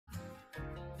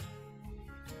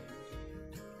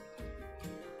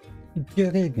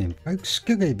Good evening, folks.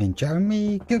 Good evening,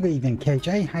 Jeremy. Good evening,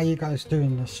 KJ. How you guys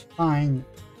doing this fine,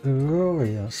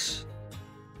 glorious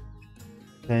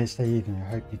Thursday evening?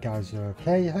 I hope you guys are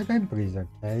okay. I hope everybody's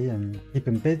okay and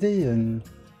keeping busy and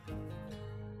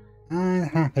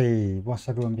happy. What's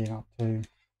everyone been up to?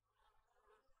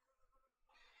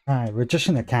 Right, we're just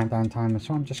in the countdown timer,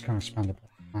 so I'm just going to spend a bit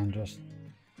of time just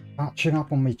catching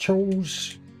up on my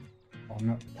chores. Got to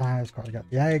milk the cows, got to get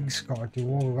the eggs, got to do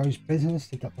all of those business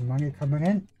to get the money coming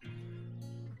in.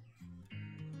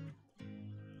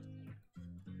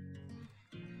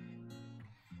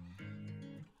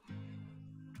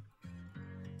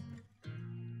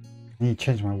 I need to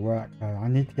change my work though. I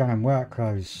need to get in work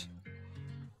clothes.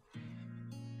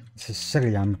 This is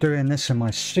silly. I'm doing this in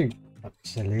my suit. That's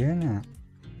silly, isn't it?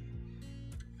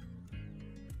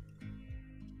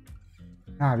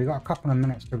 Now we got a couple of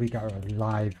minutes till we go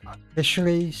live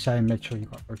officially, so make sure you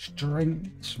got those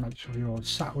drinks, make sure you're all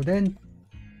settled in.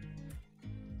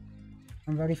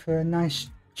 I'm ready for a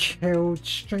nice chilled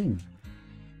stream.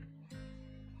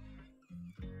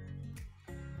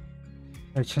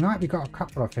 So tonight we got a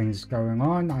couple of things going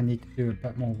on. I need to do a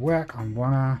bit more work. I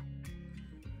wanna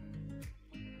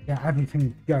get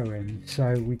everything going.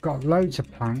 So we've got loads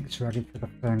of planks ready for the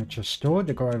furniture store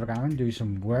to go over there and do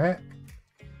some work.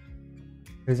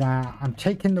 Because I'm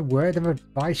taking the word of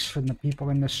advice from the people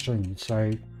in the stream.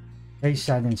 So they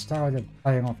said instead of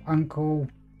paying off Uncle,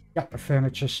 get the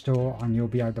furniture store and you'll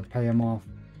be able to pay him off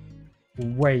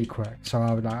way quick. So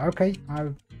I was like, okay,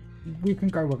 we can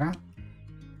go with that.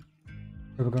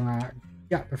 So we're gonna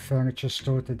get the furniture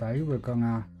store today. We're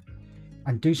gonna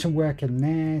do some work in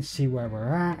there, see where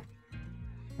we're at.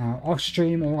 Now off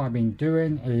stream, all I've been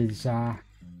doing is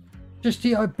just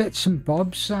bits and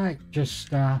bobs, like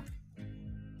just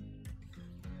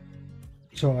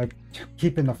sort of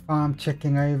keeping the farm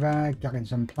ticking over, getting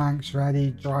some planks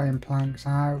ready, drying planks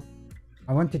out.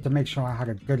 I wanted to make sure I had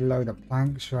a good load of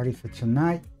planks ready for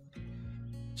tonight.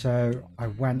 So I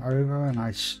went over and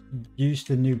I used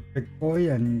the new big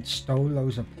boy and stole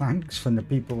loads of planks from the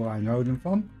people I know them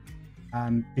from.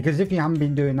 Because if you haven't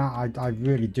been doing that, I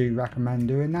really do recommend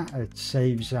doing that. It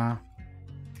saves a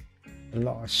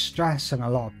lot of stress and a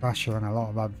lot of pressure and a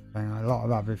lot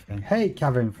of everything. Hey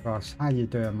Kevin Frost, how you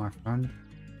doing, my friend?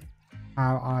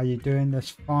 How are you doing this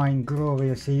fine,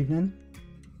 glorious evening?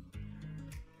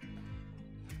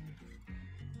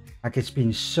 Like, it's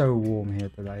been so warm here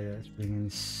today. It's been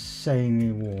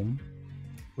insanely warm,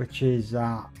 which is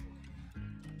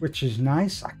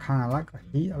nice. I kind of like the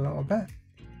heat a little bit,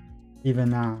 even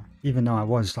though I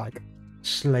was like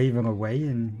slaving away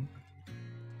in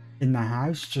the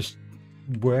house, just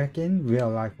working real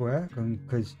life work, and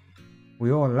because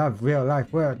we all love real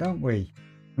life work, don't we?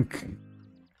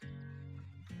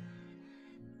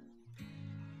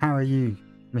 How are you,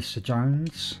 Mr.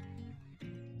 Jones?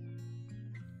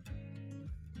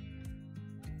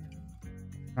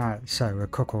 Right, so we'll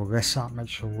cook all this up, make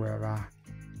sure we're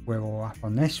all up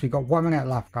on this. We got 1 minute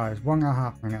left, guys,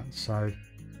 1.5 minutes, so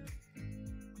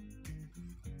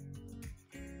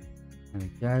there we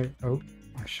go. Oh,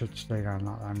 I should stay down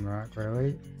like that work,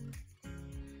 really.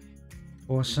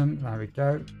 Awesome, there we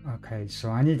go. Okay,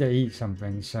 so I need to eat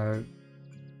something, so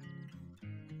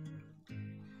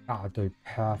that'll do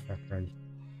perfectly.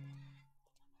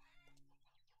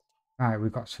 Right,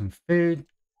 we've got some food.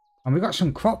 And we got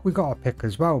some crop we got to pick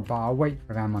as well, but I'll wait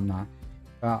for them on that.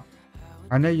 But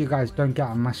I know you guys don't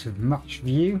get a much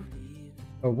view.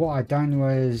 But what I done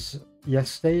was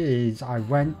yesterday is I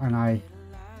went and I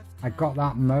got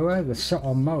that mower, the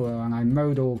sit-on mower, and I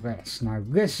mowed all this. Now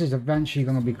this is eventually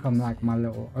going to become like my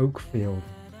little oak field.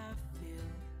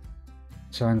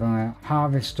 So I'm going to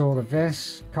harvest all of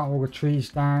this, cut all the trees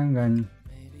down, and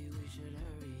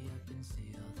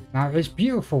now it's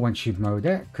beautiful once you've mowed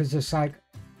it, because it's like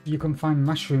you can find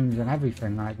mushrooms and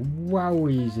everything, like wow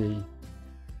easy.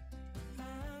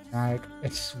 Like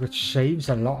which saves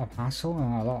a lot of hassle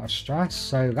and a lot of stress,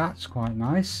 so that's quite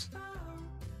nice.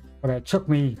 But it took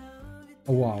me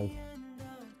a while.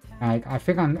 Like I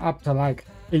think I'm up to like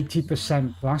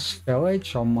 80% plus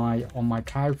village on my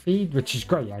cow feed, which is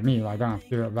great. I mean, I don't have to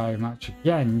do it very much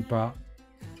again, but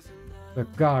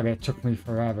God, it took me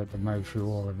forever to mow through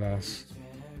all of this.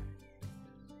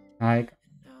 Like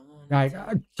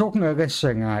talking about this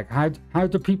thing, like how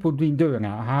do people been doing it?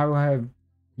 How have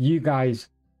you guys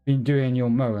been doing your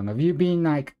mowing? Have you been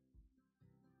like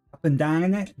up and down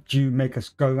in it? Do you make us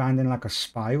go around in like a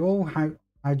spiral? How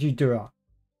do you do it?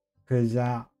 Because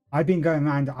I've been going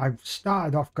around. I've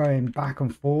started off going back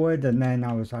and forward, and then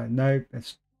I was like, nope,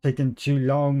 it's taking too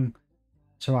long,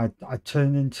 so I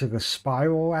turned into the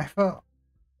spiral effort,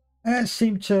 and it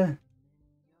seemed to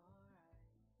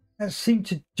that seemed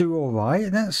to do all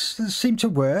right. That seemed to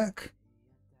work.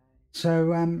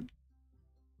 So,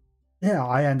 yeah,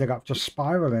 I ended up just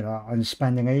spiraling out and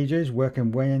spending ages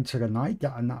working way into the night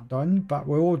getting that done. But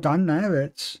we're all done now.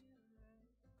 It's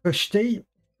pushed, and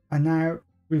now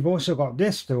we've also got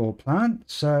this to all plant.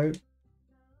 So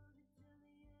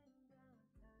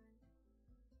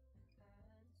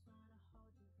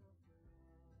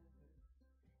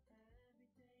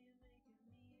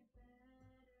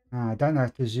I don't know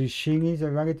if the zucchinis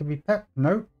are ready to be picked.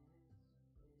 Nope.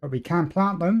 But we can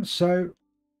plant them. So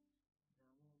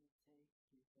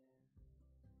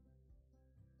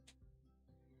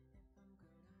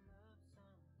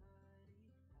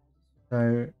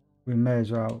we may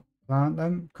as well plant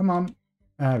them. Come on.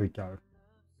 There we go.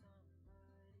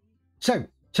 So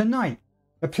tonight,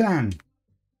 the plan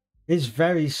is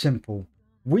very simple.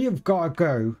 We have got to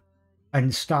go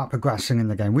and start progressing in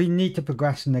the game. We need to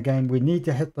progress in the game. We need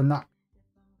to hit the nut.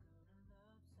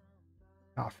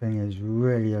 That thing is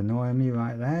really annoying me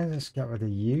right there. Let's get rid of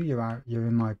you. You're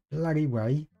in my bloody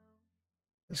way.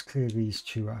 Let's clear these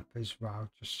two up as well,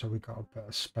 just so we got a bit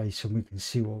of space and we can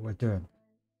see what we're doing.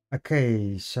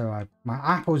 Okay, so my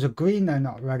apples are green. They're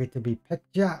not ready to be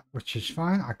picked yet, which is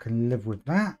fine. I can live with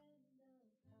that.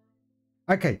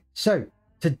 Okay, so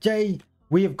today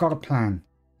we have got a plan.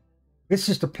 This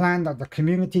is the plan that the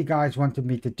community guys wanted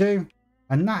me to do,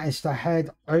 and that is to head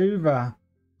over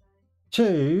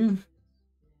to,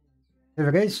 here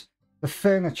it is, the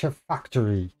furniture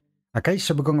factory. Okay,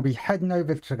 so we're going to be heading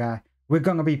over to there. We're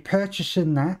going to be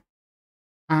purchasing that,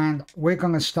 and we're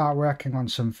going to start working on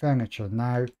some furniture.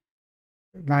 Now,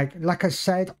 like I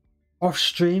said, off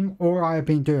stream, all I've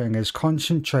been doing is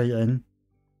concentrating.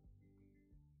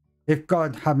 If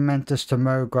God had meant us to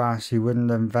mow grass, he wouldn't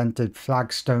have invented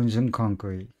flagstones and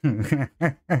concrete.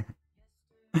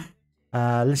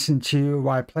 Listen to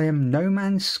why I play him No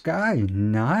Man's Sky.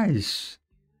 Nice.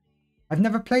 I've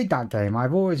never played that game.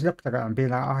 I've always looked at it and been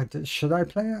like, oh, should I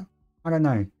play it? I don't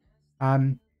know.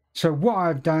 So what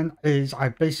I've done is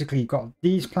I've basically got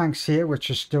these planks here, which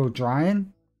are still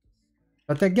drying.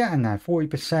 But they're getting there,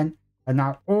 40%. And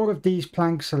now all of these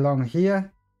planks along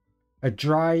here are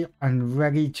dry and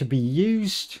ready to be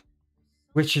used,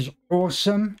 which is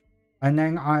awesome. And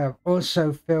then I have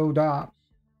also filled up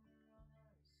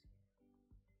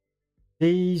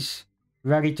these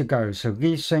ready to go. So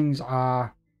these things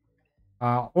are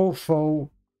all full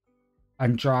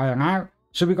and drying out.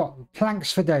 So we got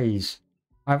planks for days.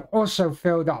 I've also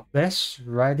filled up this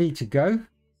ready to go.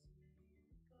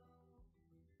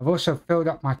 I've also filled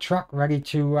up my truck ready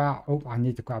to oh, I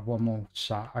need to grab one more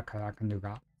set. Okay, I can do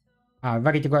that.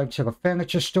 Ready to go to the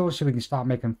furniture store so we can start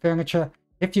making furniture.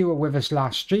 If you were with us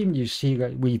last stream, you see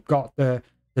that we've got the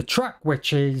truck,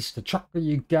 which is the truck that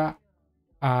you get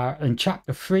in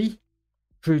chapter 3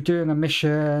 through doing a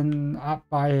mission up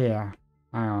by here.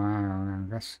 Hang on.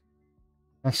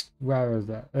 That's where is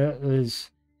it? It is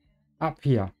up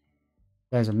here.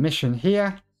 There's a mission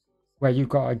here where you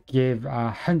got to give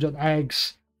 100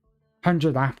 eggs,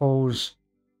 100 apples,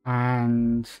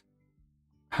 and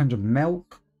 100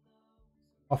 milk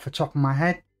off the top of my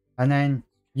head, and then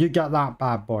you get that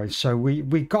bad boy. So we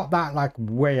got that like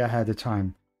way ahead of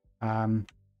time.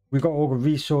 We got all the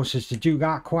resources to do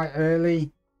that quite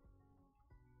early,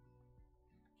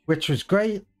 which was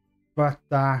great. But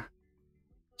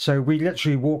so we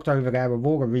literally walked over there with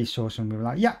all the resources and we were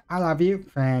like, yeah, I'll have you,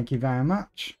 thank you very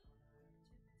much.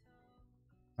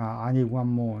 I need one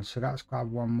more, so let's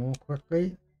grab one more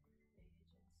quickly.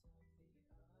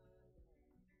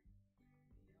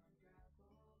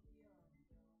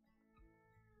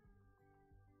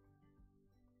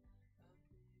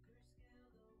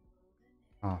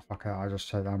 Oh, fuck it, I'll just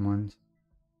take them ones.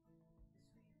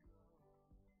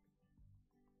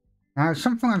 Now,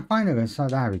 something I'm finding is, so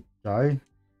there we go.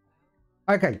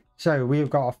 Okay, so we've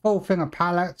got a full thing of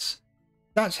pallets.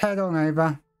 Let's head on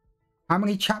over. How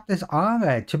many chapters are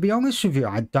there? To be honest with you,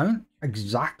 I don't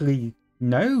exactly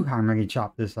know how many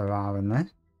chapters there are in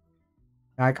this.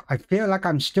 Like, I feel like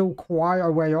I'm still quite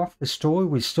a way off the story.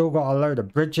 We've still got a load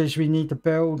of bridges we need to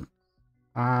build.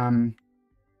 And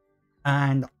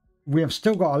we have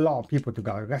still got a lot of people to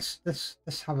go. Let's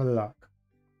have a look.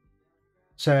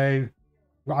 So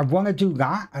I want to do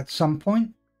that at some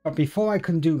point, but before I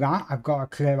can do that, I've got to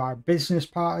clear out business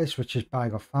parties, which is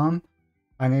buying a farm.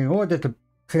 And in order to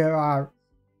clear out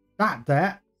that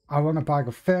debt, I want to buy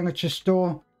a furniture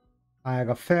store,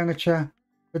 a furniture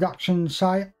production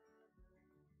site.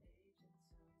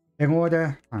 In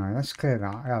order, let's clear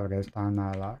that. There it is down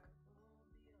there, look.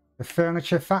 The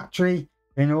furniture factory,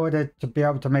 in order to be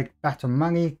able to make better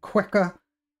money quicker,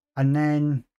 and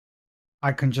then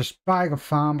I can just buy the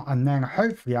farm and then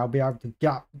hopefully I'll be able to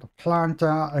get the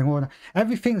planter and all that.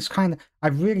 Everything's kind of, I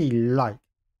really like,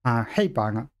 hey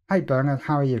Bernard,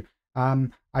 how are you? I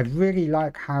really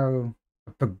like how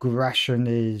the progression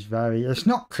is it's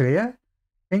not clear.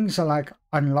 Things are like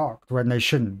unlocked when they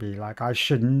shouldn't be. Like I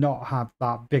should not have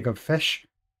that big of fish.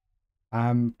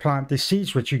 Plant the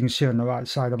seeds, which you can see on the right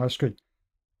side of my screen.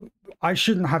 I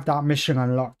shouldn't have that mission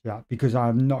unlocked yet because I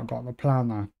have not got the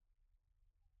planter.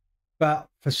 But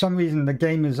for some reason, the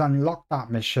game has unlocked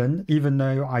that mission, even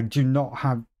though I do not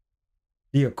have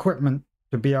the equipment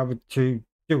to be able to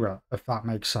do it, if that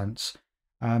makes sense.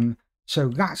 So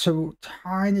that's a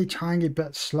tiny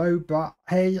bit slow, but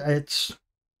hey, it's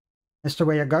the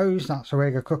way it goes. That's the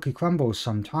way the cookie crumbles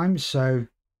sometimes. So,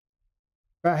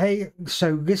 but hey,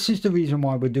 so this is the reason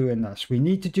why we're doing this. We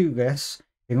need to do this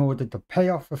in order to pay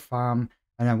off the farm.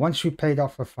 And then once we paid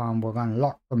off the farm, we'll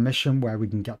unlock the mission where we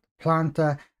can get the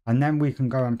planter. And then we can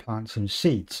go and plant some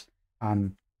seeds.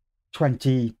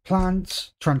 20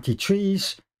 plants, 20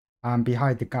 trees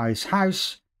behind the guy's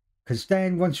house. Because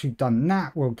then once we've done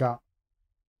that, we'll get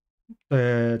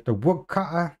the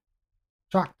woodcutter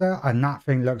tractor. And that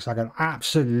thing looks like an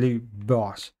absolute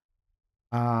boss.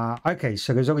 Okay,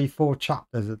 so there's only 4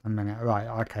 chapters at the minute. Right,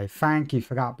 okay. Thank you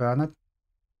for that, Bernard.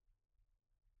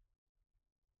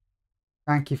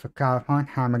 Thank you for clarifying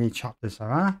how many chapters there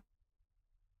are.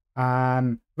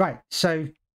 Right, so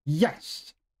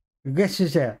yes, this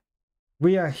is it.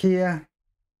 We are here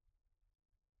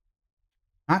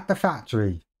at the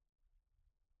factory.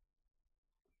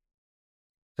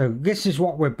 So this is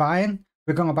what we're buying.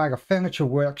 We're going to buy a furniture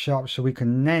workshop so we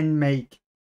can then make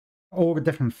all the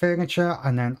different furniture,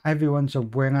 and then everyone's a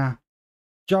winner.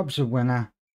 Job's a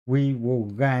winner. We will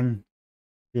then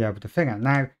be able to figure it.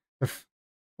 Now,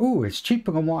 oh, it's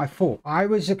cheaper than what I thought. I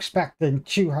was expecting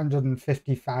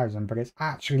 250,000, but it's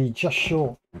actually just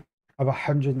short of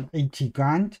 180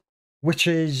 grand, which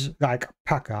is like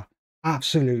packer,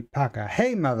 absolute packer.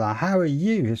 Hey mother, how are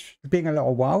you? It's been a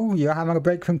little while. You having a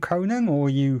break from Conan, or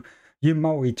you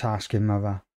multitasking,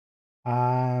 mother?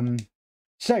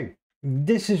 So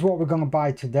this is what we're going to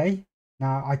buy today.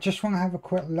 Now I just want to have a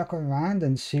quick look around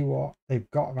and see what they've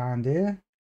got around here.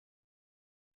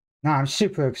 Now, I'm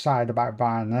super excited about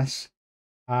buying this.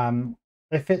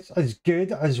 If it's as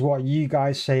good as what you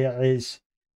guys say it is,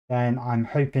 then I'm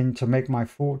hoping to make my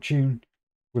fortune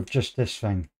with just this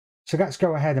thing. So let's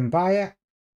go ahead and buy it.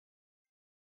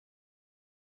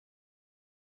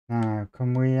 Now,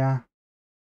 can we...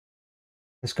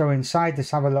 let's go inside.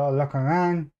 Let's have a little look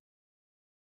around.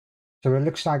 So it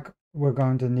looks like we're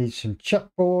going to need some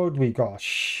chipboard. We got a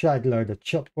shed load of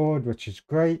chipboard, which is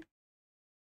great.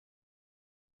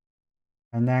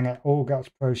 And then it all gets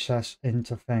processed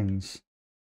into things.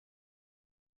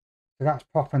 So that's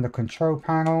popping the control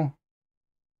panel.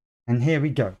 And here we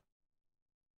go.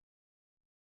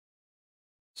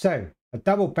 So a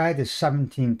double bed is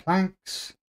 17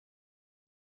 planks.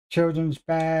 Children's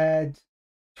bed,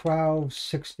 12,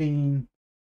 16,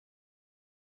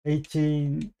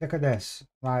 18. Look at this,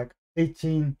 like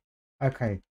 18.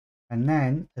 Okay. And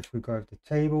then if we go to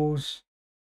tables.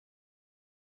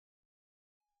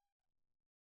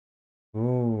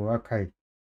 Oh, okay.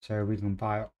 So we can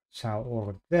sell all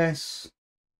of this.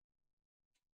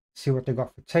 See what they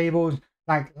got for tables.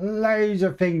 Like loads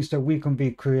of things that we can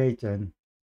be creating.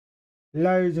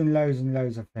 Loads and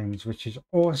loads of things, which is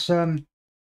awesome.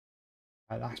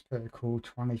 That's pretty cool.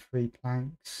 23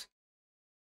 planks.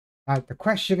 Now the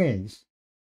question is,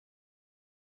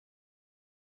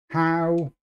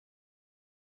 how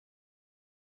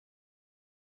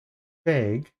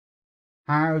big,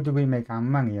 how do we make our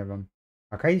money of them?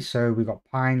 Okay, so we got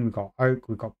pine, we got oak,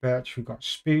 we got birch, we got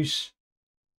spruce.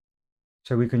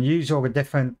 So we can use all the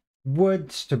different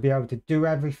woods to be able to do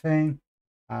everything.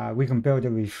 We can build a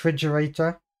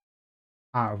refrigerator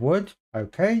out of wood.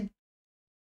 Okay.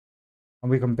 And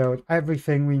we can build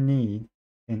everything we need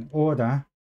in order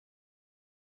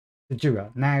to do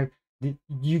it. Now,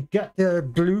 you get the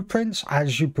blueprints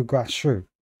as you progress through.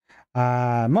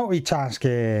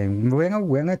 Multitasking,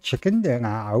 winner, chicken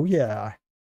dinner. Oh yeah.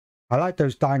 I like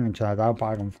those dining chairs. I'll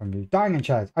buy them from you. Dining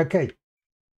chairs. Okay.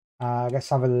 Let's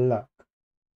have a look.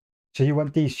 So you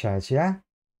want these chairs, yeah?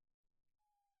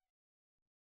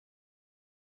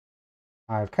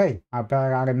 Okay. I'll bear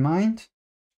that in mind.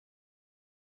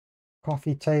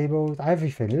 Coffee tables,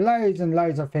 everything. Loads and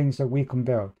loads of things that we can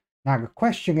build. Now the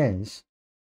question is,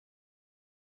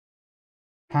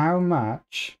 how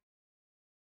much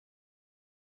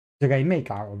do they make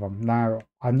out of them? Now,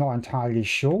 I'm not entirely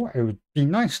sure. It would be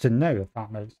nice to know if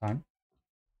that makes sense.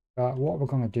 But what we're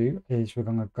going to do is we're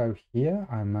going to go here.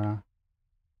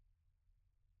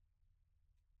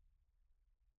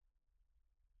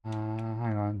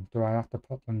 hang on, do I have to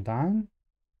put them down?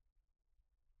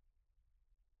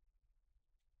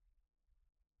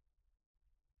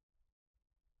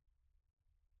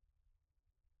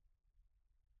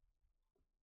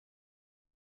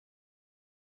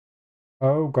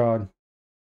 Oh God.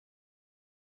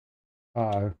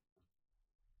 Uh-oh.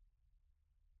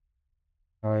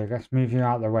 Alright, let's move you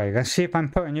out of the way. Let's see if I'm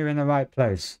putting you in the right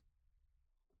place.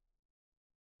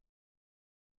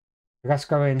 Let's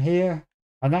go in here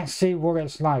and let's see what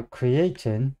it's like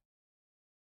creating.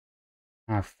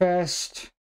 Now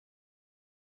first,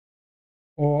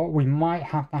 or we might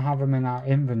have to have them in our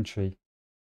inventory.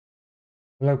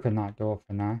 We'll open that door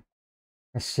for now.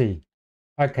 Let's see.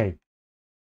 Okay.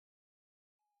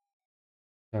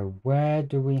 So where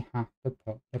do we have to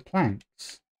put the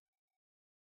planks?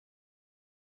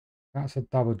 That's a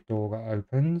double door that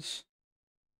opens.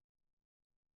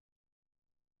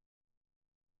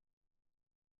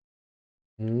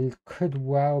 It could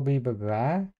well be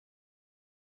there.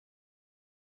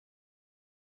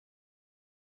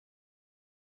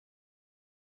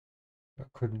 It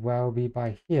could well be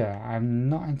by here. I'm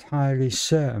not entirely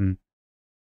certain.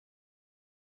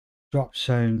 Drop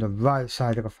zone, the right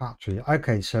side of the factory.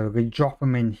 Okay, so we drop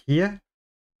them in here.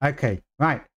 Okay,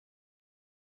 right.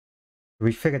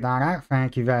 We figured that out.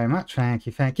 Thank you very much. Thank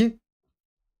you, thank you.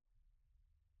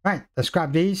 Right, let's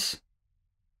grab these.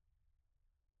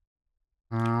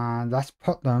 And let's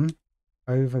put them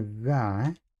over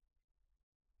there.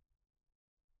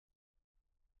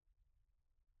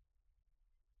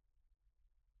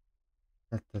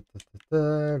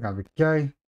 There we go.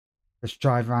 Let's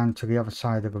drive around to the other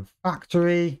side of the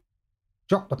factory.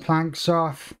 Drop the planks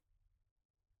off.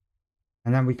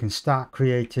 And then we can start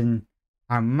creating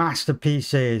our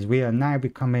masterpieces. We are now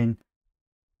becoming...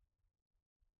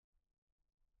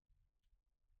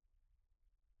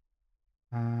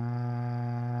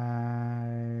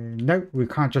 nope, we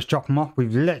can't just drop them off.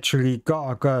 We've literally got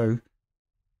to go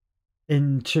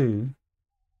into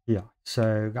here.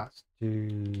 So let's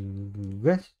do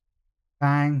this.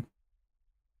 Bang.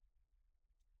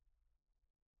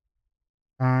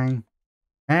 Bang.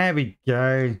 There we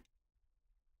go.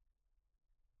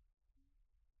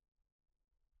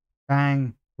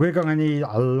 Bang. We're going to need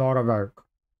a lot of oak.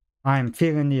 I am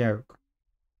feeling the oak.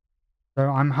 So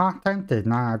I'm half tempted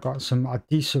now. I've got a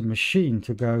decent machine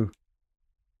to go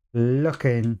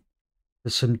looking for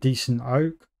some decent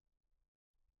oak.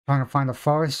 Trying to find a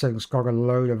forest that's got a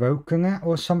load of oak in it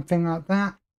or something like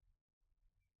that.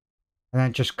 And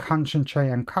then just concentrate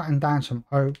on cutting down some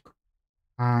oak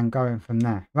and going from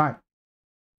there. Right.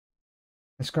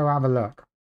 Let's go have a look.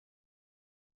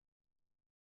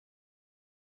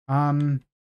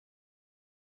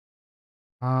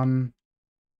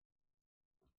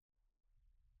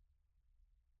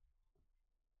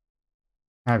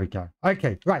 There we go.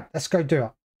 Okay, right, let's go do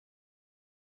it.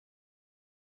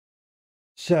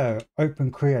 So,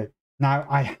 open create. Now,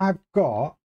 I have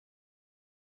got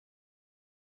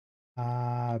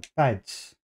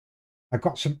beds. I've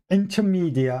got some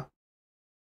intermediate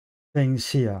things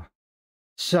here.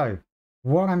 So,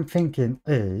 what I'm thinking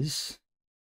is,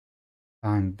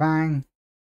 bang, bang,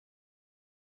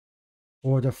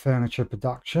 order furniture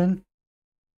production.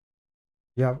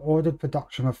 You have ordered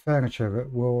production of furniture.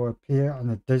 It will appear on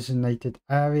a designated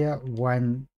area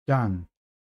when done.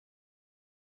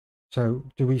 So,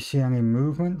 do we see any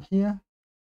movement here?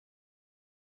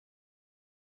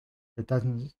 It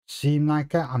doesn't seem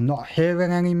like it. I'm not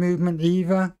hearing any movement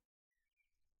either.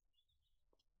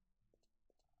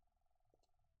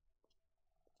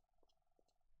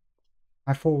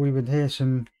 I thought we would hear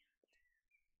some...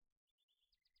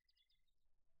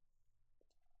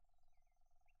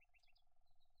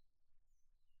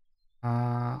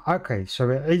 okay, so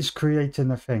it is creating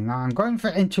a thing. Now I'm going for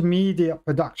intermediate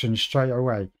production straight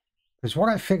away. Because what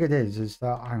I figured is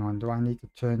that, hang on, do I need to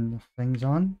turn the things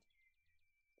on?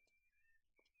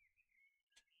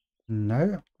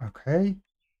 No, okay.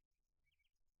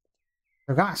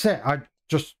 So that's it. I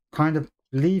just kind of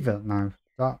leave it now.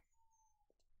 That...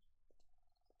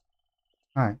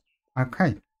 Right,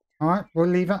 okay. Alright, we'll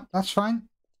leave it. That's fine.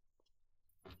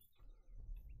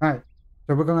 Right.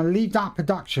 So we're going to leave that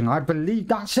production. I believe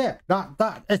that's it.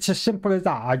 That it's as simple as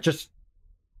that. I just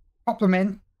pop them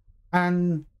in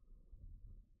and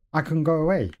I can go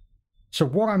away. So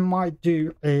what I might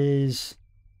do is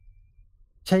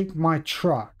take my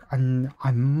truck and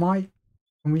I might...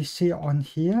 Can we see it on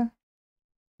here?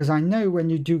 Because I know when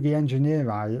you do the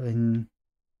engineer eye in...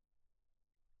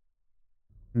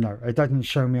 No, it doesn't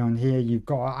show me on here. You've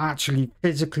got to actually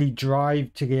physically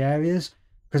drive to the areas.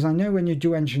 Because I know when you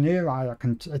do engineer eye,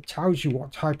 it tells you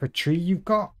what type of tree you've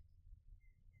got.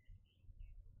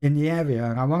 in the area,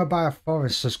 and I want to buy a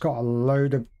forest that's got a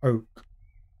load of oak.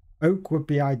 Oak would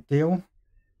be ideal.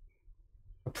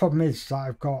 The problem is that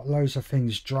I've got loads of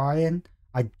things drying.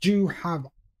 I do have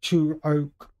 2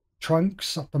 oak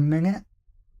trunks at the minute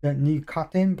that need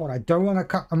cutting, but I don't want to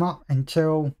cut them up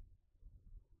until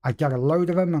I get a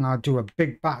load of them, and I'll do a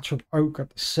big batch of oak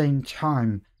at the same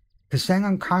time, because then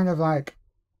I'm kind of like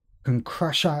can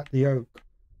crush out the oak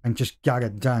and just get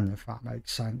it done, if that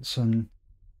makes sense. And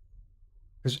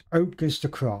because oak is the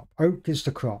crop. Oak is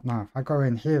the crop. Now, if I go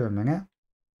in here a minute,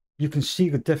 you can see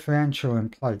the differential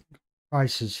in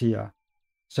prices here.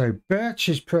 So birch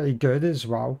is pretty good as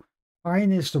well.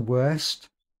 Pine is the worst.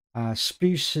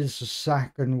 Spruce is the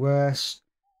second worst.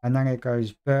 And then it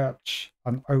goes birch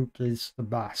and oak is the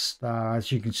best.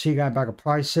 As you can see there by the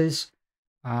prices.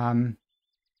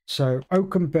 So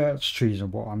oak and birch trees are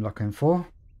what I'm looking for.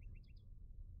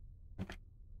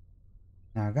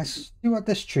 Now let's see what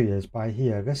this tree is by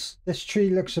here. This tree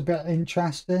looks a bit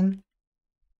interesting.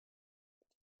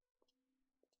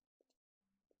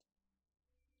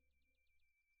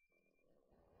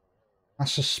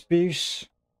 That's a spruce.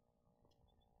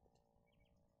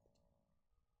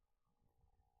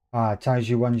 It tells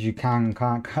you ones you can and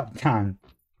can't cut down.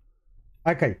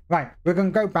 Okay, right. We're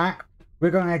going to go back.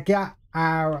 We're going to get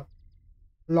our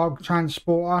log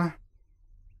transporter.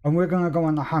 And we're going to go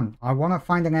on the hunt. I want to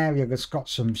find an area that's got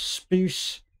some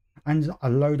spruce and a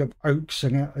load of oaks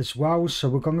in it as well. So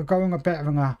we're going to go on a bit of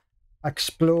an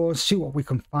explore, see what we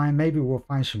can find. Maybe we'll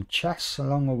find some chests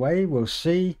along the way. We'll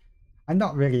see. I'm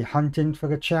not really hunting for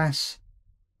the chests.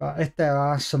 But if there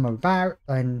are some about,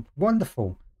 then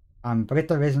wonderful. But if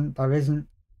there isn't, there isn't.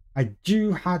 I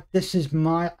do have, this is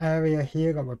my area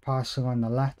here that we're passing on the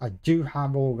left. I do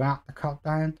have all that to cut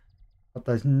down. But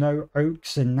there's no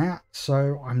oaks in that,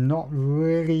 so I'm not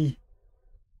really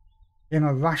in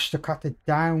a rush to cut it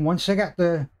down. Once I get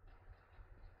the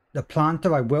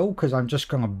planter, I will, because I'm just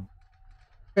going to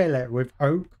fill it with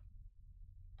oak.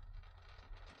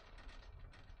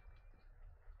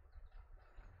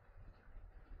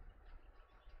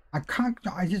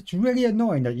 It's really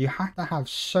annoying that you have to have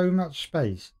so much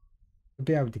space to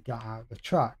be able to get out of the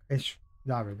truck.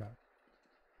 There we go.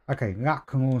 Okay, that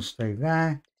can all stay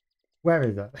there. Where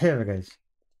is it? Here it is.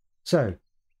 So,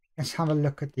 let's have a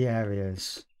look at the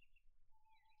areas.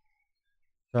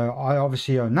 So, I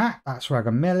obviously own that. That's where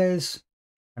the mill is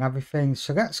and everything.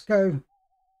 So, let's go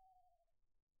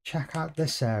check out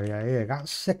this area here.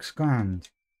 That's 6 grand.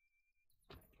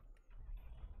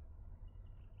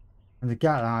 And to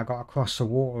get that, I got to cross the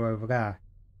water over there.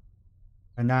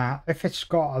 And if it's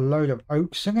got a load of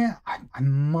oaks in it, I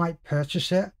might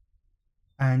purchase it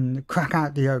and crack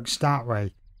out the oaks that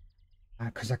way.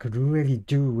 Because I could really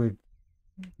do with,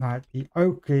 like, the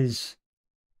oak is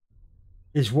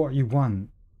what you want.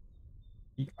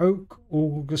 The oak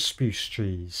or the spruce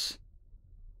trees.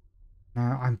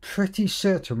 Now, I'm pretty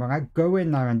certain when I go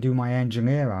in there and do my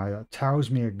engineer, it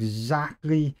tells me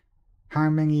exactly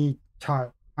how many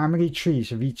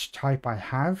trees of each type I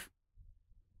have.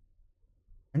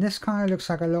 And this kind of looks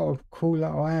like a cool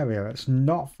little area. It's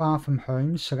not far from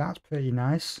home, so that's pretty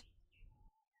nice.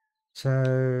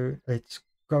 So let's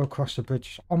go across the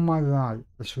bridge on my right.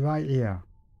 It's right here.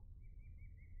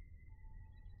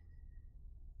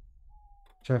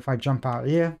 So if I jump out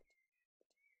here,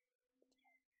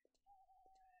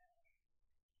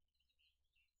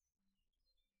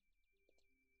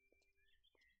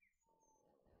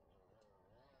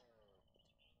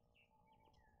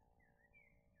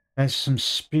 there's some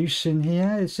spruce in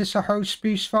here. Is this a whole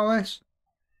spruce forest?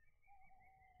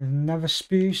 There's another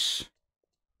spruce.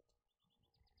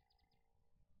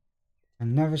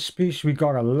 Another spruce. We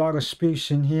got a lot of spruce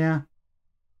in here.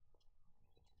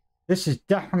 This is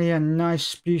definitely a nice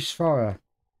spruce forest.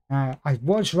 I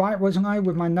was right, wasn't I,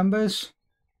 with my numbers?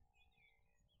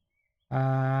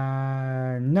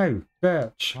 No,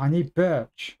 birch. I need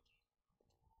birch.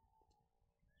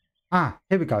 Here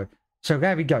we go. So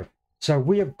there we go. So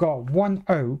we have got 1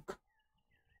 oak.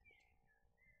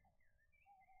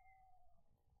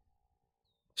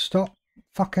 Stop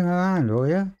fucking around, will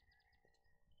you?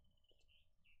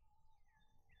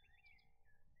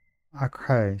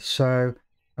 Okay, so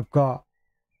I've got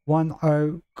 1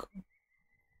 oak.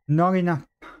 Not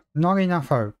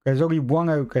enough oak. There's only 1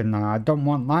 oak in there. I don't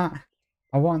want that.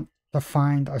 I want to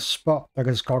find a spot that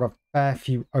has got a fair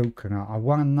few oak in it. I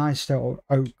want a nice little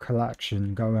oak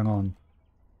collection going on.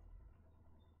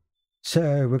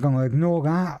 So we're going to ignore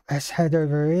that. Let's head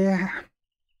over here.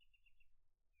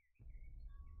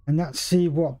 And let's see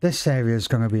what this area is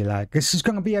going to be like. This is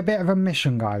going to be a bit of a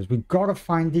mission, guys. We've got to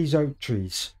find these oak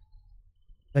trees.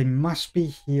 They must be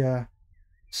here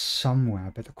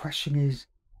somewhere, but the question is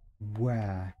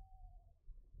where?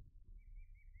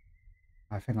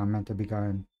 I think I'm meant to be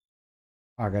going.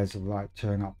 Oh, there's a right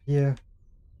turn up here.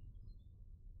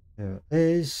 Here it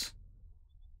is.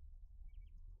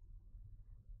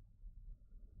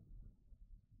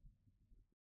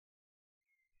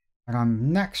 And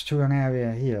I'm next to an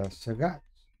area here, so that's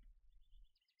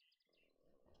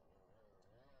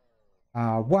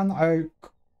one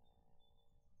oak,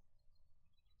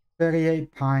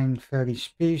 38 pine, 30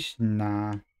 spruce.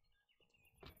 Nah,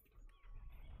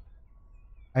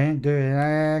 I ain't doing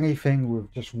anything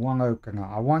with just one oak in it.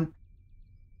 I want,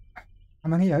 how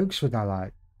many oaks would I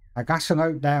like? Like that's an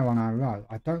oak there on our right.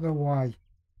 I don't know why.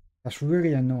 That's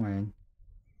really annoying.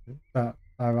 But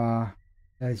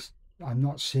there's, I'm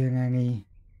not seeing any.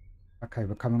 Okay,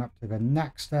 we're coming up to the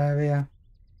next area.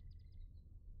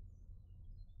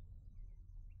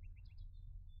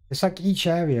 It's like each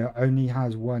area only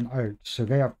has one oak, so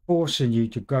they are forcing you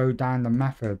to go down the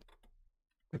method.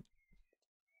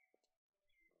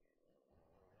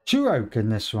 2 oak in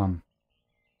this one.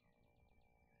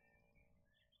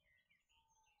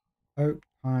 Oak,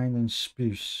 pine, and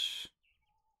spruce.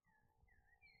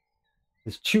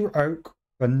 There's 2 oak,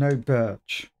 but no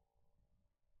birch.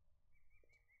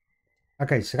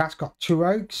 Okay, so that's got 2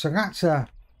 oaks, so that's a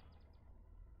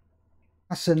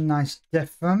nice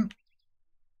difference.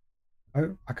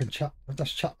 Oh, I can check. I'll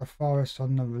just check the forest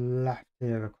on the left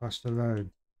here across the road.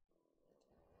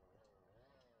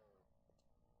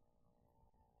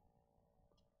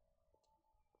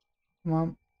 Come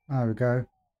on, there we go.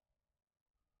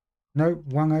 Nope,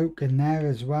 1 oak in there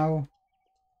as well.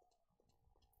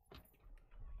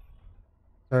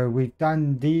 So we've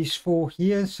done these 4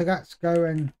 here, so let's go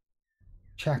and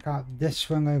check out this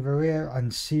one over here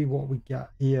and see what we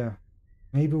get here.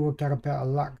 Maybe we'll get a bit of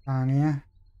luck down here.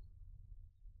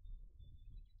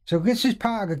 So this is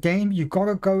part of the game. You've got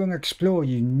to go and explore.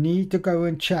 You need to go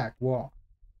and check what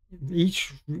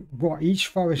each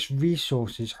forest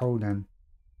resource is holding.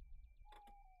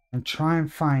 And try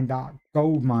and find that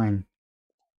gold mine.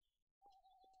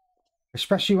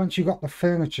 Especially once you got the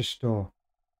furniture store.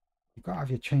 You've got to have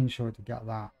your chainsaw to get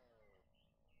that.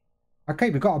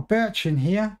 Okay, we've got a birch in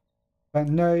here, but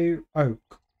no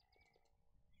oak.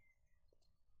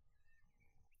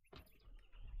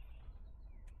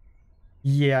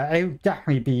 Yeah, it would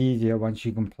definitely be easier once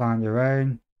you can plant your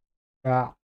own.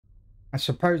 But I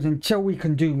suppose until we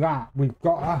can do that, we've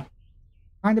got to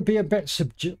kind of be a bit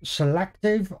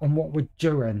selective on what we're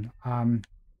doing. And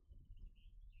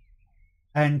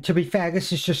to be fair,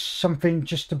 this is just something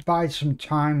just to buy some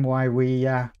time while we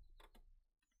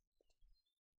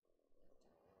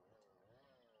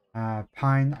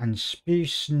pine and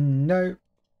spruce, no.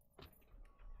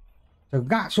 So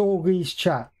that's all these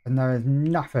chat, and there is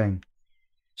nothing.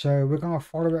 So we're going to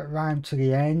follow it around to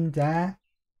the end there.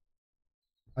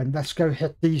 And let's go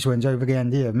hit these ones over the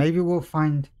end here. Maybe we'll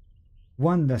find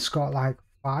one that's got like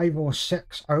 5 or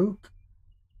 6 oak.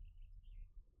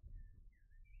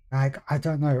 Like, I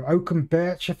don't know, oak and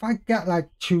birch. If I get like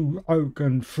 2 oak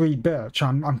and 3 birch,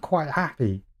 I'm quite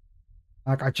happy.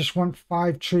 Like, I just want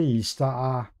 5 trees that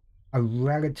are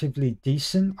relatively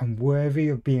decent and worthy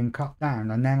of being cut down,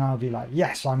 and then I'll be like,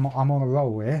 yes, I'm on a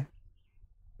roll here.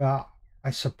 But I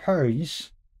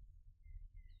suppose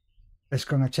it's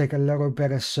going to take a little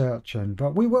bit of searching,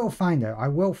 but we will find it. I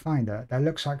will find it. There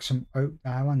looks like some oak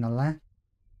there on the left.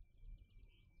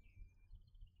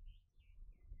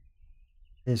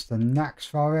 Here's the next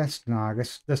forest. No,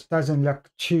 this doesn't look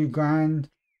too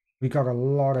grand. We got a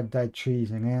lot of dead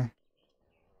trees in here.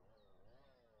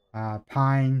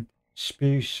 Pine,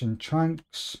 spruce, and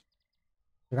trunks.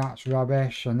 That's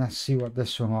rubbish. And let's see what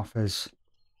this one offers.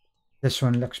 This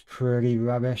one looks pretty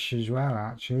rubbish as well,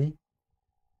 actually.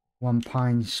 1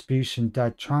 pine, spruce, and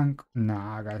dead trunk.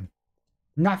 Nah,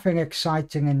 nothing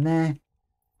exciting in there.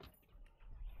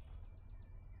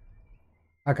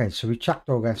 Okay, so we checked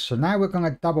all this. So now we're going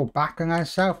to double back on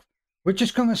ourselves. We're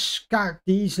just going to scout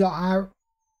these lot out.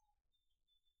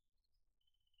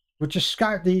 We'll just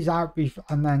scout these out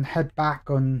and then head back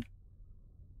on.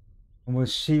 And we'll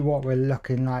see what we're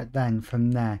looking like then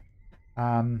from there.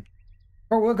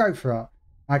 But we'll go for it.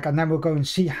 Like, and then we'll go and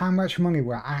see how much money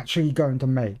we're actually going to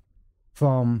make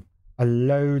from a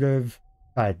load of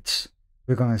beds.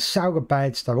 We're going to sell the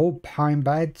beds. They're all pine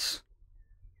beds.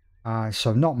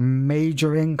 So not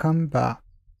major income, but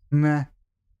meh.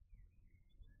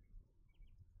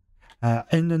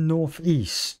 In the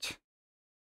northeast.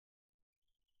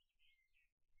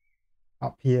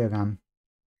 Up here then.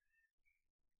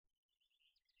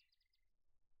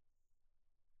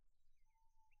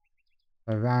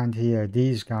 Around here,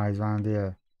 these guys around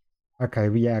here. Okay,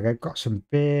 well, yeah, they've got some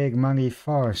big money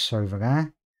forests over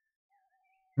there.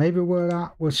 Maybe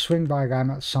we'll swing by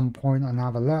them at some point and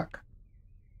have a look.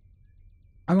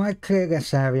 I might clear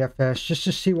this area first just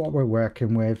to see what we're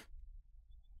working with.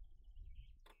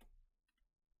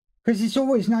 Because it's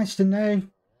always nice to know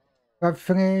where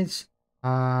everything is.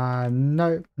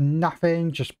 No,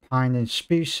 nothing, just pine and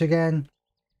spruce again.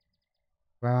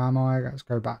 Where am I? Let's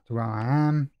go back to where I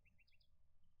am.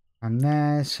 I'm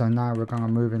there, so now we're going to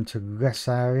move into this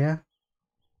area.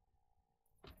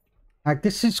 Like,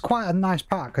 this is quite a nice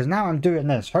part, because now I'm doing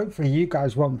this. Hopefully you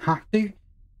guys won't have to.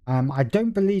 I don't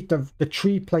believe the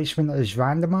tree placement is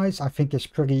randomized. I think it's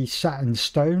pretty set in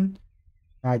stone.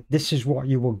 Like, this is what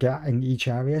you will get in each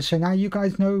area. So now you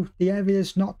guys know the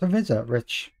areas not to visit,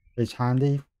 which is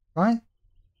handy, right?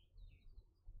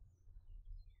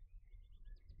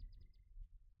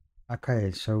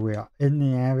 Okay, so we are in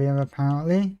the area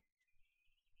apparently.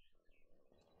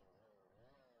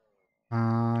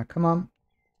 Come on.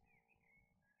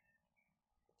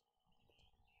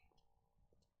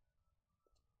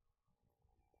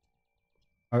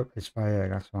 Oh, it's by here,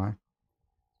 that's why.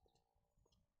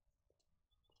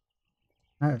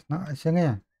 No, it's not, it's in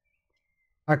here.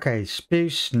 Okay,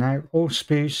 spruce, no, all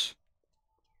spruce.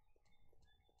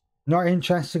 Not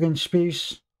interested in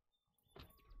spruce.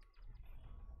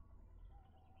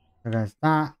 So there's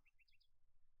that.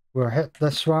 We'll hit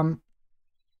this one.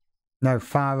 No,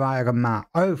 far right of the map.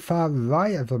 Oh, far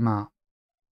right of the map.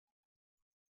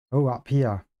 Oh, up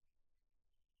here.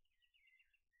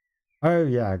 Oh,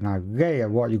 yeah, no, they are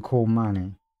what you call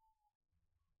money.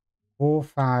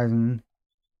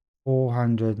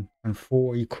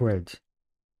 4,440 quid.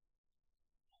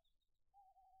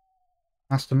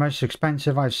 That's the most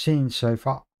expensive I've seen so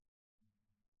far.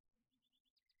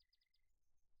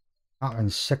 That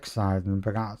one's 6,000,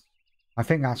 but I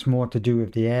think that's more to do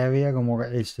with the area than what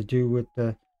it is to do with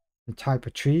the type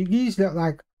of tree. These look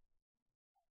like...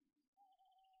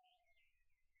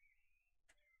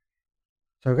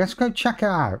 So let's go check it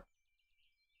out.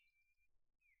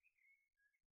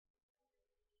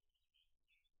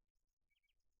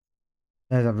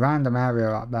 There's a random area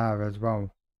up there as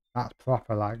well. That's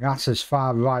proper, like, that's as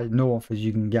far right north as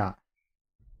you can get.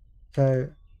 So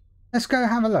let's go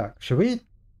have a look, shall we?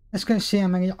 Let's go see how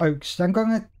many oaks. I'm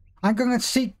gonna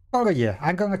follow you.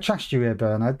 I'm gonna trust you here,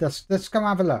 Bernard. Let's go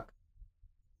have a look.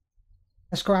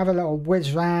 Let's go have a little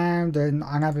whiz round and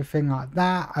everything like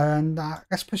that. And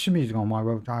let's put some music on while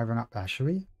we're driving up there, shall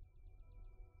we?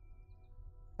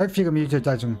 Hopefully the music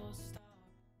doesn't...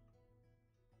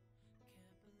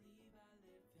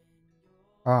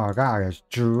 Oh, that is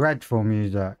dreadful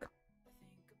music.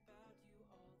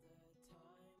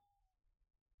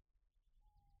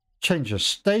 Change the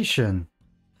station.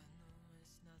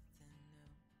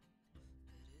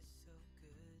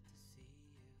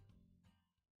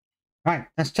 Right,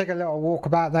 let's take a little walk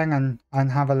about then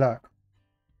and have a look.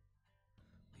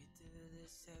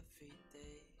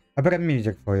 A bit of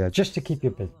music for you, just to keep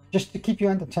you busy, just to keep you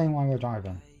entertained while you're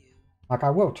driving. Like, I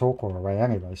will talk all the way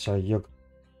anyway, so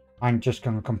I'm just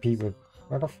gonna compete with...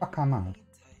 Where the fuck am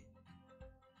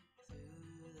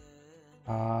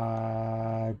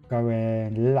I?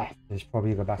 Going left is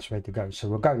probably the best way to go. So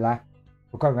we'll go left,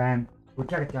 we'll go around, we'll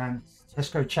get it done. Let's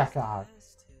go check it out.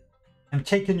 I'm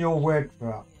taking your word for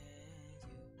it.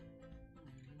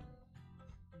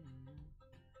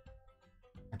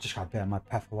 I just got a bit of my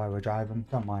pepper while we're driving,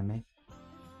 don't mind me.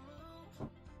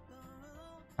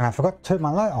 And I forgot to turn my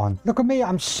light on. Look at me,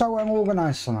 I'm so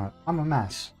unorganized tonight. I'm a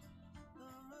mess.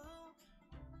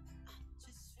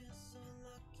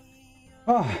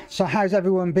 Oh, so how's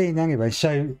everyone been anyway?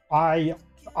 So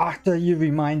after you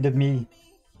reminded me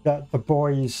that the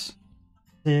Boys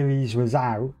series was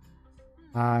out,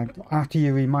 after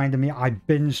you reminded me, I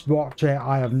binged watched it.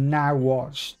 I have now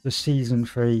watched the season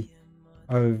 3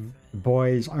 of The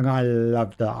Boys, and I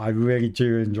loved it. I really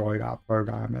do enjoy that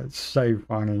program. It's so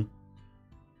funny.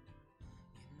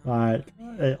 Like,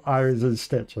 I was in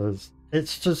stitches.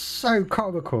 It's just so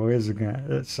comical, isn't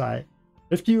it? It's like,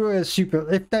 if there were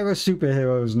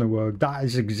superheroes in the world, that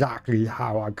is exactly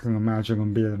how I can imagine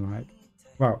them being like.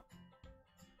 Well,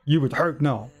 you would hope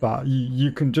not, but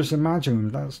you can just imagine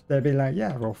them. They'd be like,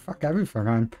 yeah, well, fuck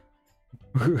everything.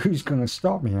 Who's gonna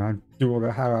stop me? I do all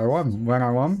the hell I want, when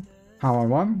I want, how I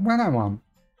want, when I want.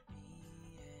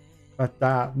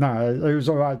 But no, it was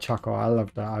alright chuckle. I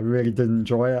loved that. I really did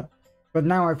enjoy it. But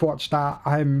now I've watched that,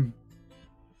 I'm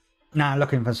now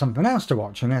looking for something else to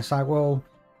watch, and it's like, well,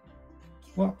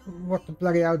 what the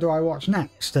bloody hell do I watch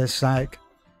next? It's like,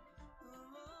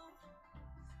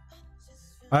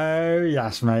 oh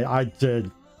yes, mate, I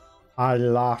did. I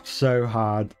laughed so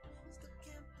hard.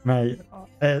 Mate,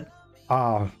 it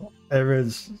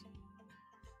was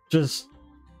just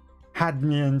had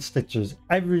me in stitches.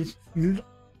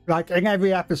 Like in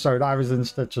every episode, I was in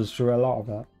stitches through a lot of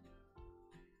it.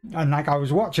 And like I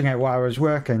was watching it while I was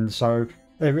working, so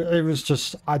it was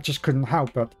just, I just couldn't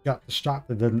help but get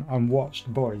distracted and watch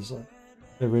the boys.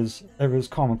 It was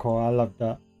comical. I loved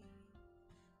it.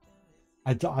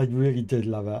 I really did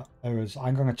love it.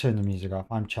 I'm going to turn the music off.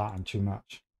 I'm chatting too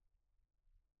much.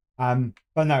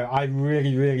 But no, I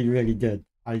really did.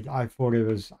 I thought it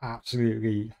was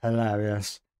absolutely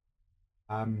hilarious.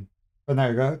 But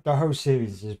no, the whole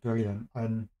series is brilliant.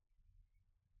 And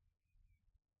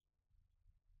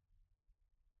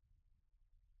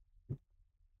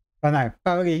but no,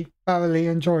 thoroughly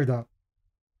enjoyed it.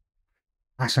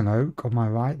 That's an oak on my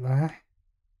right there.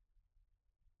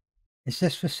 Is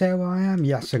this for sale where I am?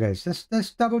 Yes, it is.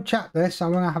 Let's double check this. I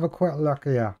want to have a quick look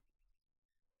here.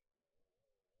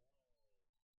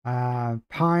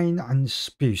 Pine and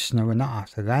spruce. No, we're not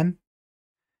after them.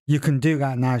 You can do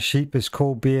that now. Sheep is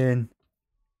called being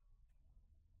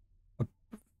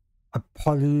a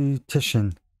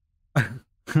politician.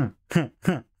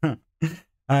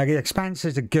 The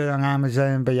expanses are good on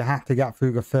Amazon, but you have to get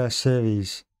through the first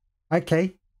series.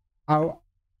 Okay, I'll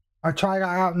try that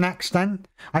out next then.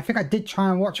 I think I did try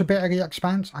and watch a bit of The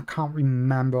Expanse. I can't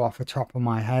remember off the top of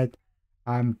my head.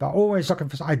 But always looking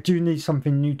for, I do need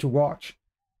something new to watch.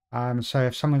 So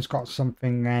if someone's got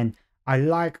something, then I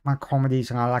like my comedies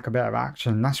and I like a bit of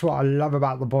action. That's what I love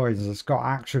about The Boys. It's got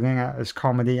action in it, it's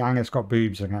comedy, and it's got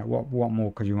boobs in it. What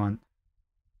more could you want?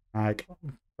 Like,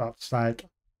 that's like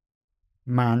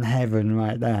man heaven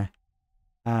right there.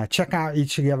 Check out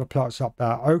each of the other plots up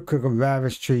there. Oak are the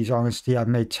rarest trees, honestly. I've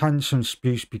made tons from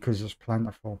spruce because it's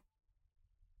plentiful.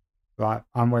 Right,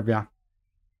 I'm with ya.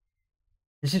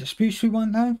 Is it spruce we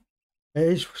want though? It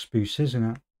is spruce,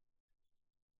 isn't it?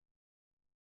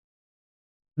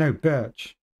 No,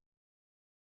 birch.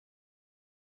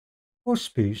 Or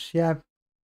spruce, yeah.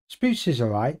 Spruce is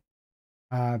alright.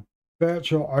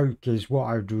 Birch or oak is what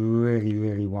I'd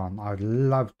really want. I'd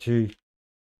love to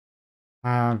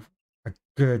have a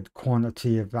good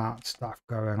quantity of that stuff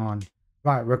going on.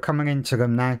 Right, we're coming into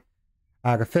them now.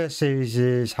 The first series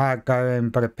is hard going,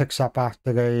 but it picks up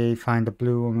after they find a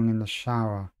blue woman in the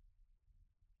shower.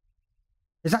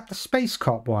 Is that the space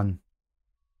cop one?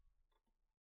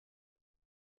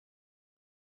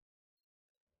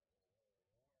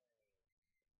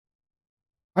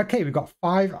 Okay, we've got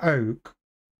 5 oak,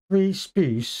 3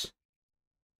 spruce,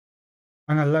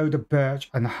 and a load of birch,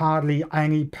 and hardly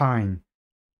any pine.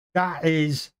 That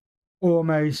is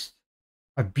almost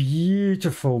a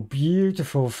beautiful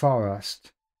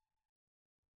forest.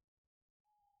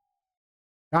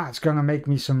 That's going to make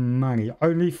me some money.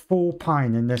 Only 4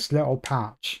 pine in this little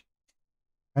patch.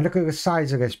 And look at the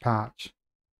size of this patch.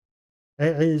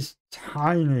 It is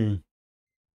tiny.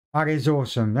 That is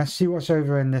awesome. Let's see what's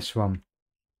over in this one.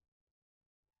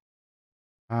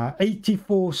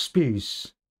 84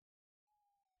 spruce.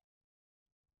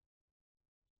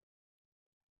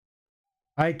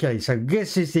 Okay, so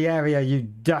this is the area you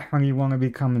definitely want to be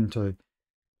coming to.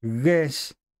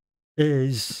 This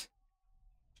is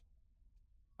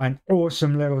an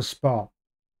awesome little spot.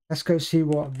 Let's go see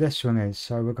what this one is.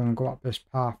 So we're going to go up this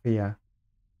path here.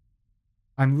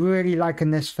 I'm really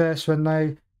liking this first one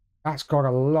though. That's got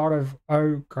a lot of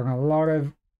oak and a lot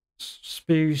of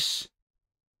spruce.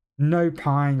 No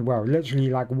pine. Well,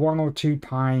 literally like 1 or 2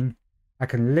 pine. I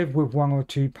can live with 1 or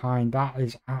 2 pine. That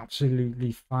is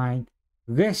absolutely fine.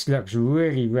 This looks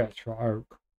really rich for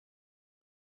oak.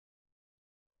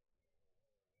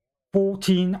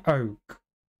 14 oak.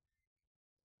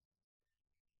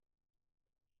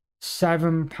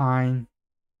 7 pine.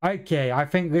 Okay, I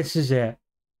think this is it.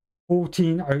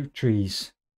 14 oak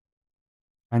trees.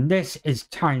 And this is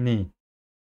tiny.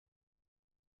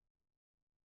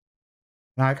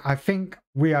 Like, I think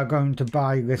we are going to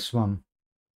buy this one.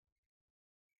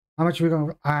 How much are we going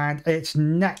to... And it's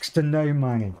next to no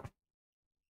money.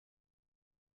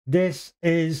 This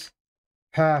is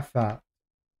perfect.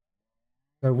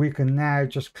 So we can now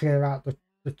just clear out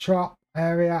the chop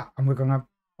area and we're going to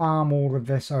farm all of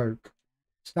this oak.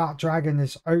 Start dragging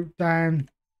this oak down.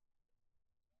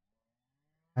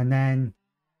 And then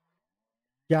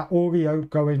get all the oak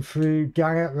going through.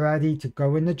 Get it ready to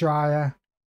go in the dryer.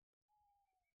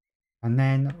 And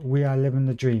then we are living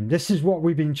the dream. This is what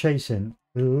we've been chasing.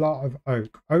 A lot of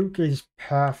oak. Oak is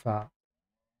perfect.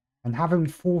 And having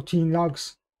 14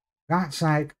 logs, that's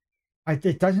like,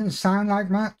 it doesn't sound like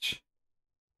much.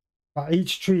 But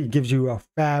each tree gives you a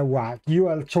fair whack. You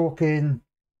are talking,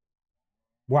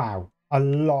 wow, a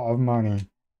lot of money.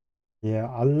 Yeah,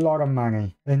 a lot of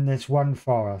money in this one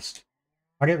forest.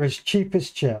 And it was cheap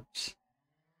as chips.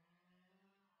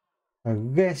 So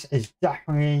this is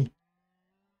definitely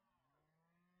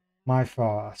my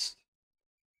forest.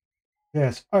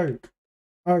 Yes, oak,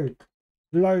 oak,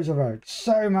 loads of oak,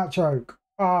 so much oak.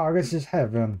 Oh, this is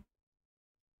heaven.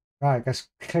 Right, let's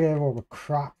clear all the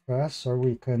crap first so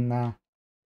we can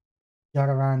get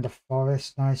around the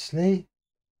forest nicely.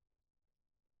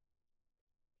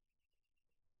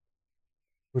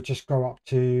 We'll just go up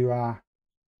to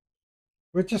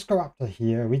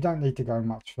here. We don't need to go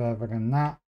much further than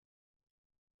that.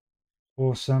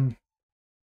 Awesome.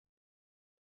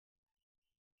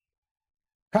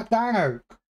 Cut down oak.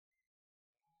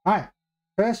 Right,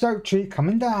 first oak tree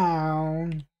coming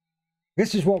down.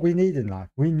 This is what we need in life.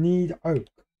 We need oak.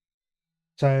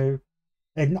 So,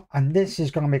 and this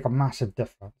is going to make a massive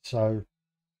difference. So,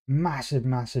 massive,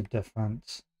 massive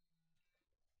difference.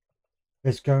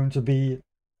 It's going to be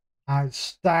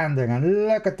outstanding. And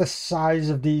look at the size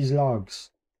of these logs.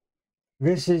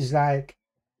 This is like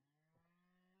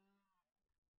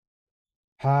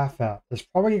perfect. It's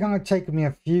probably going to take me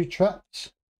a few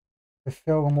trips to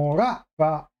fill them all up,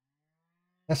 but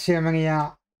let's see how many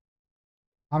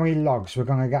logs we're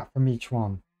going to get from each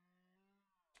one.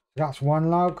 So that's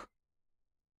one log.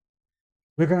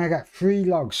 We're going to get 3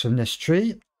 logs from this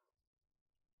tree.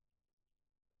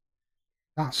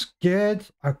 That's good.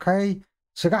 Okay.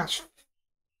 So that's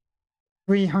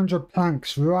 300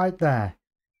 planks right there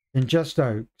in just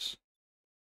oaks.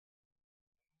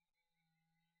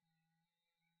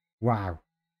 Wow.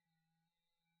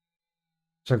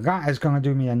 So that is going to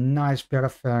do me a nice bit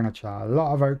of furniture. A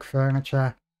lot of oak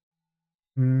furniture.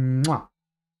 Mwah.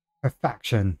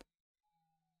 Perfection.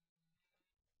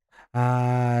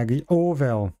 The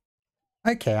Orville.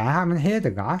 Okay, I haven't heard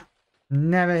of that.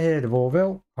 Never heard of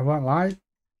Orville. I won't lie.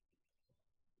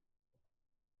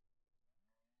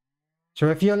 So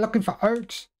if you're looking for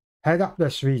oaks, head up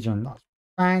this region.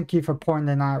 Thank you for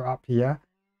pointing out up here.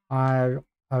 I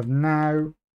have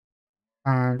now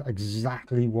found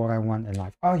exactly what I want in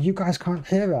life. Oh, you guys can't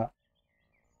hear it.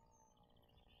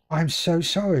 I'm so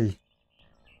sorry.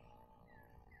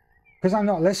 Because I'm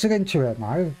not listening to it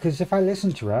now. Because if I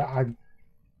listen to it,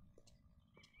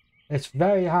 it's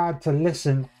very hard to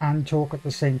listen and talk at the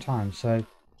same time. So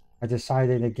I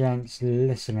decided against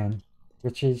listening,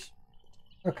 which is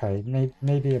okay,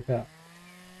 maybe a bit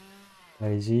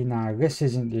lazy. Now, this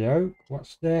isn't the oak.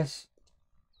 What's this?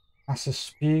 That's a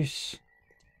spruce.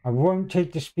 I won't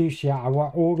take the spruce yet. I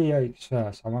want all the oaks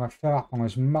first. I want to fill up on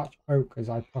as much oak as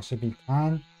I possibly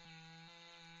can.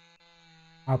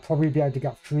 I'll probably be able to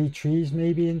get 3 trees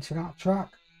maybe into that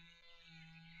truck,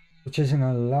 which isn't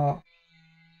a lot.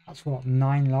 That's what,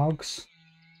 9 logs?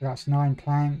 So that's 9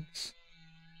 planks.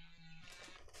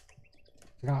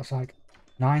 So that's like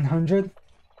 900?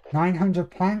 900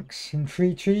 planks in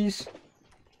 3 trees?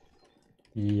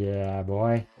 Yeah,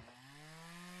 boy.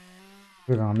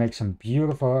 We're going to make some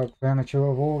beautiful oak furniture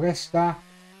of all this stuff.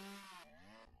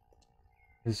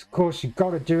 Because, of course, you've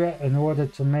got to do it in order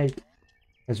to make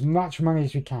as much money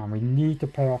as we can. We need to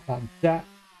pay off that debt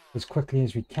as quickly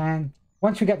as we can.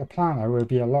 Once we get the planner, it will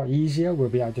be a lot easier. We'll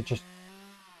be able to just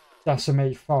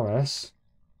decimate forests.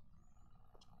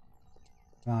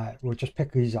 Right, we'll just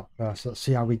pick these up first. Let's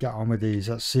see how we get on with these.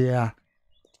 Let's see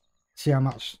how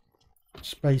much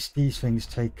space these things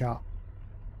take up.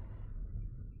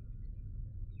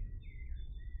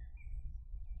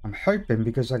 I'm hoping,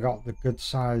 because I got the good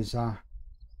size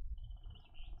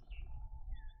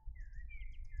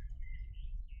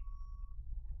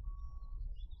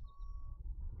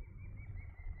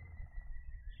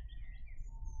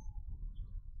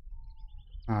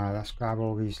let's grab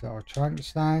all these little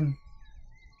chunks down.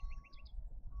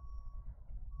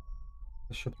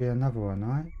 There should be another one,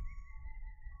 right?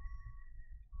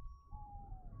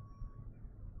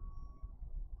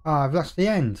 Ah, I've lost the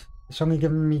end. It's only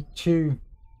giving me two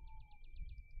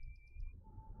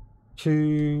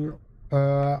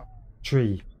per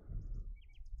tree.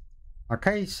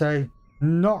 Okay, so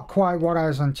not quite what I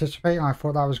was anticipating. I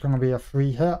thought that was going to be a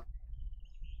free hit.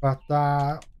 But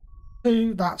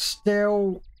that's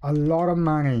still a lot of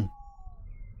money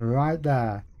right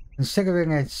there.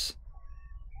 Considering it's,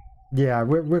 yeah,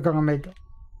 we're going to make, oh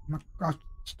my God,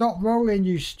 stop rolling,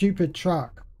 you stupid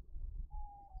truck.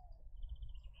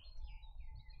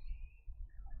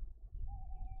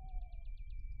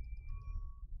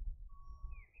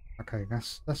 Okay,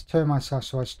 let's turn myself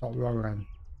so I stop rolling.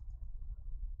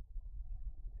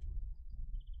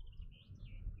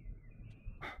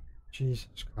 Jesus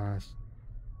Christ.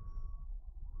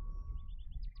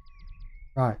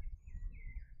 Right.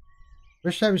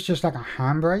 Wish there was just like a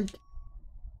handbrake.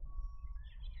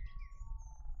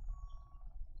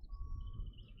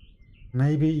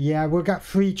 Maybe, yeah, we'll get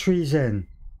 3 trees in.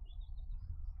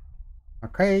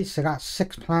 Okay, so that's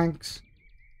 6 planks.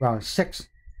 Well, six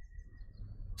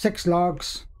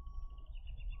logs.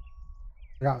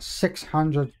 We got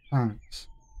 600 planks.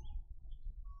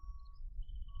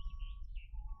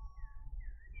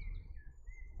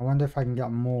 I wonder if I can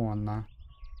get more on there.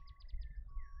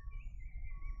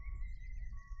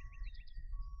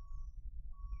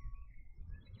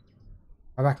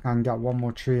 I reckon I can get 1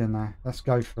 more tree in there. Let's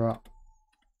go for it.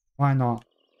 Why not?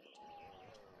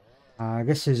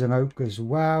 This is an oak as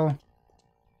well.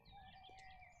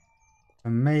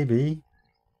 And maybe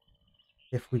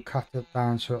if we cut it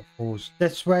down so it falls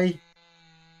this way,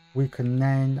 we can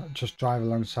then just drive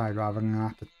alongside rather than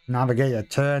have to navigate a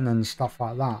turn and stuff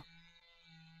like that.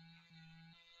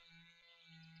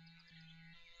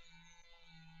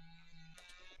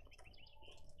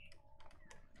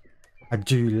 I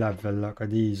do love the look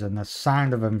of these, and the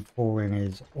sound of them falling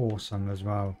is awesome as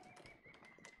well.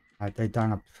 Like, they've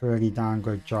done a pretty damn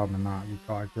good job in that. You've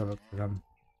got to give it to them.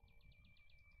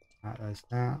 Right, there's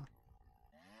that.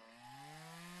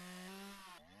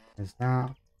 There's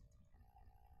that.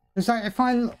 It's like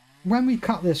when we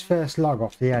cut this first log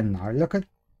off the end now, look at,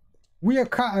 we are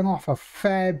cutting off a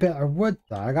fair bit of wood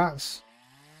there.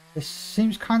 It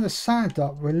seems kind of sad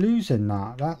that we're losing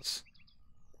that.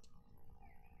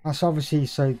 That's obviously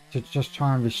so to just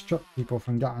try and restrict people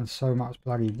from getting so much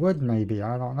bloody wood, maybe.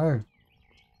 I don't know.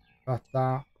 But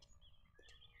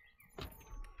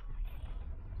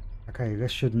okay,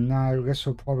 this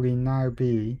will probably now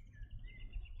be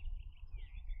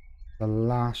the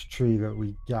last tree that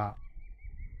we get.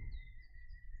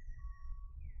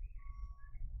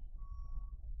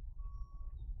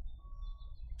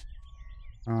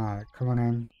 Alright, come on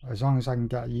in. As long as I can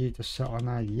get you to sit on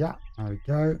there. Yeah, there we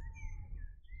go.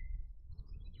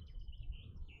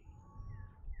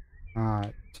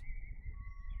 Alright.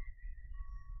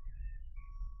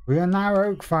 We are now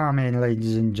oak farming,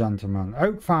 ladies and gentlemen.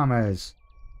 Oak farmers.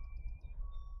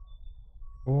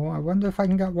 Oh, I wonder if I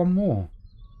can get 1 more.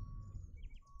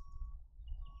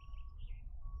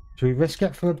 Should we risk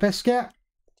it for a biscuit?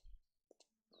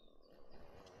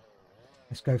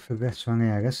 Let's go for this one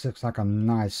here. This looks like a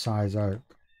nice size oak.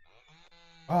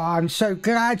 Oh, I'm so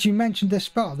glad you mentioned this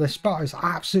spot. This spot is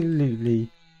absolutely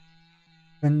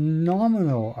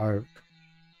phenomenal oak.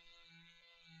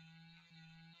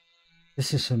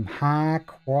 This is some high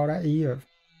quality of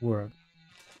wood.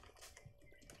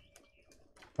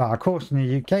 But of course in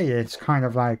the UK it's kind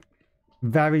of like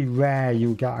very rare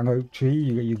you'll get an oak tree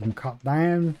you can cut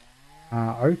down.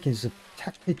 Oak is a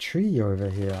protected tree over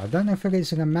here. I don't know if it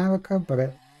is in America, but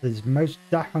it is most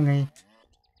definitely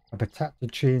a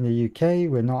protected tree in the UK.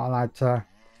 We're not allowed to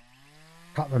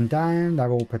cut them down.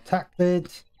 They're all protected.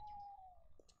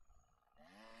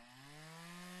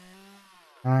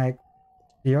 Like,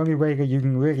 the only way that you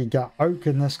can really get oak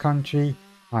in this country,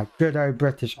 like good old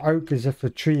British oak, is if the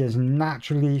tree is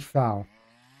naturally fell.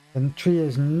 The tree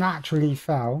is naturally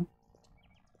fell,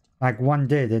 like one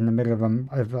did in the middle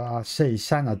of a city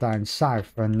centre down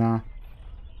south, and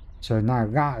so now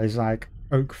that is like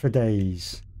oak for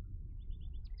days.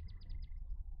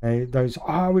 We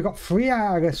got 3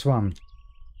 out of this one.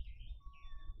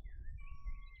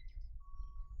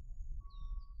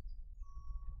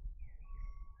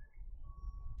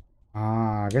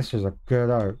 This was a good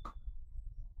oak.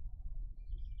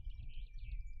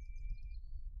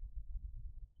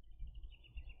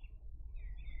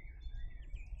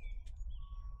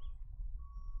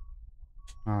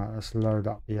 Alright, let's load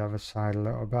up the other side a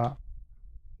little bit.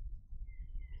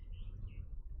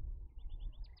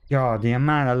 God, the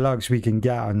amount of logs we can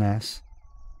get on this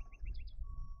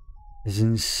is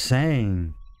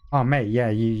insane. Oh mate, yeah,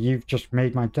 you've just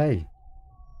made my day.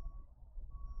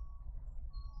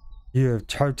 You have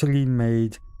totally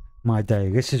made my day.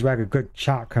 This is where the good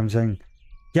chat comes in.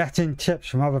 Getting tips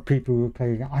from other people who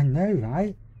play. I know,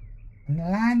 right? I'm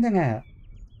landing it.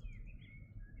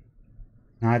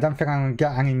 Now, I don't think I'm going to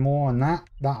get any more on that.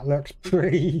 That looks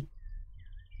pretty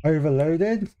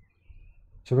overloaded.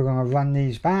 So we're going to run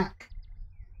these back.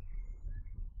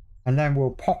 And then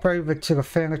we'll pop over to the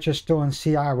furniture store and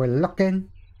see how we're looking.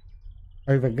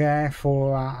 Over there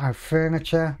for our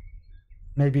furniture.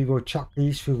 Maybe we'll chuck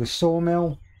these through the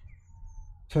sawmill.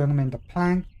 Turn them into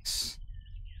planks.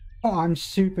 Oh, I'm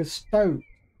super stoked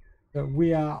that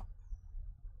we're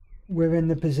in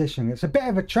the position. It's a bit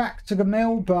of a trek to the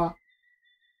mill, but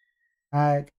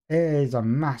it is a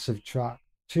massive trek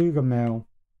to the mill.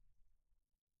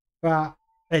 But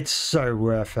it's so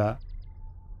worth it.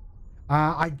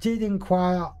 I did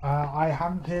inquire. I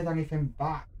haven't heard anything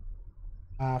back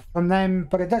from them,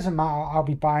 but it doesn't matter. I'll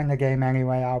be buying the game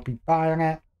anyway. I'll be buying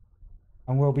it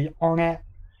and we'll be on it.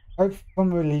 Hope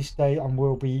from release date and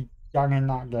we'll be gunning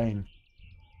that game.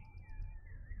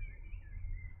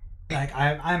 Like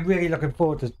I'm really looking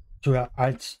forward to it.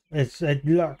 It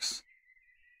looks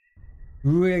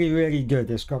really good.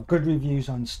 It's got good reviews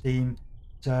on Steam,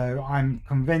 so I'm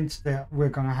convinced that we're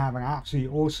gonna have an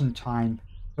absolutely awesome time.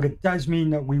 But it does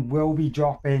mean that we will be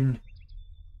dropping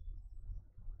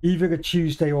either the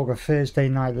Tuesday or the Thursday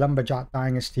night Lumberjack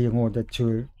Dynasty in order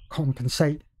to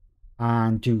compensate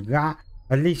and do that,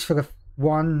 at least for the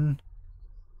one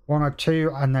or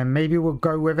two, and then maybe we'll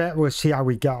go with it. We'll see how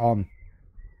we get on.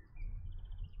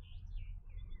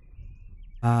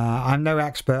 I'm no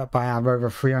expert, but I have over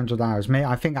 300 hours. Mate,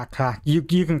 I think you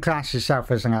can class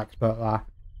yourself as an expert there.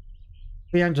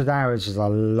 300 hours is a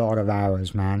lot of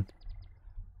hours, man.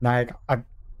 Like,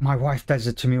 my wife does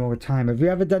it to me all the time. Have you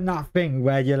ever done that thing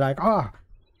where you're like, oh,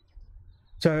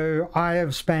 so I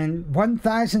have spent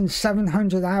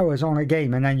 1,700 hours on a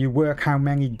game, and then you work how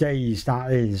many days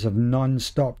that is of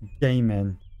non-stop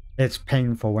gaming. It's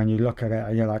painful when you look at it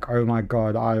and you're like, oh my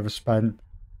god, I have spent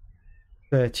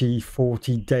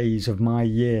 30-40 days of my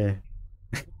year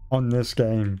on this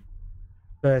game.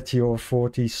 30 or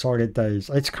 40 solid days.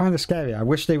 It's kind of scary. I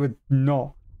wish they would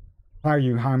not tell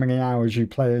you how many hours you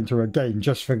play into a game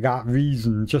just for that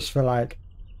reason, just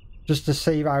to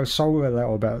save our soul a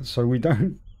little bit, so we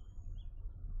don't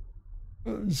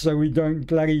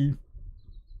bloody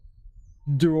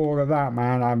do all of that,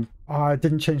 man. I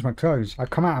didn't change my clothes. I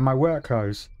come out in my work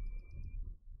clothes.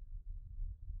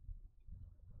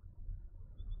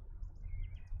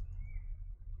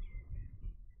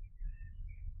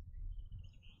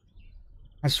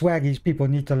 I swear these people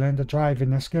need to learn to drive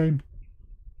in this game.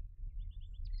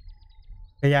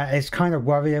 But yeah, it's kind of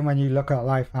worrying when you look at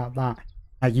life like that.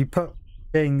 Like, you put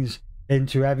things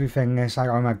into everything, and it's like,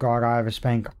 oh my god, I have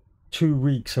spent 2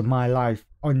 weeks of my life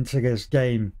onto this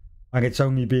game, and it's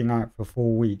only been out for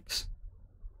 4 weeks.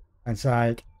 It's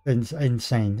like, it's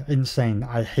insane.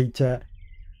 I hate it.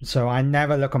 So I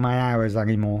never look at my hours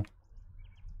anymore.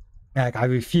 Like, I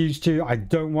refuse to. I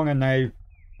don't want to know.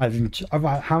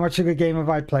 How much of the game have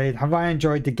I played? Have I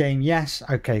enjoyed the game? Yes.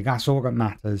 Okay, that's all that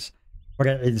matters. But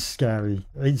it is scary.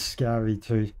 It's scary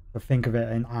to think of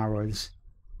it in hours.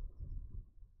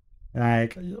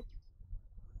 Like,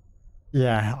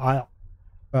 yeah,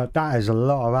 but that is a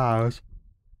lot of hours.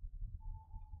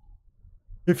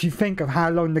 If you think of how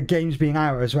long the game's been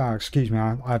out as well, excuse me,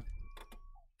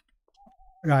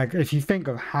 like, if you think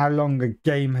of how long the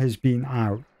game has been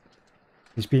out,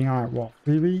 it's been out, what,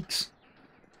 3 weeks?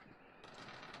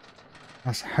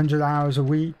 That's 100 hours a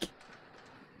week.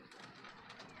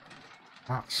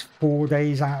 That's 4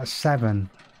 days out of 7.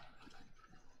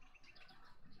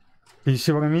 Do you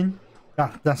see what I mean?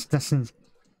 That's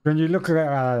when you look at it,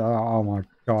 oh my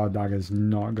god, that is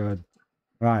not good.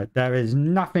 Right, there is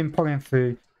nothing pulling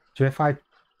through. So if I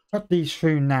put these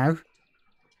through now,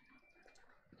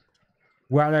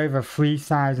 well over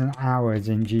 3,000 hours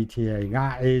in GTA.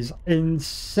 That is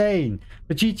insane.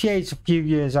 But GTA is a few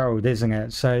years old, isn't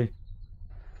it? So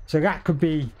that could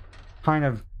be kind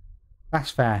of,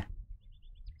 that's fair.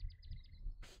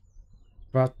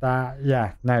 But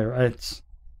yeah, no,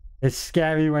 it's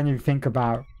scary when you think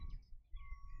about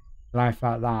life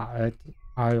like that.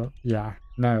 Yeah,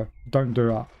 no, don't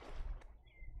do it.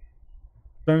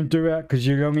 Don't do it, because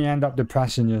you only end up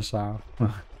depressing yourself.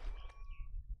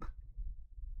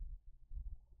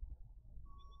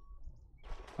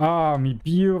 Oh, my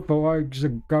beautiful eggs are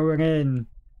going in.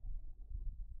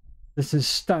 This is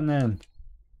stunning.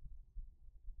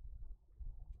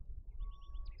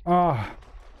 Oh,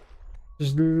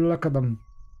 just look at them.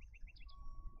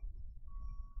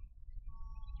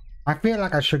 I feel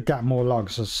like I should get more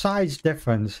logs. The size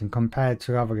difference in compared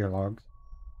to other logs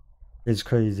is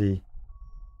crazy.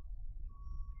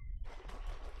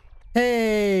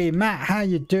 Hey, Matt, how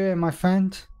you doing, my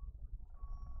friend?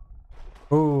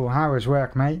 Oh, how was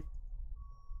work, mate?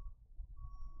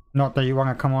 Not that you want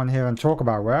to come on here and talk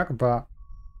about work, but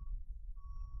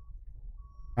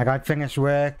like, I finished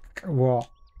work, what,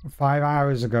 5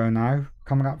 hours ago now?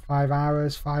 Coming up 5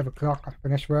 hours, 5 o'clock, I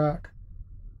finished work.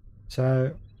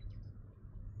 So,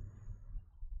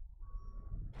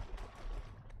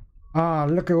 ah,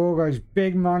 look at all those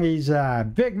big monies there.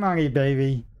 Big money,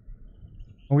 baby.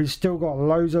 And we've still got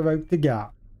loads of rope to get.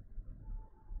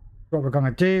 What we're going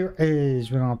to do is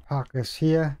we're going to park this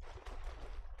here.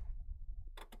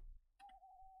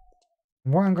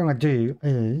 What I'm going to do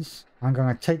is I'm going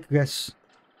to take this.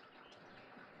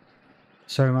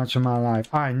 So much of my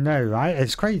life. I know, right?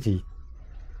 It's crazy.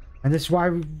 And this is why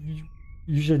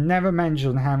You should never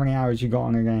mention how many hours you got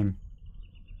on a game,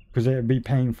 because it would be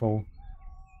painful.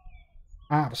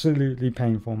 Absolutely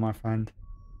painful, my friend.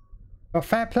 But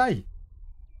fair play.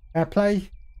 Fair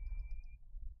play.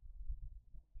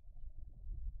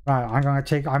 Right, I'm going to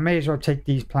take... I may as well take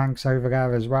these planks over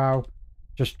there as well.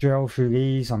 Just drill through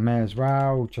these. I may as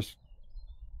well. Just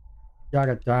get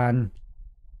it done.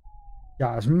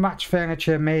 Get as much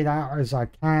furniture made out as I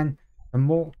can. The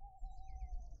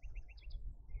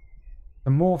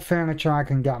more furniture I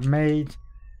can get made,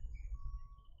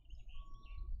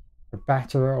 the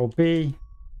better it'll be.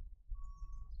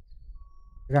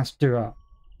 Let's do it.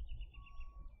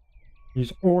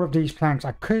 Use all of these planks.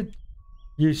 I could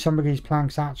use some of these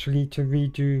planks actually to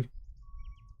redo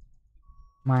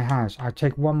my house. I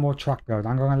take one more truckload.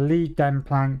 I'm going to leave them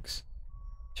planks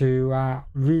to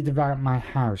redevelop my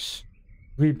house.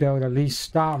 Rebuild, at least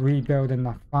start rebuilding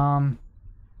the farm.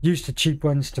 Use the cheap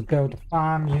ones to build the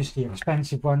farm. Use the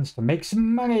expensive ones to make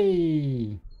some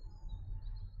money.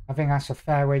 I think that's a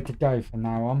fair way to go from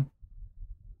now on.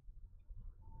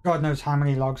 God knows how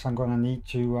many logs I'm going to need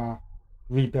to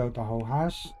rebuild the whole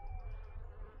house.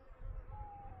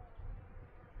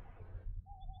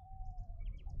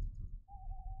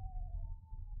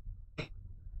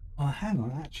 Oh, hang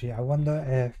on, actually, I wonder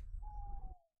if...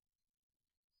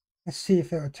 Let's see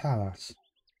if it'll tell us.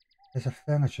 There's a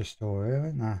furniture store here,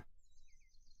 isn't there?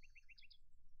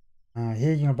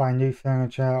 Here you can buy new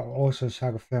furniture, also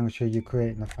sell the furniture you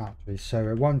create in the factory. So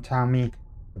it won't tell me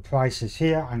the prices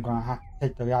here. I'm going to have to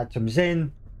take the items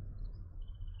in.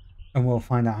 And we'll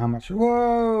find out how much...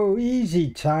 Whoa! Easy,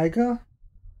 tiger!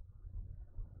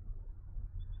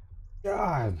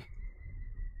 God!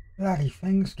 Bloody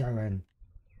things going.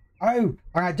 Oh!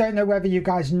 And I don't know whether you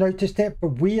guys noticed it,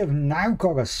 but we have now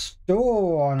got a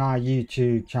store on our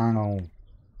YouTube channel.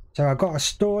 So I've got a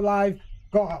store live.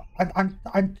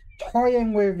 I'm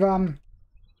toying with a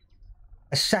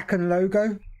second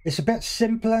logo. It's a bit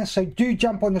simpler, so do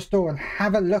jump on the store and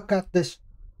have a look at this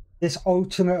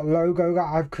alternate logo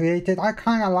that I've created. I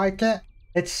kind of like it.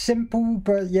 It's simple,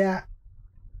 but yeah,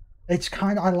 it's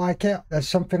kind of, I like it. There's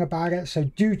something about it. So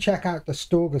do check out the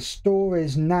store. The store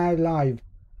is now live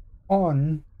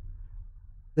on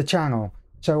the channel.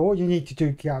 So all you need to do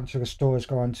to get onto the store is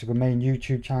go onto the main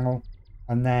YouTube channel,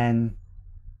 and then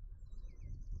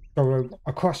go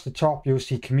across the top. You'll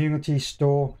see community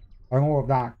store and all of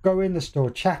that. Go in the store,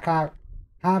 check out,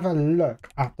 have a look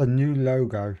at the new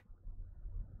logo.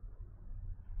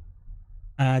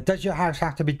 Does your house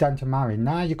have to be done to marry?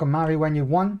 Nah, you can marry when you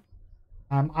want.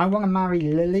 I want to marry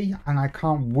Lily, and I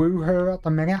can't woo her at the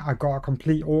minute. I got to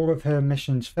complete all of her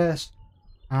missions first,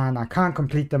 and I can't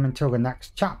complete them until the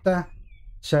next chapter.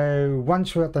 So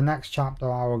once we're at the next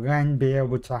chapter, I will then be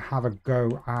able to have a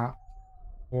go at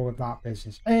all of that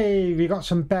business. Hey, we got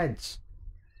some beds.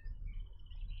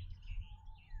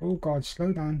 Oh God,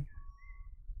 slow down.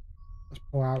 Let's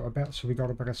pull out a bit so we got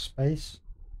a bit of space.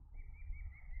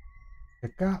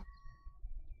 Pick up.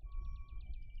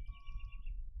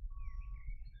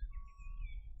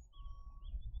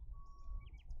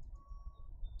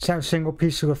 Sell single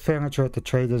piece of furniture at the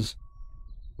traders.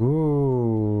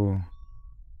 Ooh.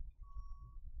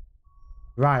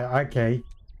 Right, okay.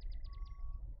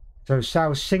 So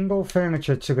sell single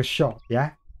furniture to the shop,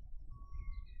 yeah?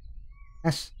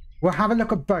 We'll have a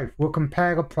look at both. We'll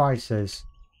compare the prices.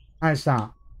 How's that?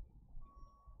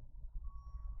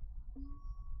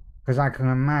 Because I can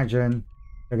imagine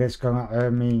that it's going to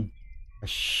earn me a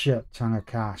shit ton of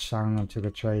cash selling them to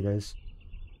the traders.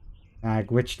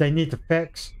 Which they need to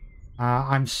fix.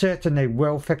 I'm certain they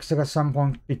will fix it at some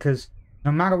point, because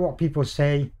no matter what people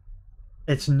say,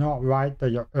 it's not right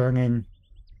that you're earning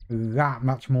that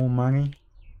much more money.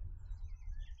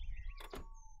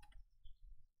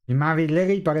 You marry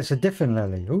Lily, but it's a different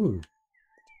Lily. Ooh.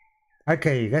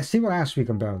 Okay, let's see what else we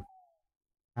can build.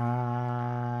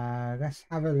 Let's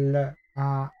have a look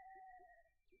at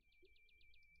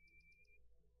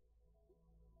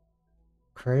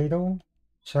cradle,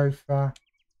 sofa,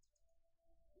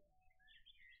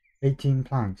 18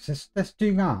 planks. Let's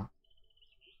do that.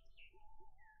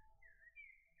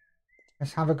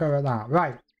 Let's have a go at that.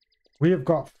 Right, we have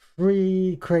got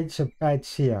 3 crates of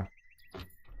beds here.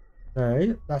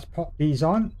 So let's pop these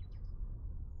on.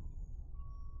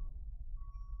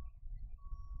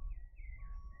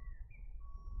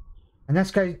 And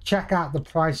let's go check out the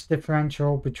price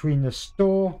differential between the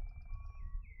store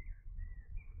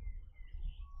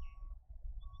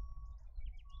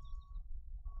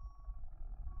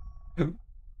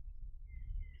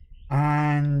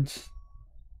and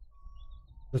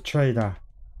the trader.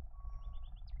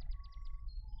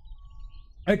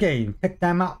 Okay, pick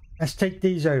them up Let's take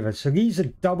these over. So these are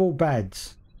double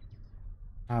beds.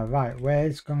 Right,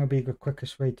 where's going to be the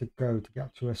quickest way to go to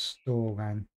get to a store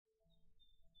then?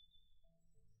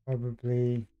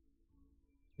 Probably...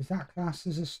 Is that classed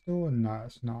as a store? No,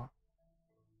 it's not.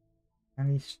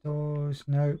 Any stores?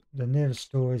 No, the nearest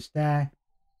store is there.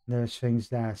 Nearest thing's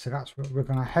there. So that's what we're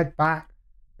going to head back.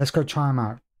 Let's go try them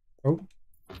out. Oh.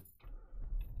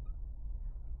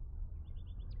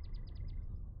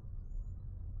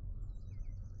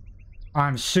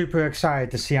 I'm super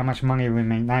excited to see how much money we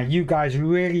make. Now, you guys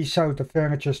really sold the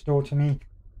furniture store to me.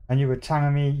 And you were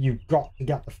telling me you've got to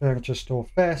get the furniture store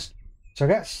first. So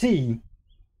let's see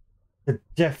the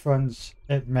difference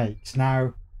it makes.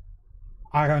 Now,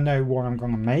 I don't know what I'm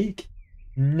going to make.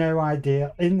 No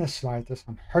idea in the slightest.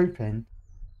 I'm hoping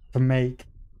to make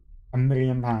 £1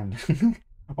 million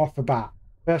off the bat.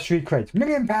 First 3 crates. £1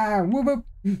 million! Whoop,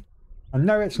 whoop. I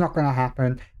know it's not going to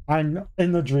happen. I'm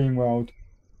in the dream world.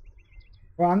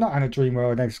 Well, I'm not in a dream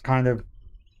world. It's kind of...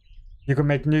 You can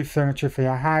make new furniture for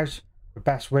your house. The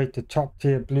best way to top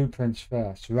tier blueprints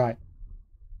first. Right.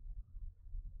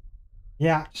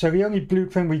 Yeah, so the only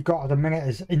blueprint we've got at the minute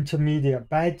is intermediate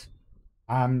bed.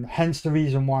 Hence the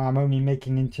reason why I'm only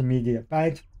making intermediate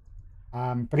bed.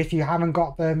 But if you haven't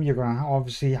got them, you're going to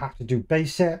obviously have to do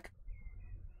basic.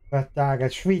 But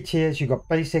there's 3 tiers. You've got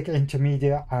basic,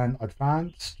 intermediate, and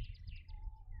advanced.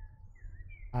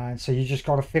 And so you just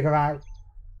got to figure out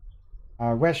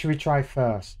where should we try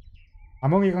first.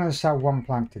 I'm only going to sell 1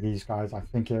 plank to these guys. I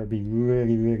think it would be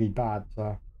really, really bad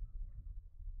to...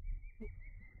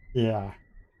 Yeah.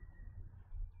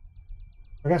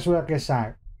 But let's work this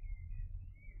out.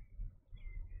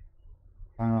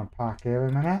 I'm going to park here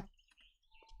a minute.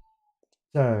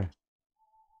 So.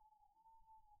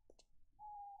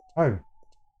 Oh.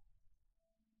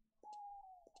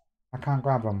 I can't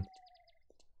grab them.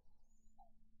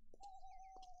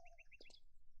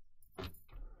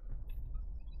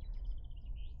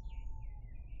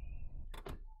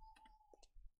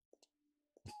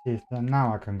 Let's see if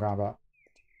now I can grab it.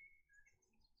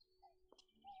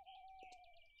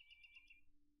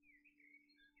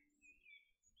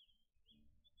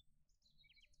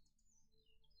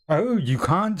 Oh, you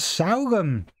can't sell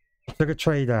them to the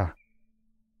trader.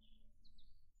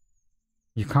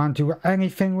 You can't do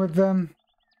anything with them.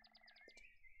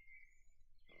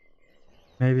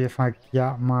 Maybe if I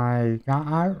get my that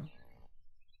out.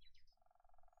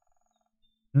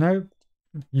 Nope.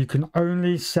 You can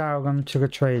only sell them to the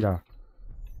trader.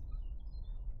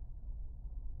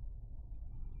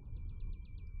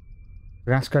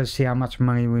 Let's go see how much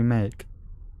money we make.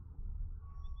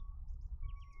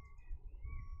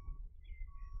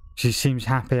 She seems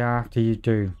happier after you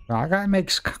do. Right, that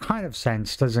makes kind of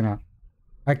sense, doesn't it?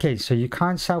 Okay, so you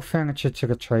can't sell furniture to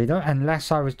the trader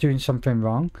unless I was doing something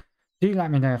wrong. Do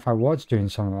let me know if I was doing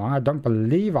something wrong. I don't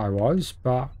believe I was,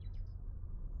 but...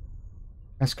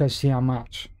 Let's go see how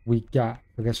much we get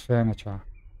for this furniture.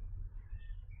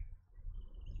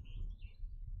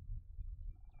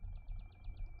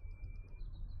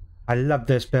 I love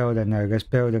this building though. This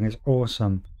building is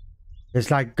awesome.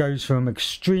 It's like goes from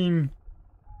extreme...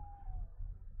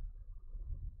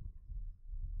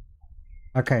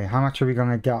 Okay, how much are we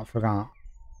gonna get for that?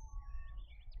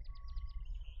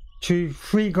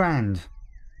 3 grand.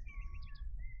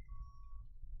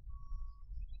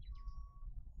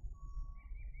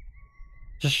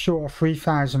 Just short of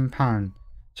 £3,000.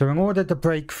 So in order to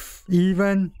break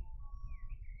even,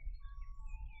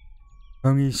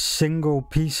 only single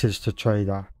pieces to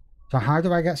trader. So how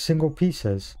do I get single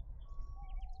pieces?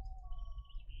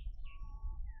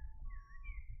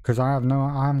 Because I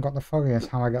haven't got the foggiest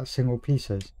how I get single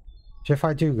pieces. So if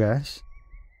I do this,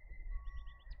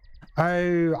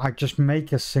 oh, I just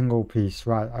make a single piece,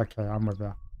 right? Okay, I'm with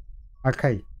you.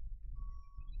 Okay.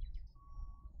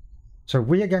 So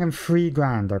we are getting 3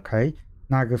 grand, okay?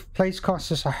 Now the place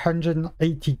costs us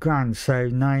 180 grand, so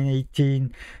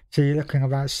 918. So you're looking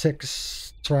about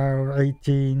 6, 12,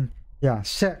 18. Yeah,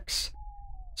 6.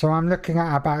 So I'm looking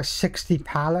at about 60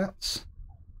 pallets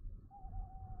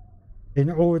in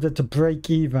order to break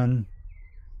even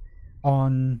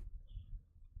on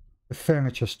the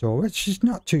furniture store, which is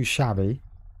not too shabby.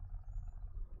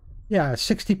 Yeah,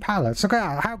 60 pallets. Look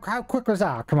at that. How quick was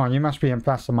that? Come on, you must be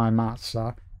impressed with my maths,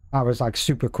 sir. That was like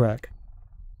super quick.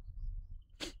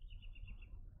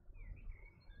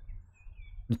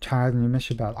 You're tired and you miss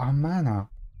your bed. Oh, man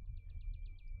up.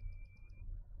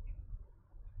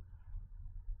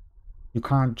 You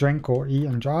can't drink or eat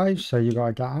and drive, so you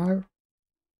gotta get out.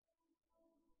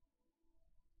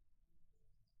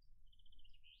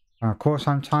 And of course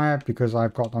I'm tired because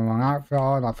I've got the wrong outfit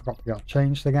on. I forgot to get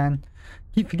changed again.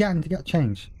 Keep forgetting to get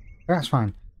changed. That's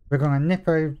fine. We're gonna nip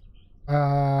over.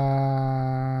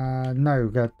 No,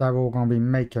 they're all gonna be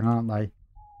making, aren't they?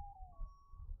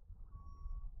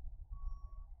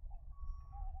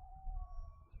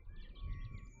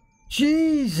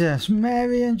 Jesus,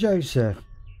 Mary and Joseph.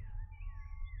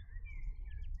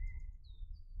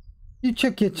 You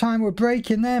took your time with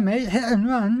braking there, mate. Hit and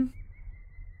run.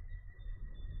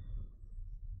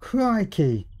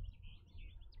 Crikey.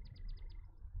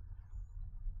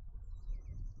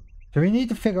 So we need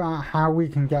to figure out how we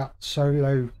can get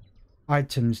solo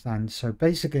items then. So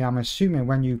basically, I'm assuming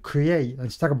when you create,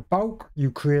 instead of bulk, you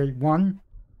create one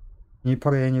and you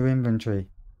put it in your inventory.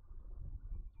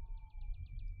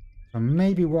 So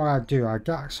maybe what I do, I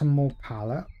get some more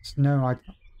pallets. No,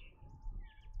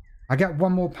 I get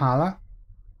one more pallet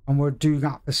and we'll do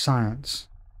that for science.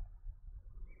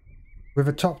 With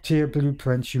a top tier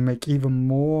blueprint, you make even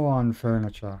more on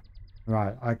furniture.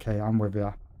 Right, okay, I'm with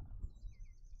you.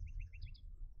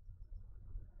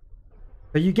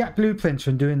 But you get blueprints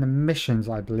from doing the missions,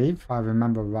 I believe, if I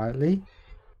remember rightly.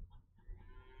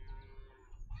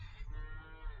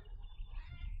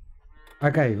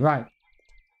 Okay, right.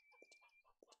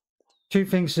 2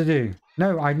 things to do.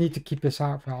 No, I need to keep this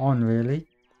outfit on, really.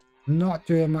 Not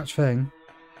doing much thing.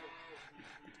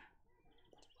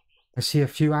 I see a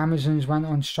few Amazons went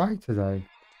on strike today.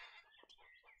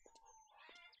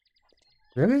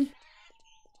 Really?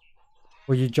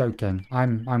 Or are you joking?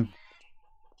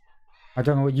 I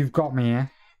don't know what you've got me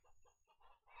here.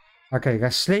 Okay,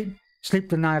 let's sleep. Sleep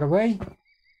the night away.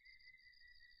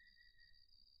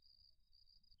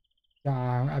 Get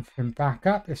everything back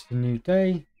up. It's the new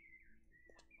day.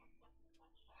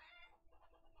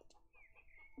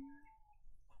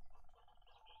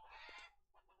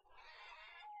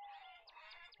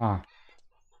 Ah.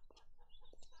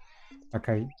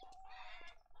 Okay.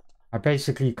 I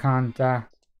basically can't, I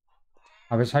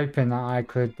was hoping that I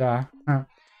could, I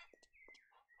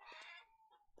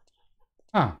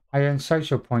earn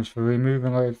social points for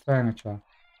removing old furniture.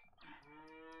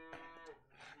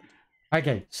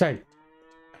 Okay, so,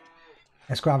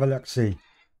 let's go have a look-see.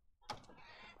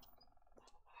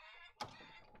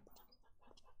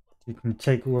 You can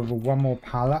take over one more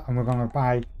pallet and we're going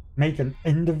to make an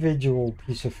individual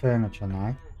piece of furniture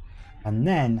now. And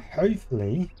then,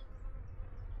 hopefully,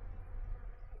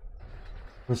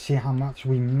 we'll see how much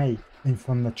we make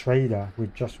from the trader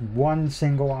with just one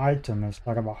single item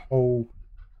instead of a whole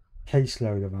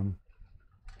caseload of them.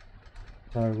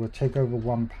 So we'll take over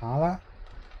one pallet.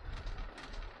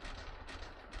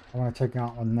 I want to take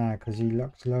out one there because he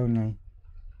looks lonely.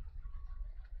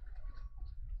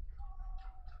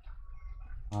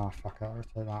 Ah, fuck it, I'll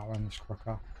take that one, it's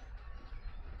quicker.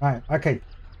 Right, okay.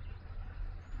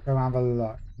 Go have a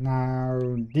look. Now,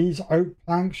 these oak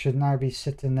planks should now be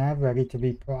sitting there, ready to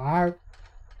be put out.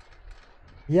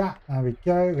 Yeah, there we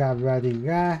go, they're ready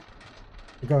there.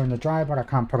 They go in the dryer, but I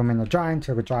can't put them in the dryer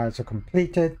until the dryers are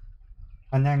completed.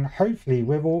 And then hopefully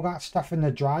with all that stuff in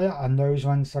the dryer and those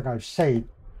ones that I've saved,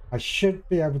 I should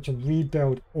be able to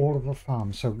rebuild all of the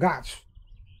farms. So that's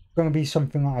going to be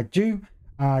something that I do.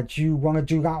 Do you want to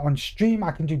do that on stream?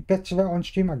 I can do bits of it on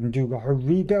stream. I can do the whole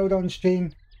rebuild on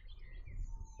stream.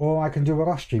 Or I can do it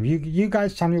off stream. You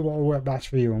guys tell me what will work best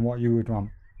for you and what you would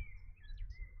want.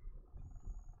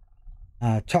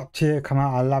 Top tier, come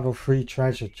out a level 3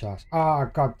 treasure chest. Oh,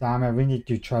 god damn it. We need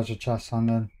to do treasure chests on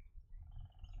then.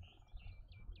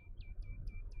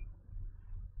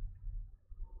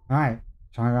 Alright.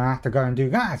 So I'm going to have to go and do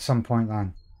that at some point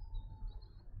then.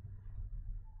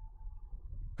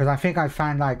 Because I think I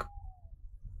found like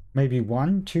maybe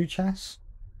 1, 2 chests.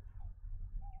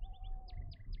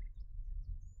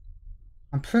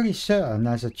 I'm pretty certain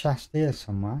there's a chest here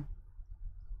somewhere.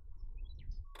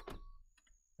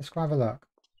 Let's go have a look.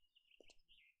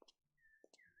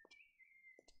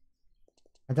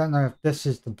 I don't know if this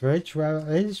is the bridge where it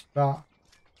is, but...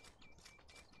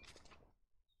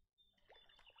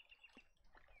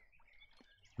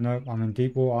 Nope, I'm in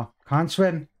deep water. Can't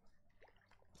swim.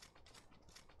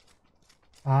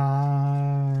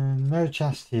 No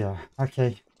chest here.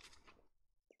 Okay.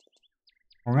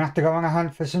 We're gonna have to go on a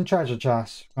hunt for some treasure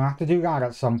chests. We'll have to do that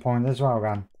at some point as well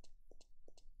then.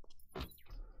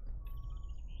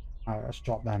 Alright, let's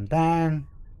drop them down.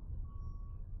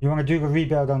 You want to do the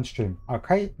rebuild on stream?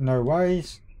 Okay, no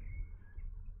worries.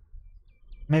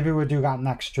 Maybe we'll do that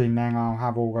next stream then. I'll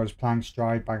have all those planks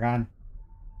dried by then.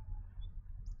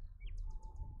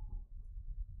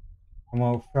 And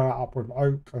we'll fill it up with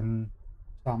oak and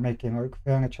start making oak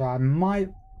furniture. I might...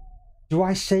 Do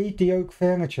I save the oak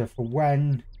furniture for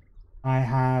when I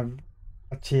have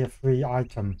a tier 3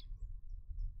 item?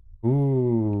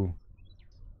 Ooh.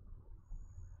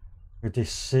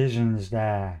 decisions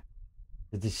there.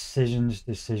 The decisions.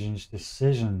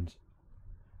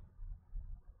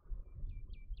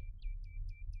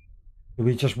 Do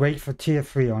we just wait for tier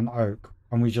 3 on oak?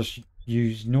 And we just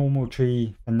use normal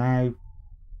tree for now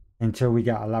until we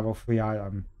get a level 3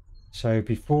 item. So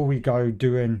before we go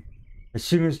doing, as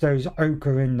soon as those oak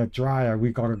are in the dryer,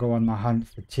 we gotta go on the hunt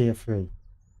for tier 3.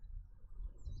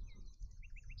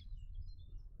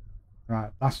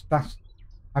 Right,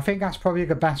 I think that's probably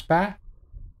the best bet.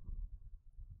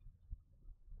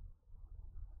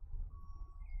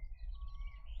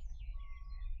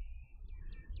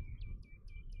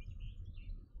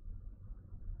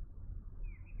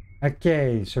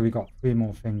 Okay, so we got 3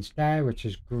 more things there, which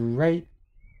is great.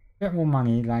 Bit more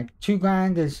money, like 2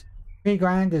 grand is, 3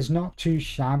 grand is not too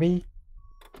shabby.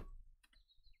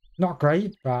 Not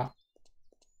great, but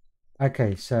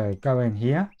okay, so go in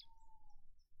here.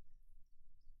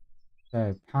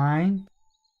 So pine.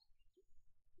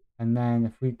 And then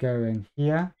if we go in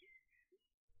here,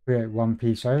 create 1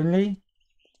 piece only.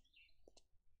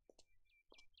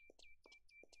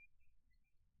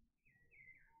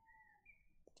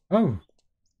 Oh.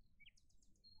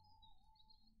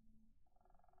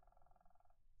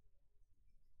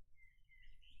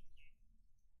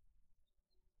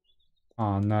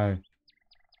 Oh no.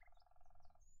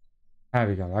 There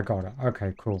we go, I got it.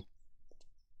 Okay, cool.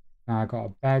 Now I got a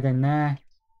bed in there.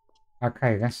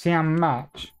 Okay, let's see how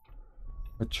much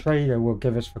the trader will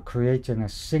give us for creating a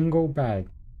single bed.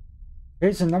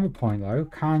 Here's another point though.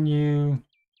 Can you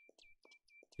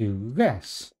do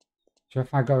this? So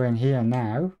if I go in here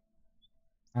now,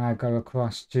 and I go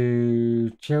across to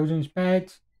children's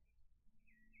bed,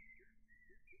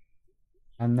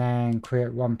 and then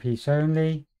create 1 piece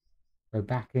only, go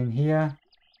back in here,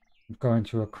 go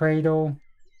into a cradle,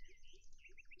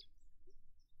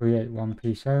 create 1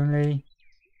 piece only,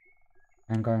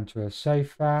 and go into a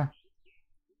sofa,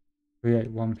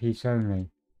 create 1 piece only.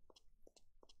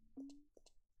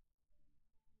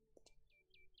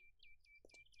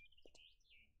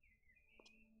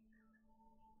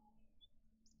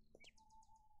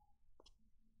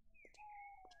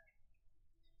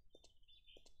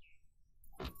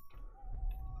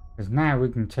 Because now we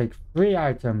can take 3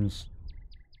 items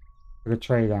to the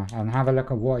trader and have a look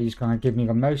at what he's going to give me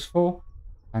the most for,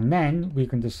 and then we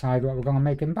can decide what we're going to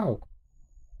make in bulk.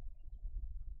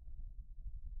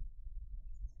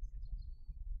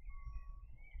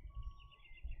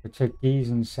 We'll take these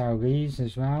and sell these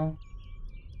as well.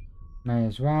 May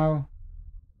as well.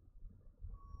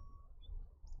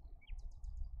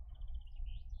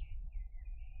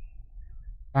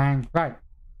 Bang. Right.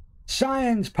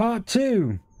 Science part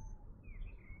 2.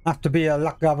 Have to be a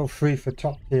luck level 3 for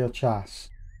top tier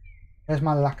chests. Where's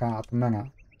my luck at the minute?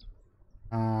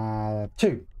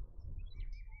 2.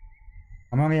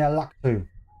 I'm only at luck 2.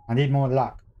 I need more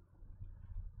luck.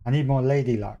 I need more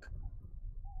lady luck.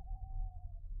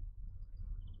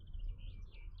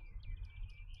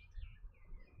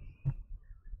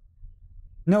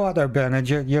 No other Bernard,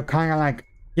 you're kind of like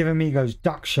giving me those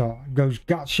gut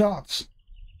shots.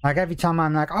 Like every time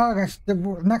I'm like, oh,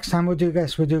 next time we'll do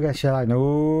this, You're like,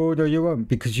 no, you won't,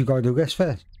 because you gotta do this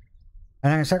first.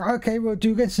 And then it's like, okay, we'll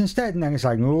do this instead. And then it's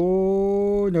like,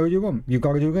 no, you won't. You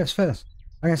gotta do this first.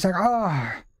 And it's like,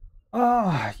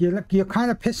 you're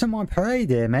kind of pissing my parade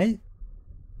here, mate.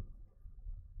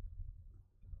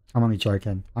 I'm only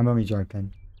joking.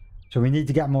 So we need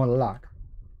to get more luck.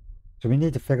 So we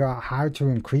need to figure out how to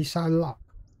increase our luck.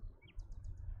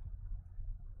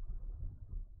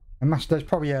 There's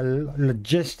probably a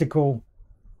logistical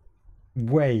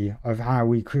way of how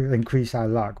we increase our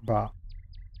luck, but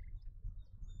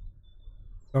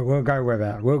we'll go with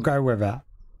it. We'll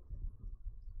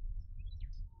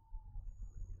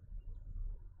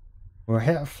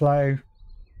hit a flow.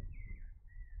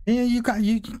 Yeah,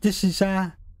 this is,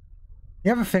 the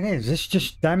other thing is, this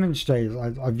just demonstrates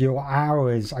of your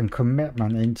hours and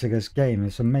commitment into this game.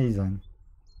 It's amazing.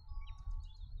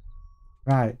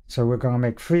 Right, so we're going to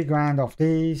make 3 grand off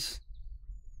these.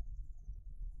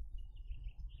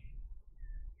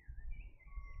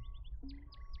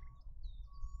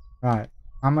 Right,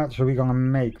 how much are we going to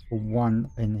make for 1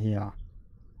 in here?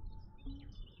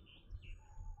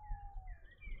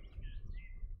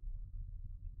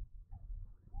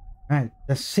 Right,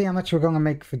 let's see how much we're going to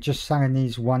make for just selling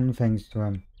these 1 things to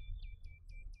him.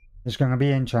 It's going to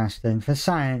be interesting for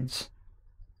science.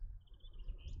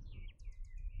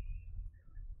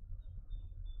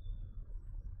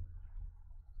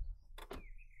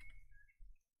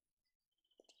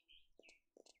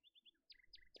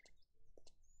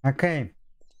 Okay.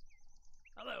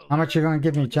 Hello. How much are you going to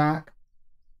give me, Jack?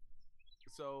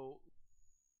 So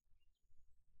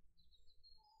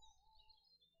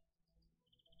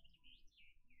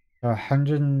So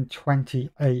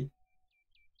 128.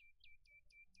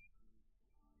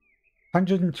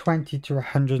 120 to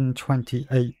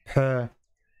 128 per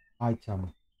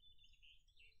item.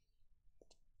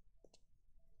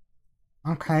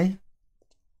 Okay.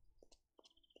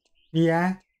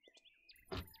 Yeah.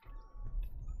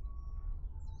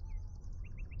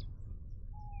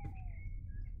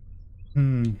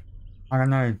 I don't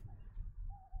know.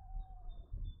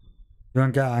 You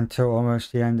won't get it until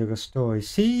almost the end of the story.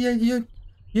 See, you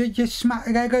smack.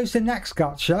 There goes the next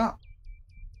gotcha.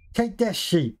 Take this,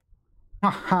 sheep.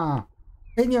 Haha.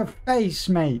 In your face,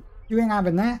 mate. You ain't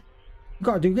having that. You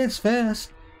gotta do this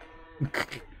first.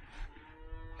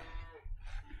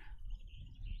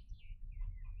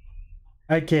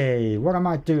 Okay, what I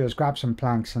might do is grab some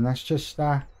planks and let's just do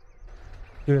a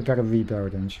bit of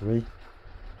rebuilding, shall we?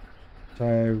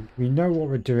 So we know what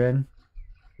we're doing.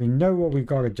 We know what we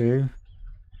gotta do.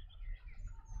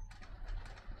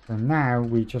 So now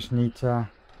we just need to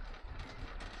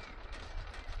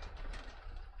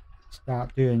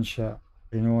start doing shit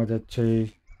in order to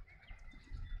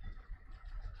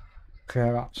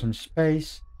clear up some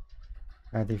space.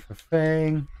 Ready for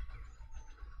thing.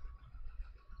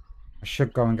 I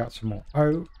should go and get some more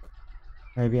oak.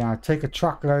 Maybe I'll take a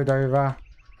truckload over.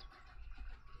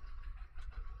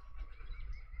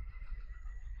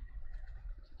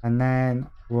 And then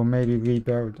we'll maybe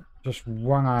rebuild just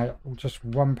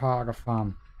one part of the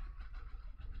farm.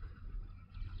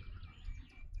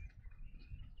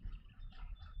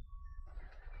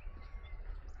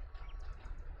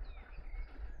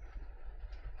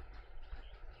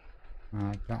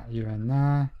 Alright, got you in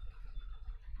there.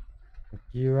 Put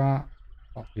you up.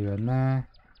 Pop you in there.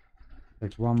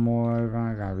 Take one more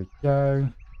over. There we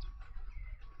go.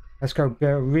 Let's go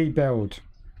rebuild.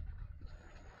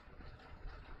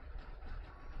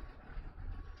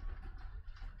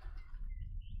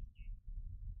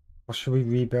 What should we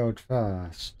rebuild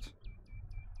first?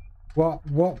 What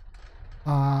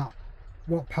part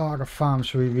of the farm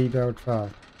should we rebuild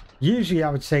first? Usually I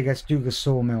would say let's do the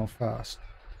sawmill first.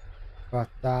 But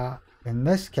in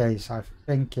this case I'm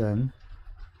thinking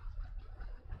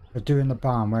we're doing the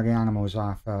barn where the animals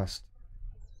are first.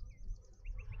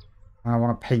 And I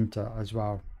want to paint it as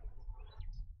well.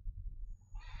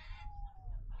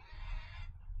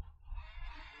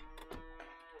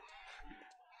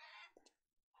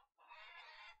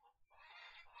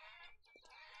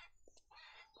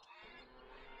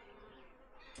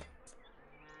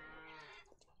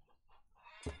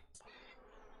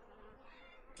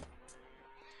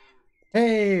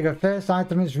 Hey, the first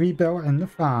item is rebuilt in the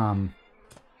farm.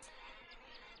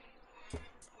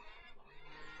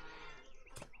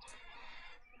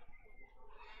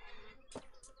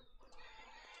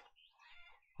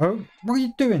 Oh, what are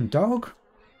you doing, dog?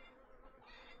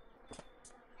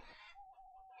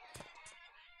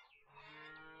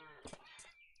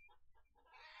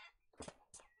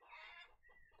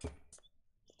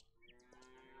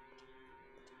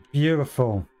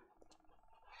 Beautiful.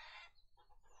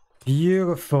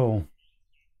 Beautiful.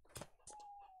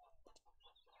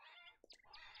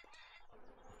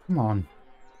 Come on.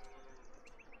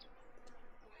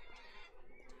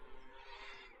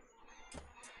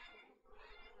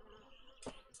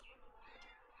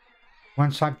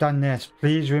 Once I've done this,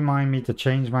 please remind me to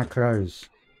change my clothes.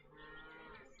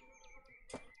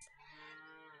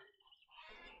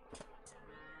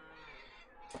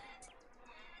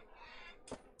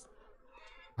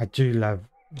 I do love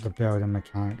the building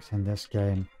mechanics in this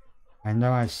game. I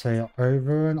know I say it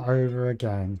over and over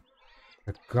again,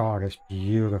 but God, it's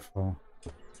beautiful.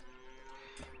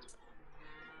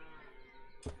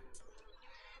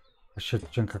 I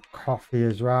should drink a coffee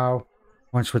as well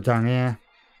once we're done here.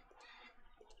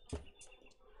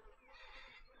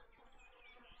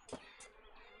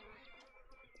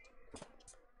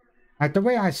 Like the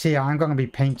way I see it, I'm going to be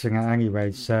painting it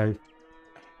anyway, so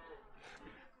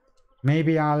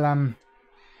maybe I'll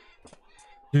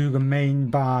do the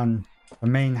main barn, the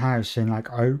main house in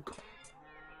like oak.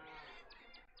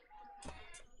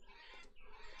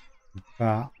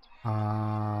 But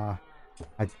I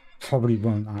probably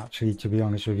won't actually, to be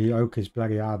honest with you. Oak is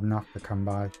bloody hard enough to come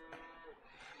by.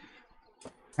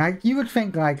 Like you would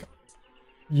think like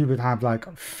you would have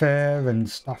like fur and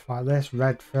stuff like this,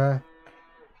 red fur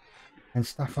and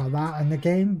stuff like that in the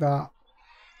game, but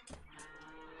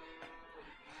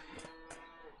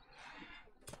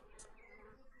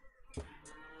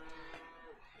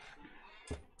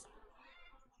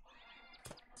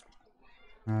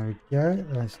there we go,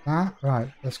 there's that.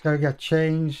 Right, let's go get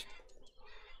changed.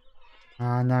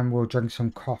 And then we'll drink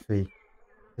some coffee.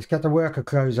 Let's get the worker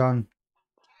clothes on.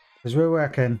 Because we're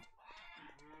working.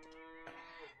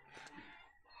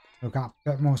 We've got a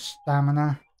bit more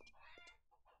stamina.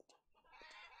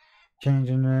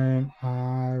 Changing room.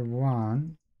 I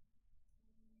want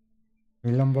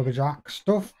the lumberjack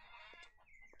stuff.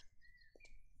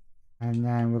 And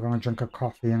then we're going to drink a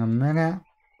coffee in a minute.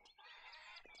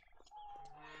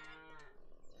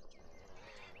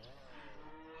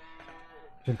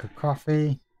 Drink a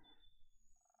coffee.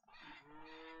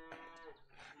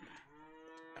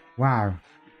 Wow.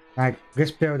 Like,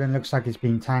 this building looks like it's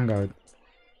been tangled.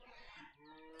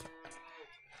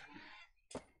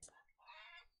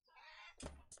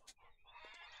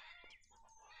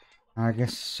 I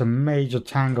guess some major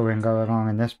tangling going on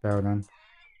in this building.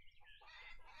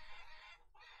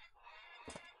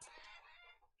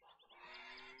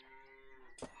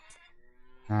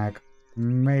 Like,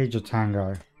 major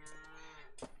tango.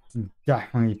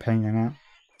 Definitely painting it.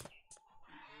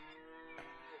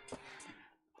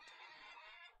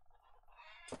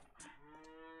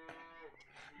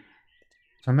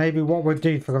 So maybe what we'll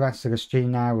do for the rest of the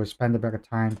stream now, we'll spend a bit of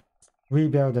time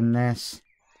rebuilding this.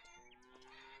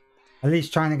 At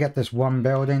least trying to get this one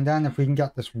building done. If we can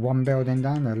get this one building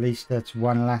done, at least it's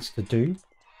one less to do.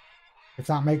 If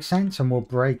that makes sense, and we'll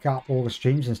break up all the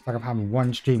streams instead of having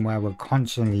one stream where we're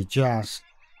constantly just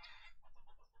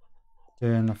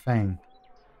doing the thing.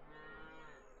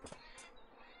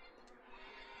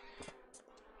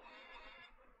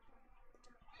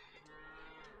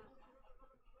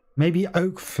 Maybe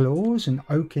oak floors and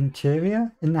oak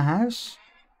interior in the house.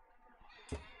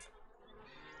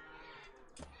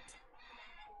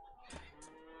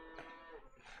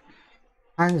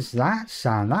 How does that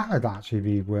sound? That would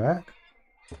actually work.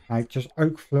 Like just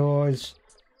oak floors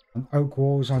and oak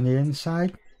walls on the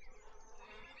inside.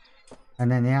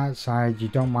 And then the outside, you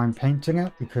don't mind painting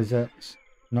it because it's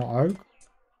not oak.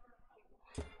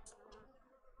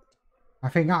 I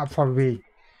think that would probably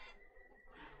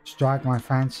strike my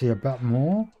fancy a bit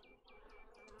more.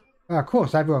 But of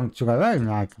course, everyone's to their own.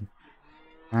 Like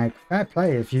fair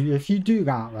play. If you do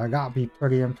that, like, that'd be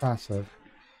pretty impressive.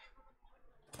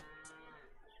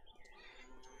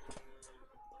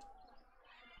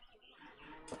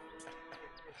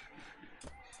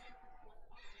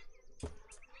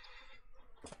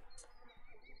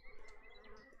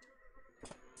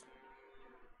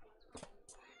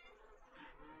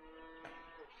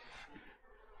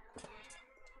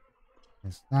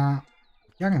 There's that.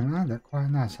 Getting around it quite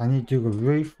nice. I need to do the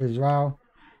roof as well.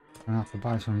 I have to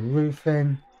buy some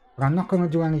roofing. But I'm not going to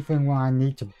do anything where I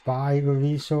need to buy the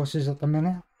resources at the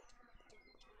minute.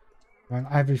 I want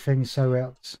everything so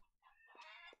it's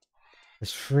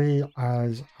as free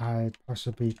as I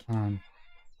possibly can.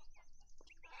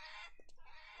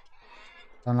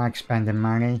 Don't like spending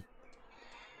money.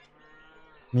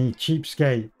 Me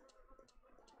cheapskate.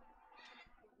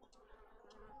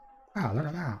 Wow, look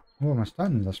at that. We're almost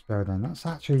done this building. That's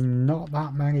actually not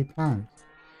that many planks.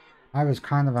 I was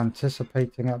kind of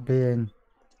anticipating it being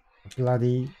a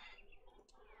bloody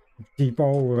deep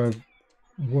bowl of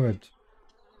wood.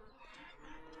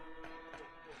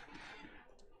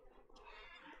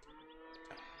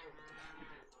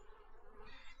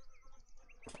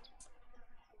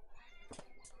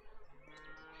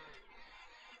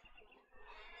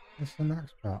 What's the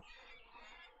next part?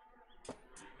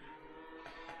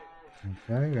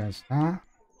 Okay, there's that.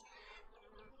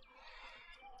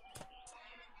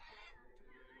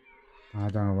 I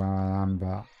don't know where I am,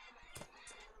 but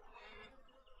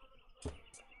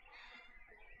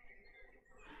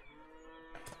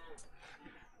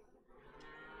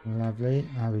lovely.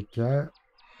 There we go.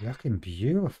 Looking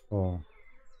beautiful.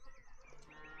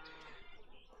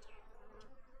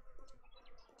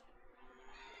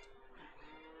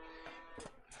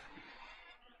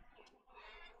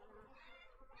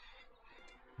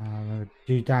 We'll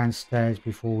do downstairs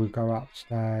before we go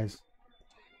upstairs.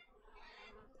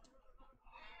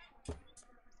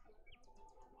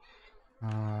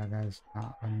 There's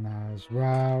that one there as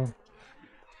well.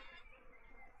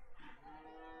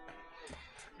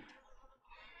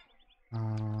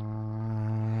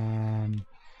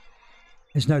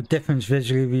 There's no difference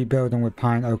visually rebuilding with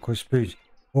pine, oak or spruce.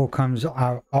 All comes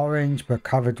out orange but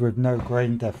covered with no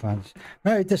grain difference.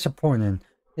 Very disappointing.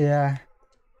 Yeah.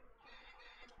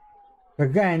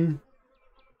 But then,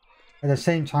 at the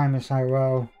same time, it's like,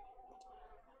 well,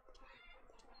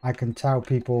 I can tell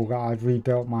people that I've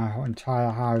rebuilt my entire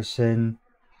house in.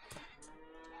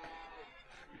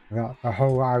 The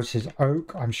whole house is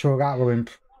oak. I'm sure that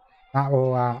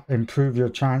will improve your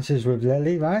chances with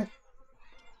Lily, right?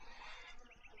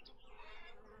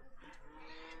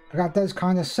 But that does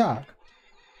kind of suck.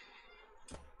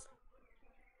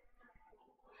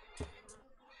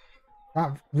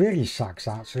 That really sucks,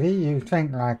 actually. You'd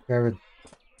think like there would,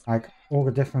 like, all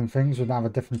the different things would have a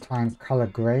different time color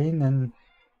grain and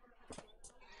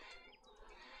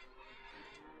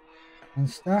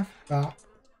stuff, but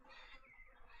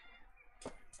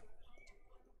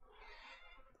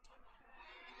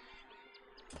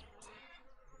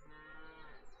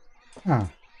huh.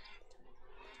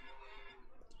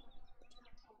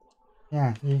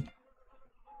 Yeah,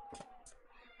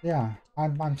 yeah,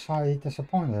 I'm slightly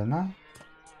disappointed in that.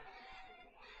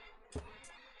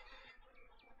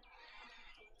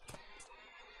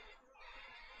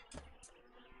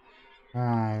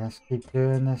 Alright, let's keep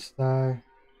doing this though.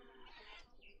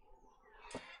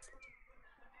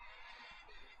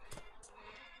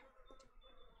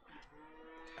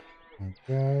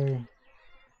 Okay.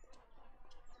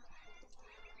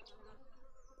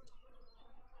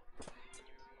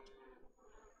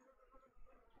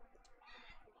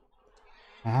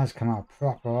 It has come out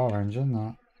proper orange, isn't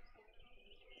it?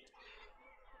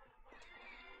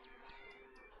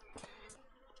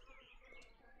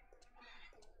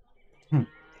 Hmm.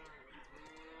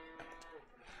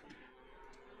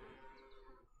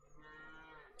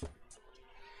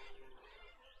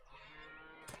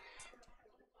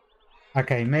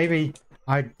 Okay, maybe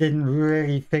I didn't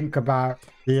really think about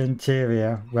the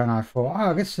interior when I thought,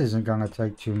 oh, this isn't gonna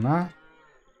take too much.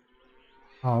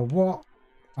 Oh, what?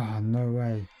 Oh, no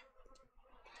way.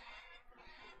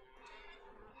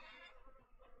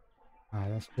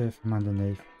 Alright, let's do it from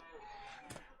underneath.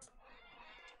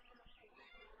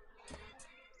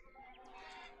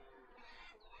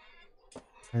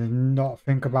 And not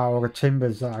think about all the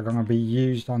timbers that are gonna be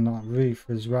used on that roof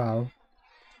as well.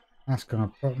 That's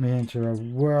gonna put me into a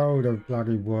world of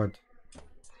bloody wood.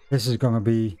 This is gonna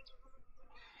be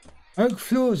oak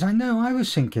floors. I know, I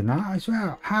was thinking that as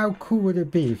well. How cool would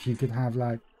it be if you could have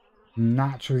like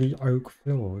naturally oak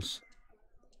floors?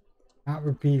 That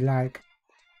would be like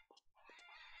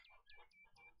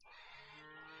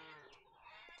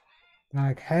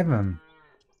heaven.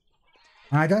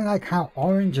 And I don't like how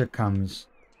orange it comes.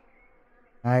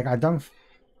 Like I don't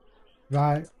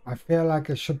like I feel like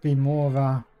it should be more of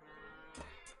a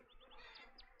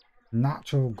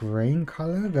natural green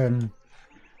color than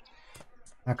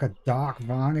like a dark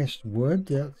varnished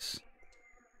wood. It's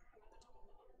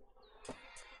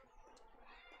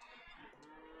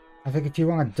I think if you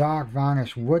want a dark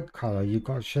varnished wood color,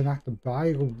 should have to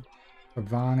buy the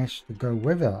varnish to go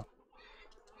with it.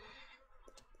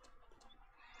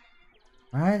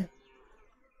 Right?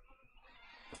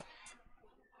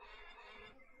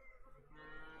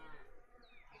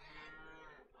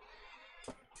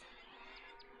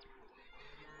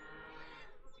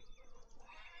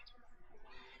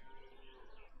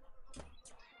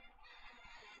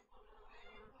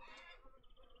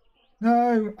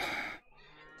 No.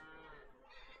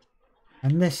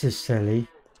 And this is silly.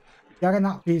 Getting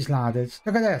up these ladders.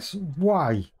 Look at this.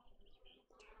 Why?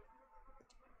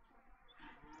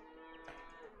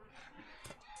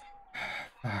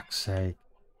 Fuck's sake.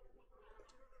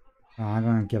 Oh, I'm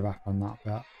going to give up on that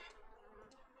bit.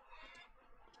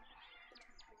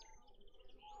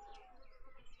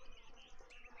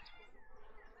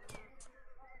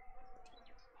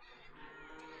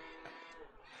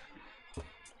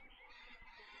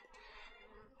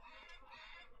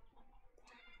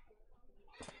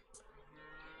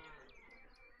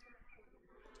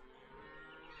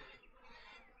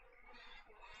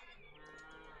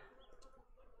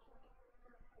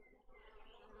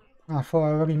 I thought I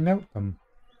already milked them.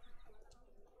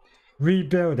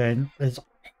 Rebuilding is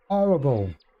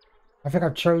horrible. I think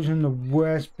I've chosen the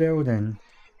worst building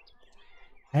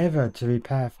ever to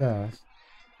repair first.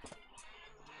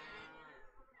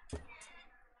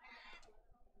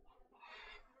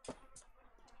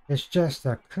 It's just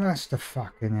a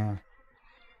clusterfuck in here.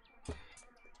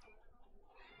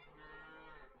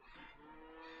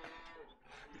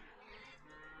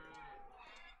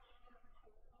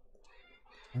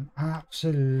 An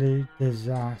absolute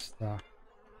disaster.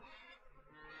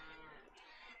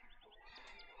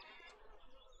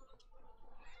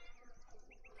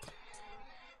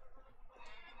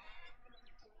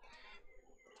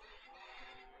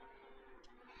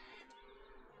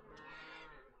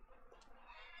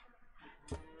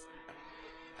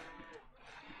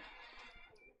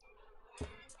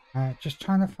 Just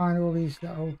trying to find all these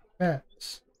little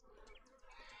bits.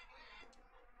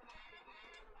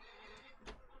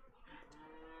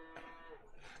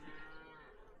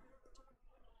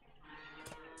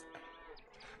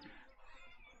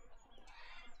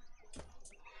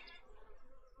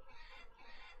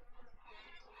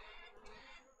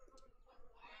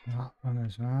 That one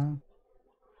as well.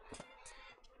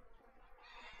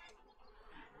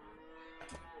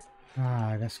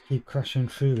 Ah, let's keep crushing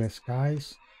through this,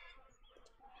 guys.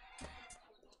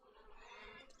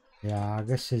 Yeah,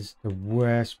 this is the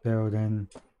worst building.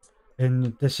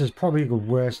 And this is probably the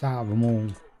worst out of them all.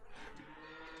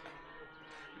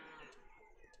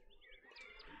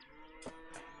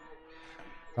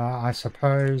 But I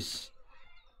suppose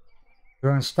if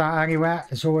you're going to start anywhere,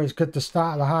 it's always good to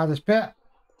start at the hardest bit.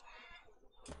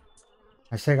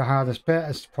 I say the hardest bit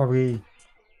is probably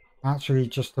actually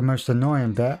just the most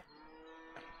annoying bit.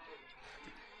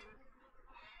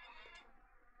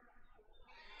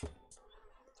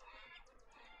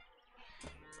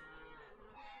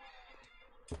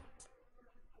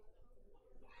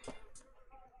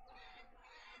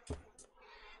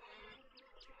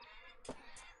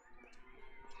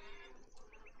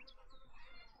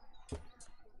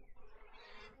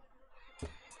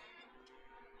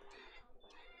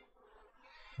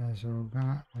 There's all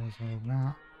that, there's all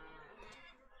that.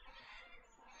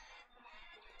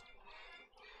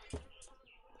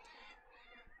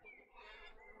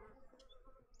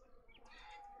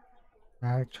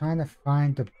 Now trying to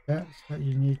find the bits that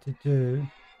you need to do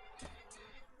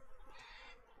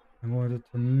in order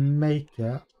to make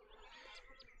it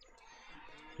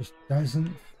just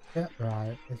doesn't fit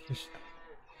right. It's just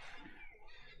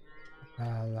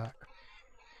look.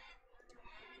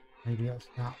 Maybe it's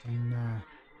that one there.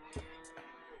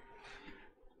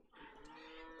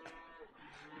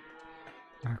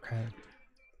 Okay.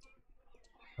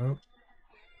 Oh.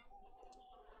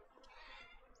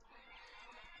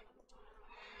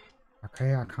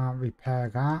 Okay, I can't repair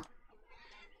that.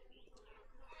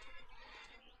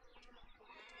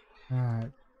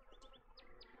 Right.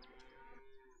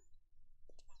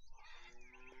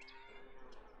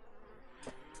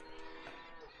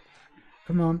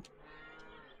 Come on.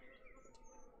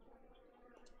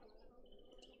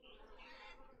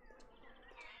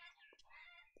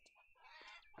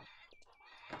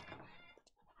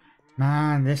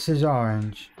 Man, this is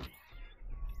orange.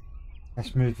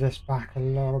 Let's move this back a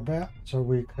little bit so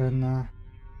we can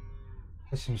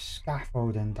put some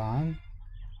scaffolding down.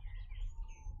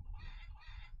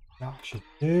 That should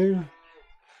do.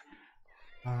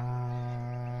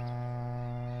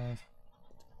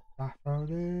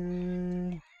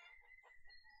 Scaffolding.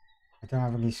 I don't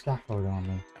have any scaffolding on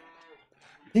me.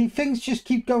 These things just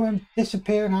keep going,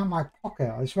 disappearing out my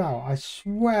pocket as well. I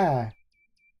swear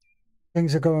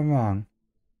things are going wrong.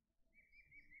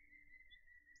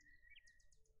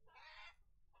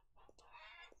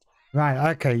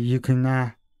 Right, okay, you can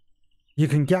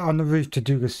get on the roof to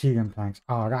do the ceiling planks.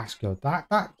 Oh, that's good.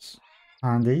 That's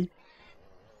handy.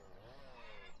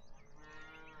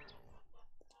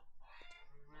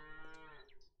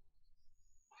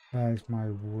 There's my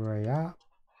way up.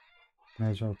 May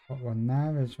as well put one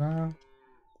there as well.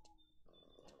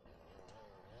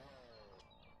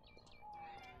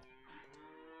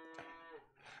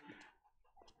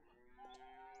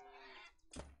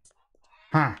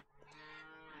 Huh.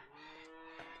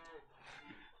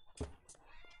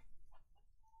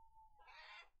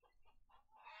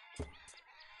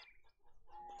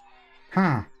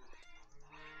 Huh.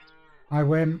 I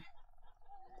win.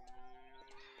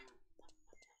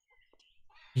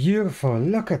 Beautiful.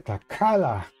 Look at the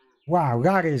color. Wow,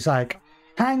 that is like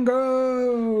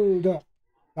tangled.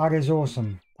 That is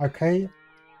awesome. Okay.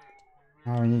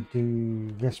 Now we need to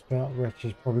do this bit, which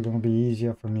is probably going to be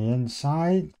easier from the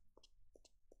inside.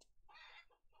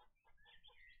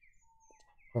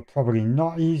 But probably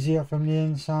not easier from the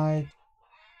inside.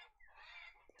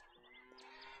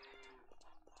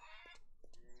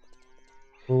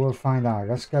 But we'll find out.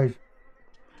 Let's go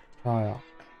try it.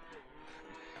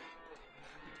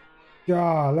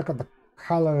 God, look at the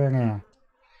color in here.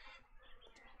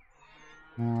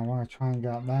 Now I want to try and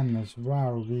get them as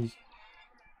well. These.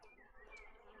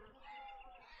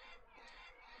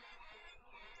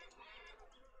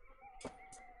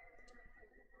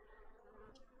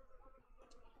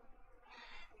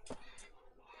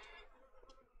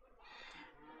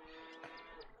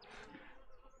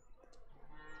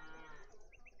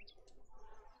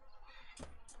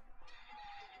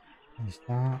 Is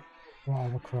that? What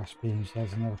other cross beams?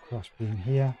 There's another cross beam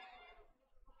here.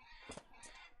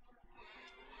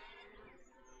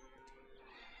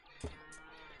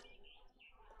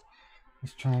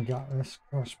 Let's try and get this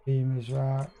cross beam as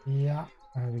well. Yeah,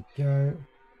 there we go.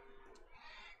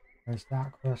 There's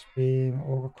that cross beam.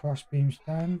 All the cross beams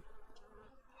done.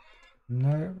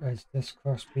 No, there's this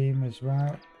cross beam as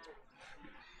well.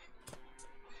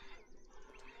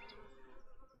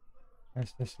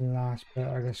 There's this last bit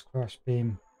of this cross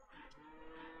beam.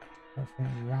 I think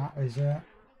that is it.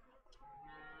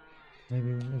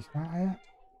 Maybe is that it?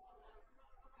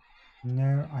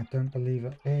 No, I don't believe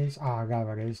it is. Ah,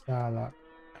 there it is. There, look.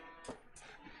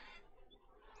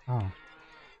 Oh.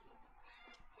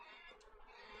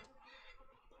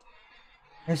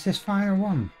 Where's this final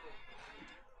one?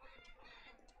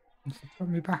 Does it put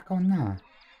me back on there?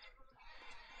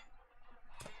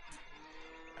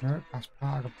 No, that's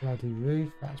part of the bloody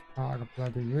roof. That's part of the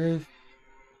bloody roof.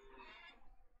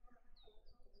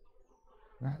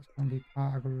 That's going to be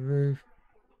part of the roof.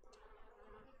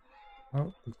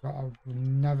 Oh, we've got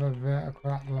another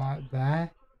vertical up right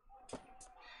there.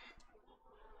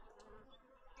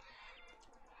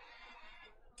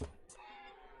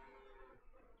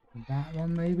 That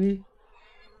one maybe?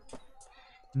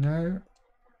 No.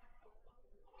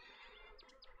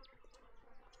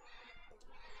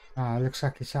 Ah, looks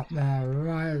like it's up there,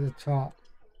 right at the top.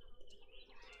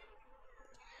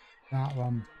 That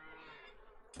one.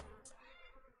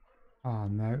 Oh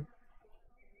no.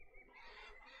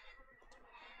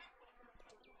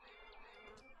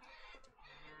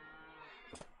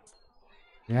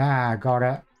 Yeah, I got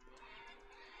it.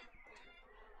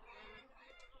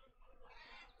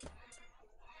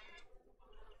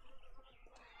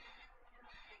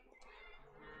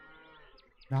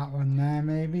 That one there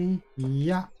maybe?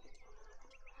 Yeah.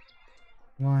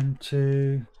 1,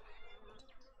 2.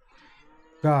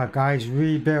 God, guys,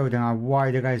 rebuilding.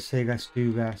 Why did I say let's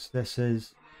do this? This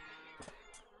is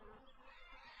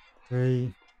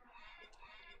 3,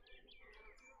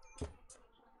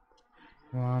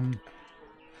 1.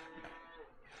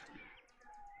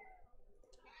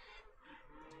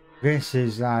 This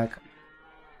is like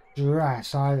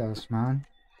stress idols, man.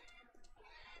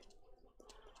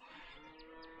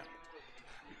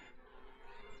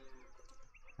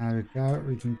 There we go.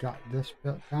 We can get this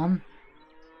bit done.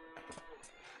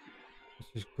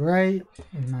 This is great.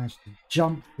 We managed to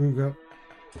jump through the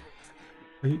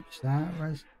hoops there.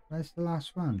 Where's the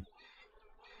last one?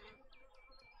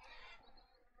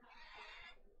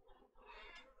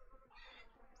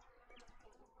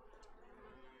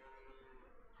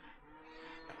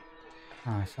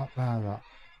 Ah, it's up there,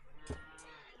 look.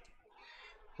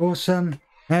 Awesome.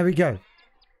 There we go.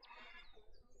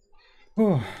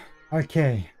 Oh,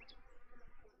 okay.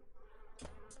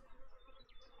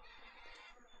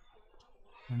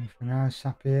 Anything else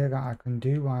up here that I can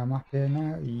do while I'm up here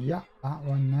now? Yep, that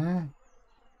one there.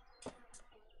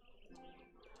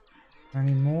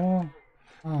 Any more?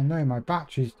 Oh no, my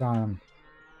battery's dying.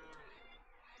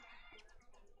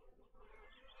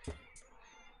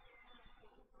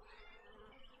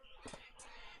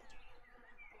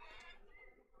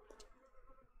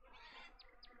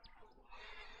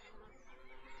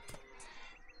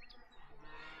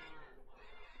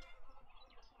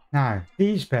 Now,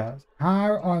 these bits.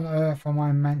 How on earth am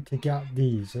I meant to get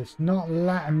these? It's not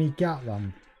letting me get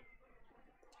them.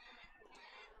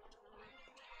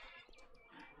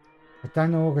 I've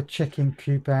done all the chicken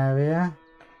coop area.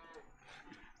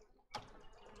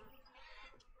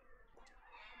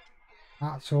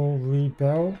 That's all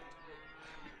rebuilt.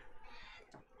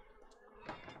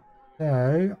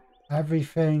 So,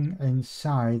 everything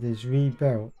inside is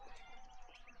rebuilt.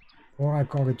 All I've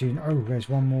got to do... Oh, there's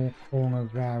one more corner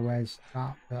there. Where's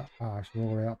that bit? Oh, it's all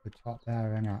the way up the top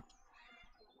there, isn't it?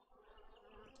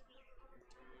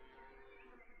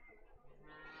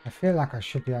 I feel like I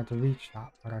should be able to reach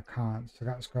that, but I can't. So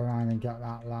let's go around and get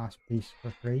that last piece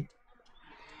quickly.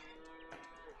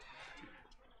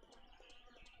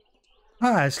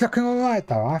 Ah, it's looking alright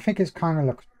though. I think it's kind of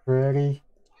looks pretty.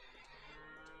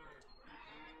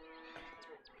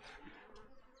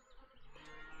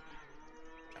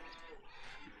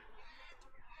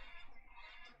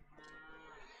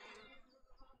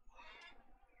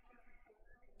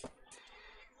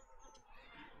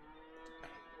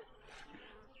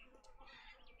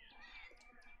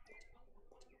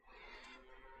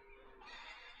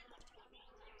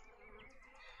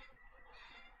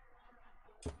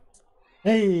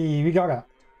 Hey, we got it.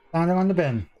 Found it on the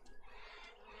bin.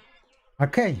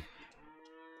 Okay.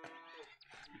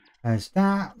 There's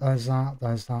that, there's that,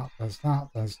 there's that, there's that,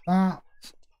 there's that.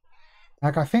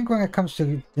 Like, I think when it comes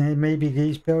to maybe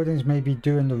these buildings, maybe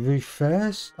doing the roof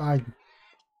first,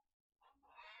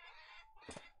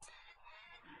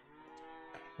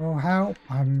 will help.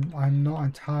 I'm not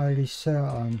entirely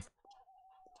certain.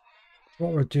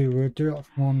 What we'll do it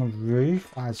from on the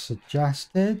roof as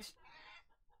suggested.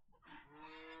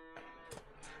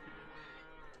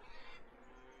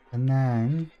 And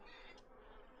then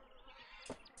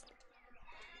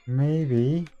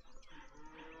maybe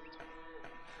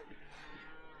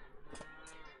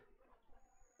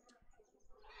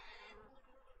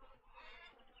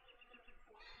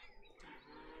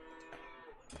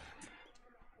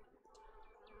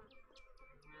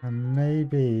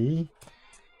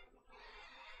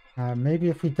maybe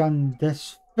if we done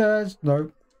this first.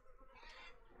 Nope.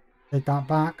 Take that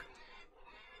back.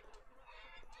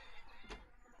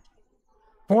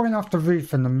 Falling off the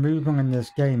roof and the movement in this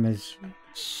game is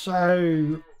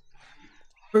so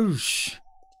boosh.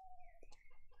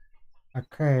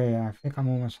 Okay, I think I'm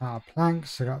almost out of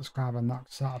planks, so let's grab a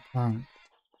next set of planks.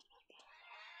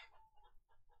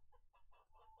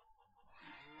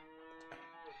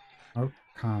 Oh,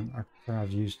 can't. I think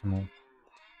I've used them all.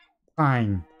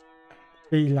 Fine.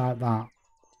 Be like that.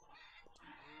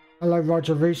 Hello,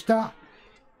 Roger Rooster.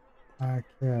 Okay,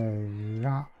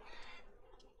 that.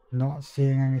 Not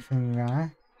seeing anything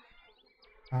there.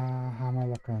 How am I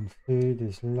looking? Food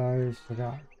is low, so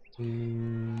that's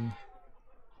the...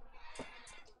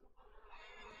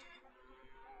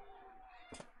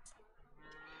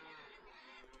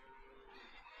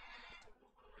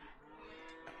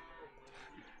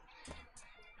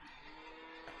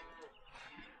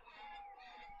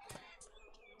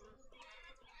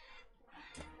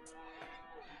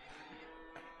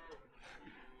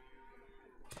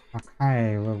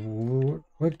 Okay,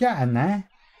 we're getting there.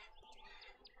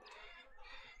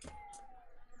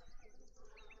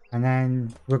 And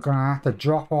then we're going to have to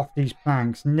drop off these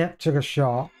planks, nip to the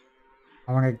shop.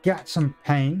 I want to get some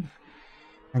paint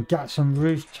and get some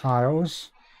roof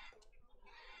tiles.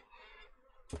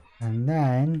 And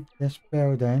then this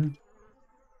building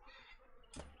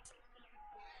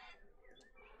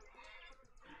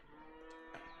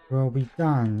will be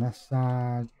done. Let's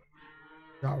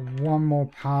got one more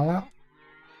pallet.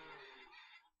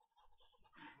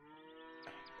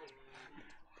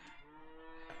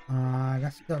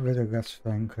 Let's get rid of this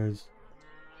thing because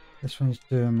this one's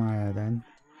doing my head in.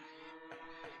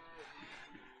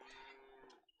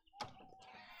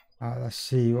 Let's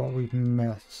see what we've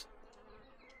missed.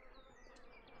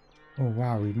 Oh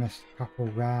wow, we missed a couple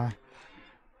there.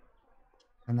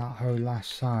 And that whole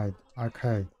last side.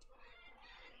 Okay.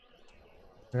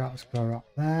 So let's go up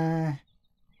there.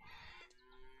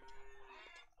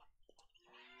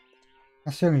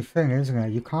 That's the only thing, isn't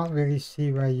it? You can't really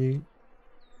see where you...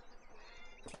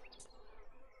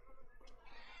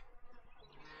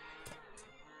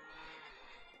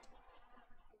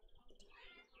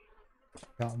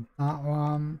 Got that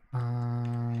one,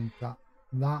 and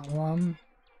that one.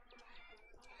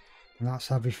 And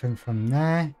that's everything from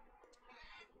there.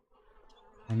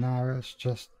 And now it's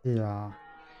just here.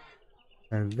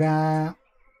 So there.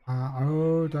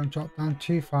 Oh, don't drop down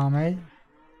too far, mate.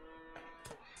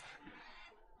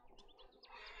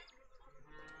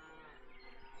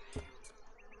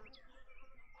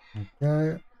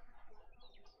 Okay.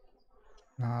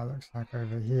 Now it looks like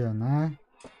over here now.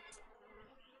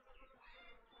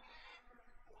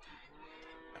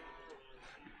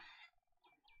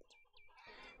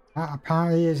 That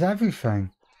apparently is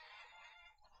everything.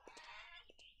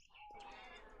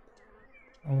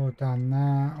 All done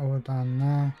there, all done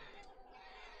there.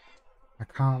 I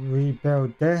can't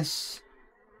rebuild this.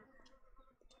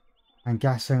 I'm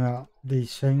guessing that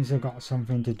these things have got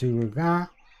something to do with that.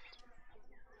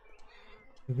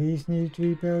 Do these need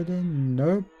rebuilding?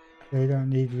 Nope, they don't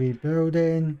need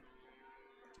rebuilding.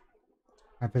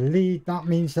 I believe that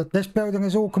means that this building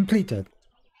is all completed.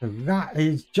 So that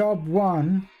is job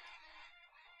one.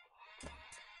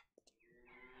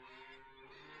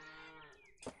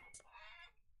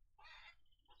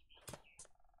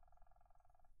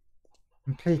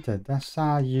 Completed. Let's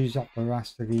use up the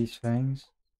rest of these things.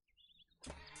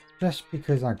 Just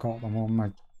because I got them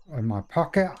on in my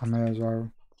pocket, I may as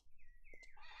well.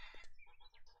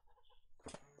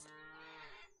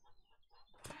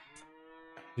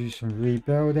 Do some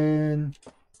rebuilding.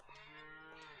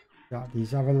 Got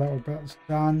these other little bits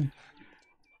done.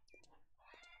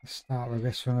 Let's start with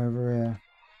this one over here.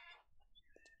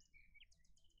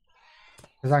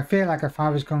 Because I feel like if I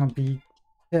was going to be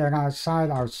sitting outside,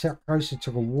 I would sit closer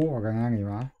to the water than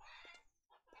anyway.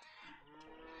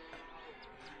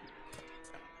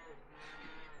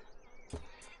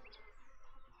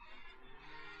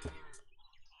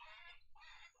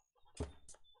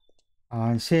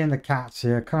 I'm seeing the cats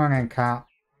here. Come on in, cat.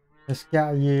 Let's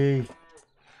get you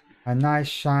a nice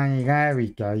shiny... There we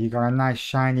go. You got a nice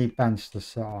shiny bench to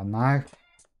sit on now.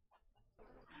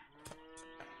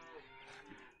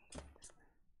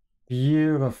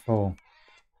 Beautiful.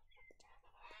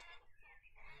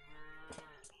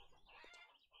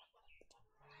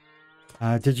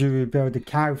 Did you rebuild the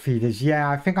cow feeders? Yeah,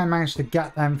 I think I managed to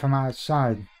get them from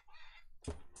outside.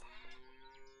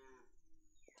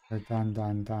 So done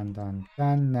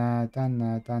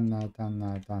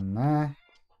there.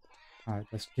 Alright,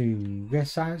 let's do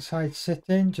this outside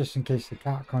sit-in, just in case the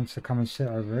cat wants to come and sit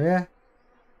over here.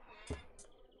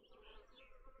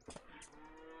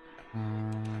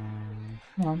 Come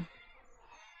on.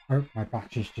 Oh, my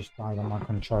battery's just died on my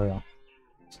controller.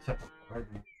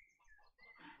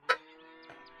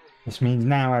 This means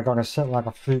now I gotta sit like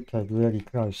a fruitcake really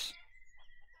close.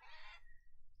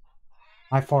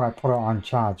 I thought I put it on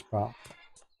charge, but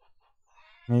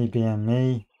me being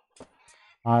me,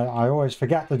 I always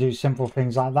forget to do simple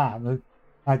things like that.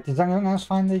 Like, does anyone else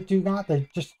find they do that? They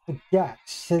just forget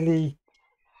silly,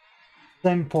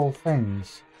 simple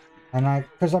things. And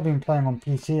because I've been playing on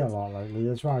PC a lot lately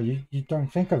as well, you don't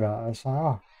think of it. It's like,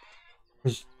 oh,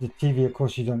 because the TV, of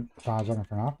course, you don't charge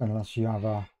anything up unless you have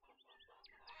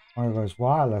one of those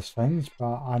wireless things,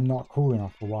 but I'm not cool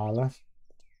enough for wireless.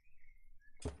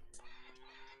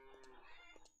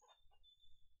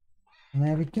 And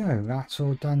there we go, that's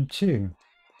all done too.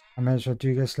 I may as well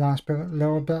do this last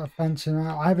little bit of fencing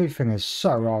out. Everything is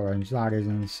so orange, that is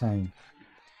insane.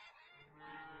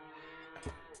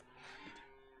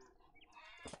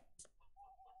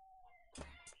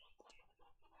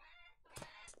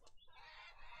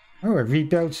 Oh, it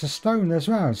rebuilds the stone as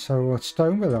well, so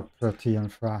stone will look pretty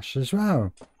and fresh as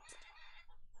well.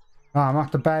 Oh, I'm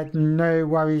off to bed, no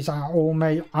worries at all,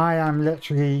 mate. I am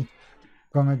literally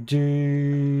gonna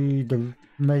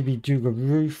maybe do the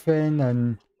roofing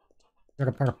and get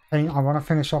a bit of paint. I want to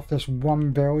finish off this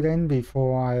one building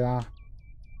before I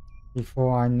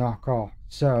knock off.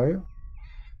 So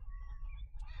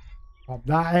pop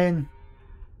that in.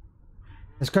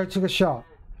 Let's go to the shop.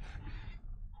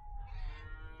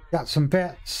 Got some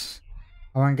bits.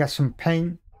 I want to get some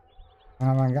paint. And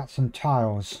I want to get some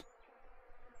tiles.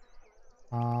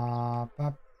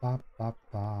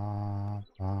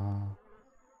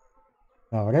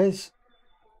 There it is.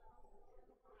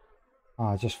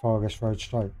 Just follow this road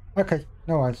straight. Okay,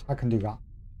 no worries, I can do that.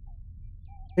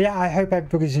 But yeah, I hope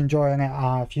everybody's enjoying it.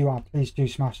 If you are, please do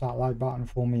smash that like button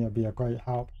for me. It'll be a great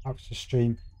help. Helps the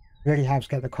stream. Really helps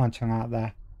get the content out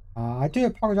there. I do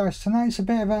apologise. Tonight's a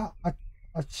bit of a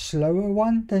slower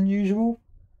one than usual.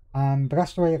 But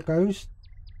that's the way it goes.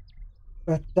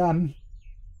 But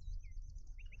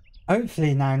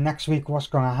hopefully now next week what's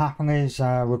going to happen is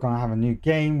we're going to have a new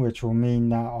game, which will mean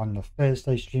that on the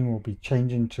Thursday stream we'll be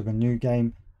changing to the new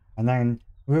game, and then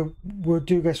we'll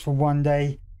do this for one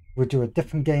day. We'll do a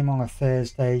different game on a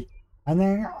Thursday, and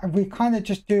then we kind of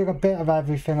just do a bit of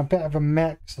everything, a bit of a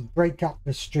mix, break up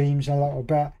the streams a little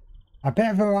bit, a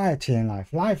bit of variety in life.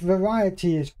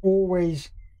 Variety is always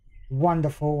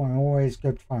wonderful and always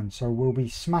good fun, so we'll be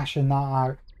smashing that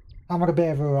out, having a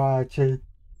bit of variety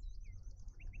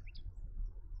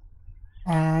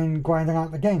and grinding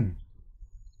out the game.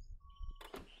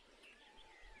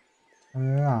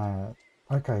 Right,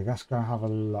 okay, let's go have a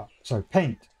look. So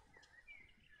paint.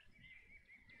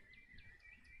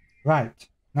 Right,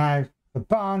 now the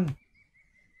barn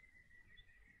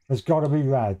has got to be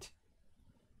red.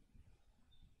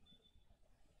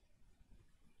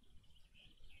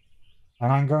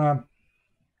 And I'm gonna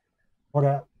put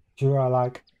it to a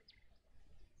light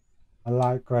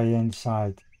grey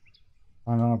inside.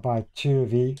 I'm going to buy 2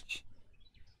 of each.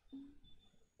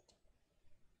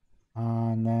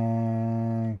 And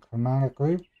then chromatic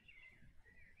group.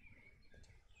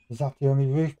 Is that the only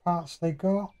roof parts they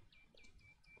got?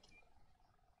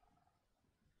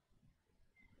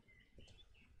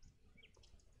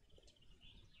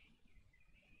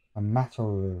 A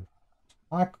metal roof.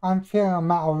 I'm feeling a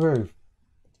metal roof.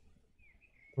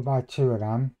 We'll buy 2 of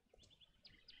them.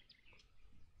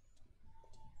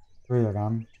 3 of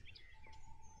them.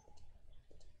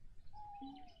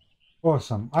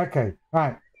 Awesome. Okay,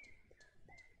 right.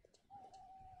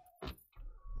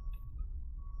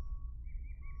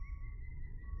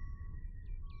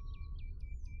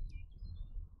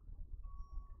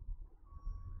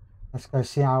 Let's go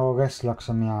see how all this looks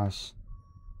on the house.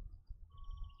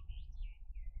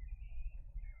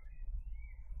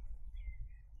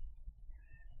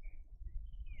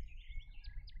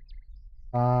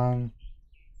 Bang.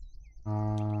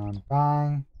 And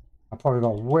bang. I probably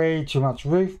got way too much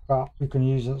roof, but we can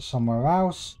use it somewhere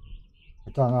else. I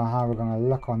don't know how we're going to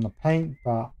look on the paint,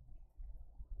 but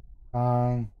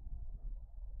bang,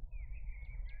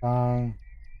 bang.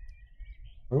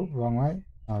 Oh, wrong way.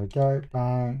 There we go.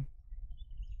 Bang,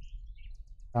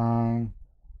 bang,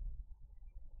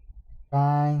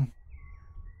 bang,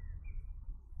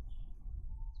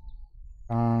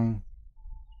 bang.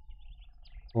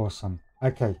 Awesome.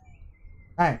 Okay.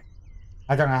 Hey.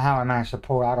 I don't know how I managed to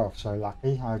pull that off so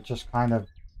lucky. I just kind of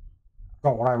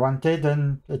got what I wanted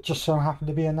and it just so happened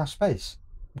to be enough space.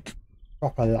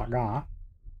 Proper like that.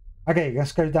 Okay,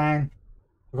 let's go down.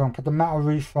 We're going to put the metal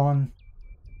roof on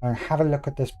and have a look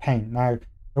at this paint. Now,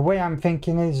 the way I'm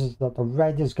thinking is that the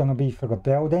red is going to be for the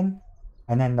building,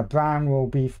 and then the brown will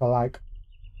be for like,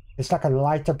 it's like a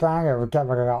lighter brown. It will get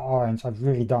rid of that orange. I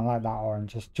really don't like that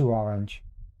orange. It's too orange.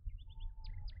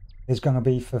 It's going to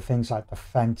be for things like the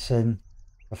fencing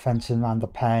around the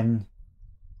pen,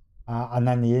 and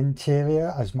then the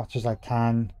interior, as much as I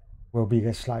can, will be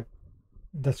this like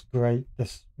this great,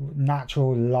 this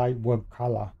natural light wood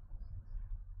color.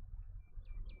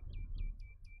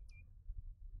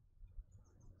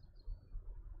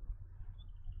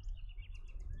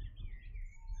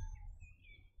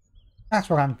 That's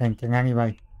what I'm thinking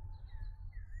anyway.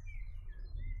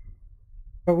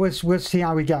 But we'll see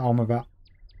how we get on with it.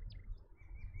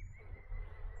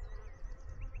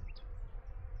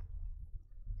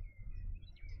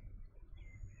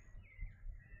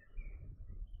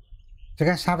 So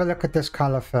let's have a look at this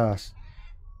color first.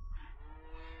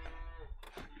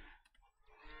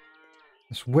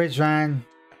 Let's whiz round.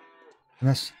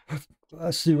 Let's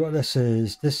see what this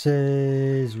is. This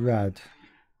is red.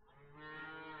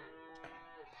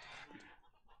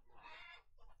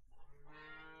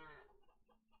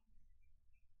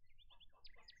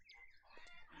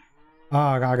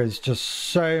 Oh, that is just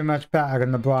so much better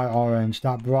than the bright orange.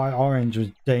 That bright orange was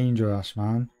dangerous,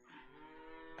 man.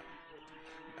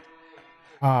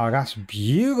 Oh, that's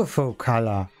beautiful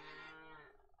color.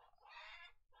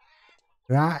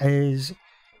 That is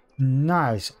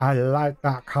nice. I like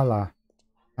that color.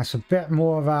 That's a bit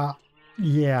more of a,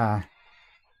 yeah.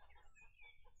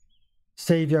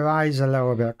 Save your eyes a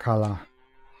little bit color.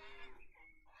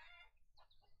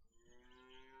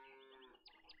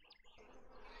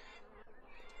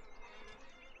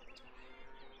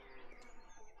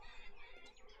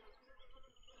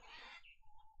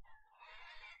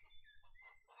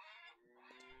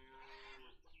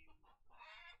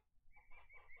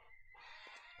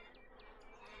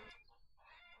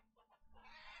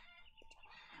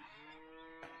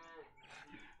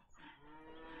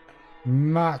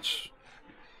 Much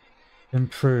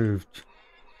improved.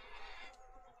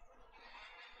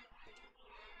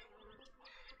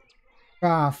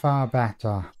 Far, far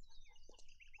better.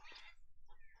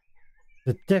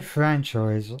 The differential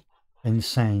is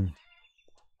insane.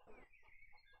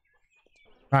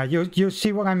 Right, you'll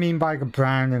see what I mean by the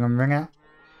brown in a minute.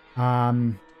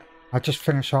 I'll just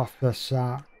finish off this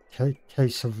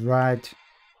case of red.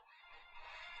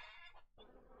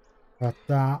 But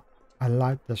I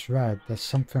like this red. There's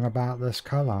something about this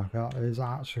color that is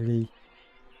actually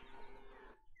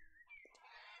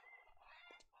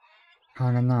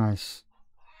kind of nice.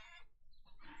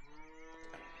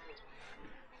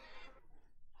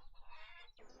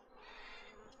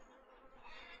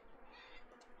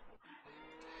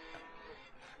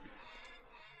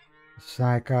 It's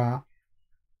like it's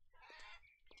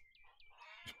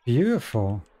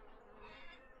beautiful.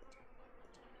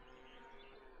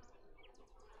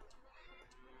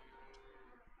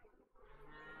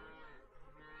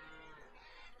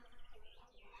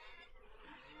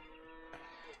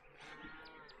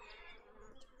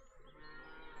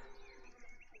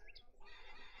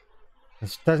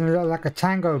 This doesn't look like a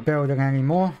tango building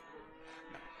anymore.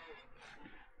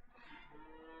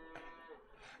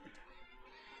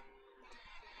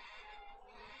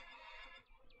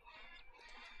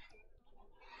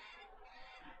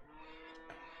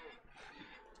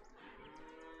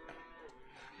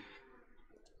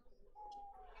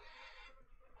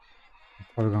 I'm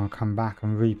probably going to come back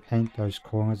and repaint those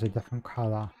corners a different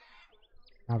color.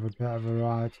 Have a bit of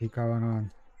variety going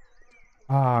on.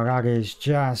 Oh, that is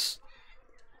just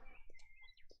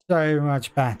so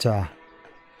much better.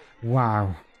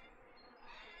 Wow.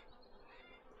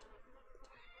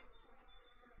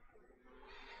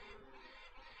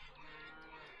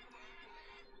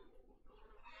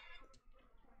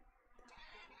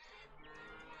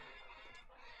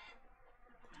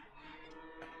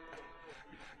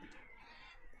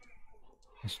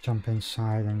 Let's jump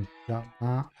inside and get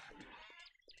that.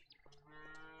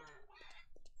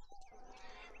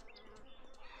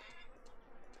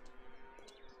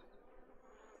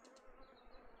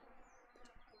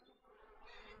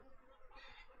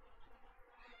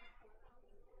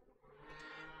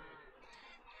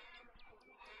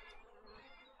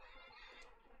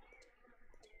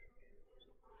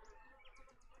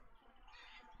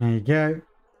 There you go.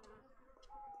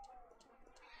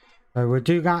 So we'll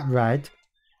do that red,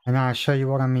 and I'll show you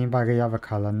what I mean by the other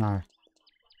color now.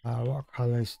 What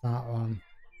color is that one?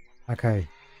 Okay.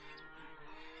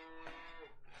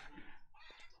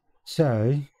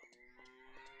 So,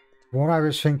 what I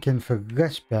was thinking for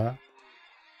this bit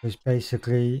was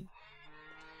basically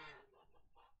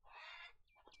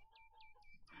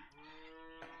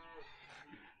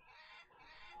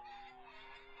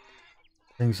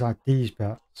things like these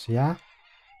bits, yeah?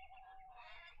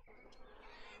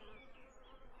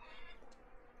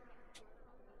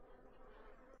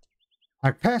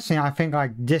 Like personally, I think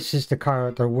like this is the color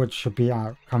the wood should be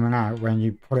coming out when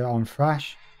you put it on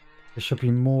fresh. It should be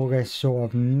more this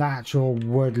sort of natural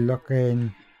wood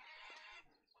looking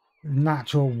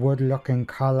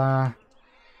color.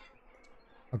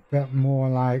 A bit more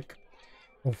like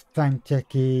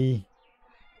authentic-y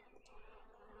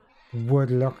wood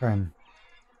looking.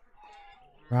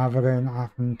 Rather than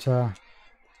having to...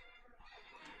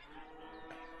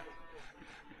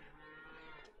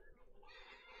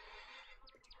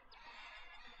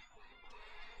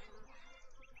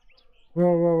 Whoa,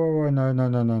 whoa, whoa, whoa, no, no,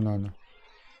 no, no, no, no.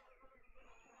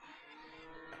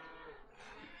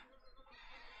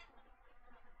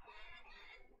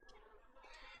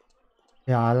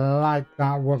 Yeah, I like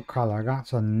that wood color.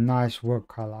 That's a nice wood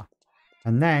color.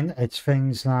 And then it's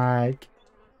things like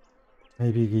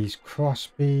maybe these cross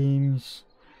beams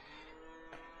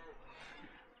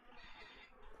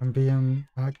can be in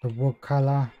like the wood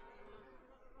color.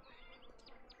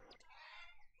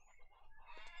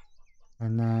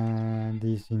 And then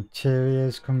these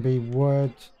interiors can be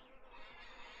wood.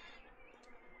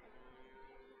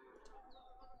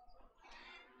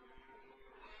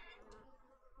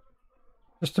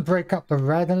 Just to break up the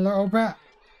red a little bit.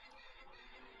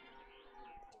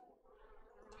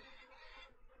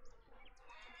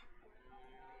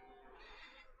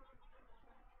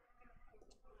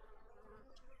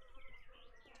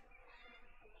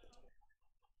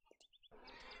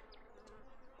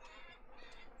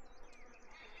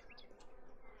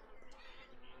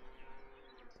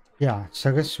 Yeah,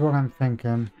 so this is what I'm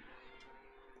thinking.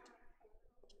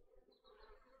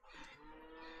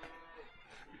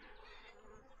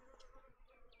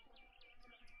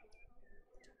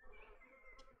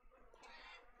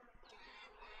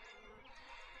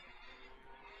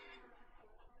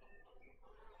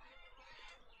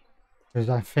 Because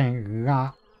I think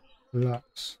that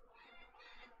looks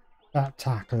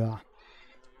spectacular.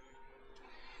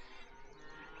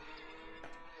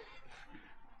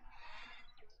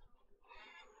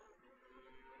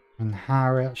 And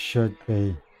how it should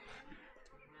be.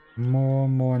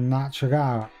 More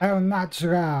natural. El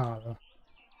natural.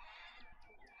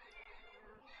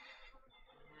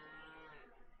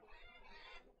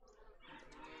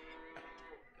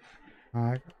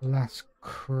 Like less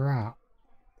crap.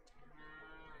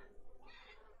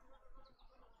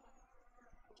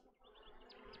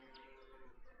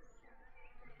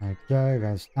 There you go,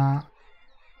 there's that.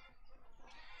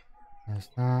 There's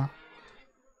that.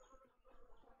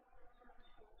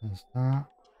 There's that.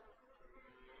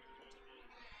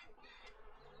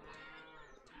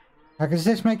 Like, is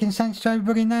this making sense to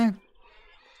everybody now?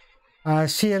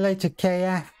 See you later,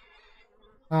 KF.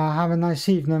 Have a nice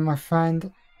evening, my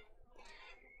friend.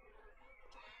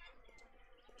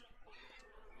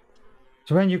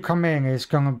 So when you come in, it's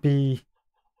going to be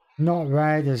not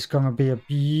red. It's going to be a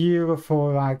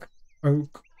beautiful, like,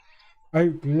 oak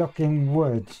looking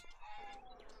wood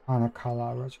kind of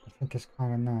color, which I think is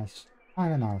kind of nice.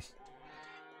 Kind of nice.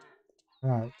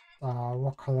 Right.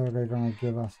 What color are they going to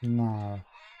give us now?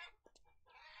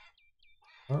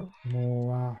 Oh,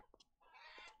 more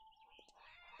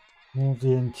of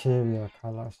the interior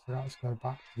color. So let's go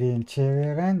back to the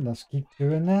interior then. Let's keep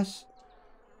doing this.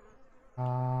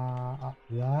 Up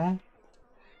there.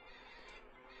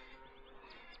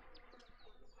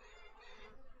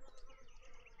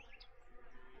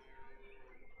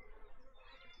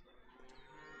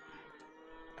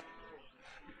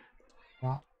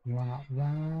 That one up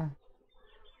there.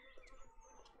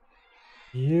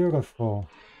 Beautiful.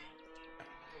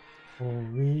 All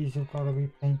these have got to be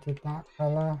painted that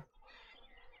color.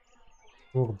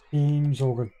 All the beams,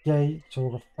 all the gates,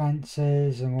 all the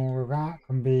fences and all of that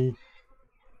can be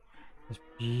this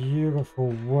beautiful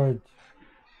wood,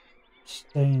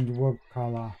 stained wood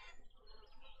color.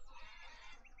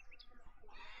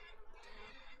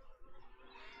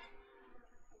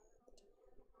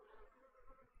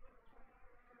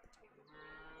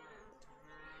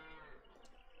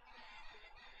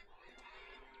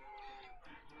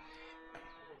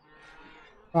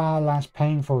 Far less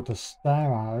painful to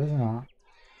stare at, isn't it?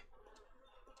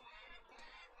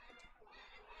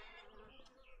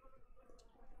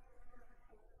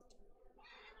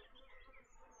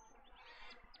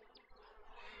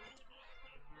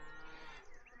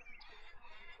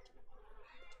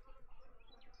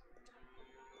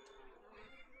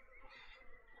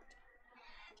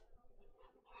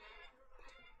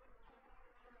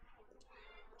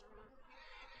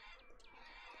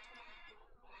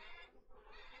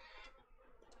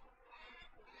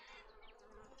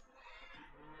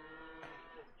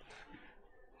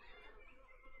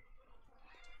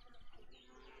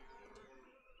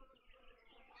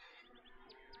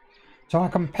 So I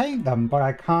can paint them, but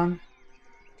I can't.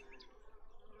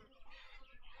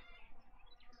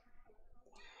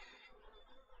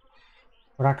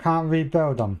 But I can't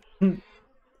rebuild them.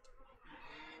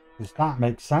 Does that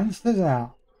make sense, does it?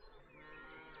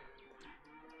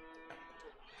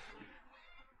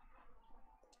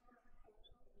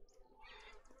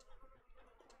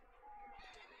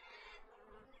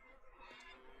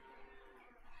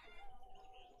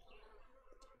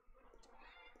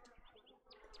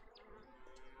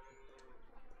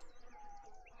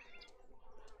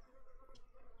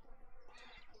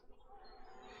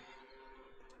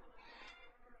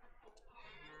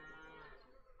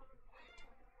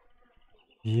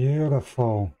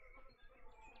 Beautiful.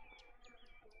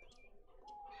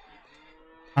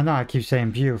 I know I keep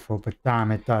saying beautiful, but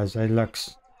damn, it does. It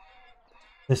looks...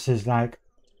 This is like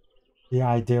the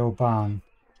ideal barn.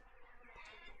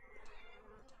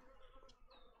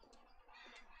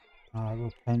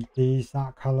 We'll paint these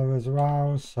that color as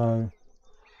well, so...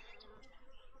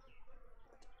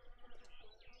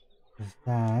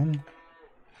 Then...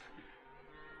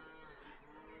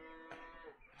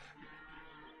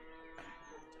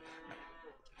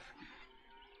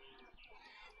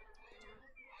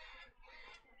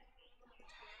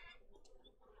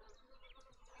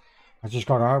 I just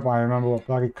gotta hope I remember what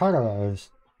bloody color that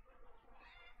is.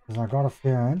 Because I got a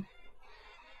feeling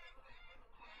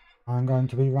I'm going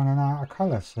to be running out of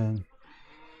color soon.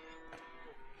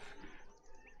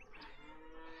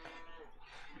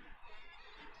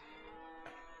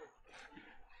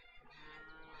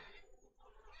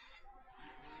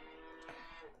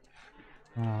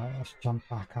 Alright, let's jump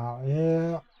back out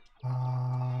here.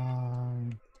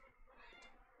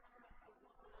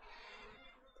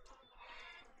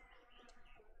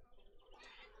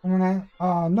 Come on out.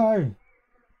 Oh no!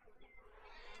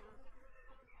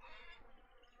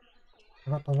 I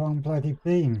got the wrong bloody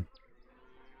beam.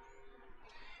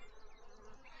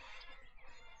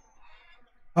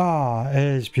 Ah, it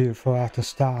is beautiful after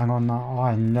starting on that.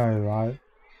 I know, right?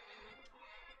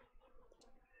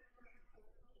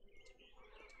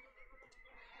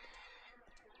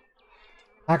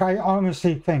 Like, I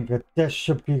honestly think that this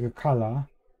should be the color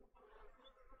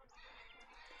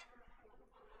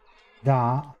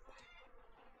that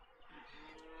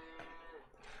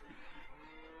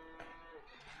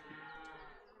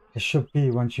it should be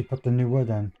once you put the new wood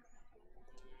in.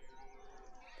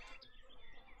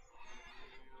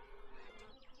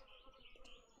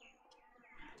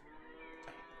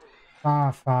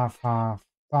 Far, far, far,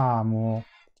 far more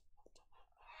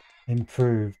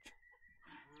improved.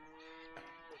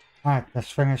 Right,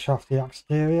 let's finish off the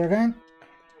exterior then.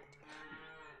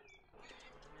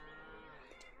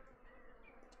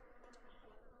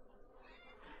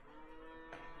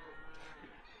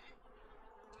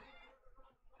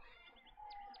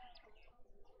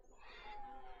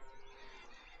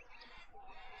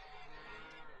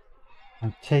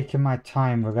 I'm taking my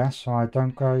time with this so I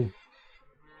don't go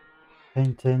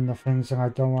painting the things that I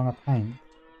don't want to paint.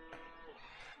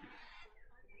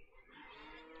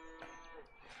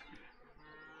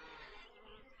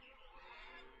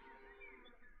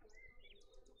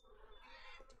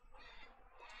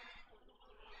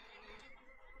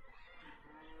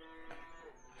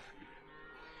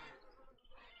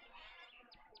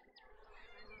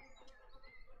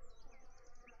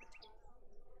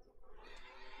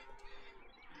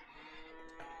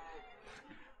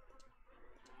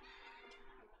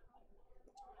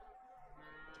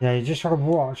 Yeah, you just gotta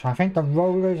watch. I think the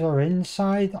rollers are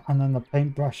inside and then the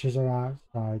paintbrushes are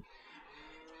outside.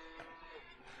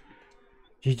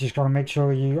 You just gotta make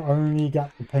sure you only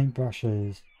get the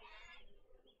paintbrushes.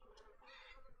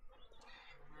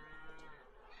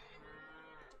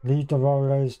 Leave the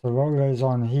rollers. The rollers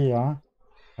on here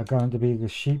are going to be the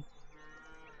sheep,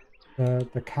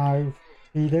 the cow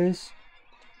feeders.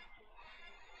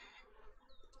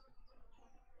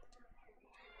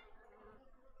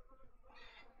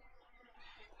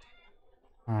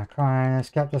 Okay, let's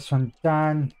get this one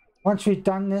done. Once we've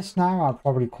done this now, I'll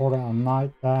probably call it a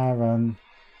night there and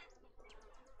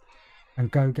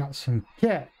go get some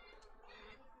kit.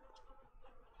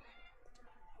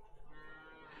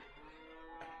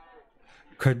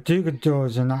 Could do the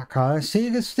doors in that colour. See,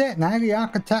 this is it now. The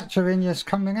architecture in is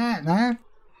coming out now.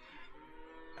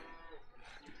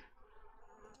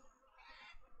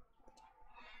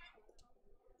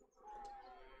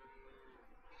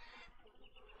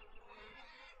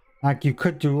 Like, you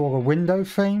could do all the window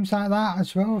frames like that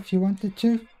as well if you wanted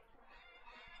to.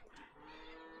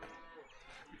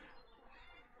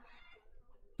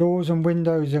 Doors and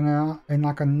windows in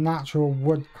like a natural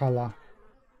wood colour.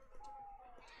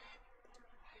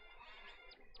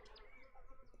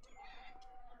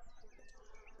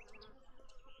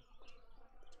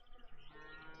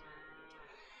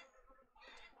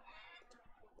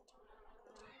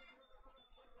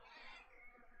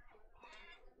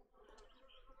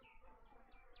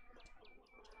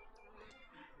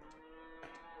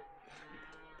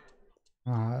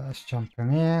 Alright, let's jump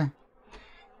in here.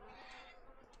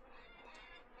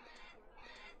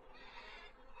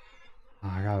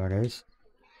 Ah, there it is.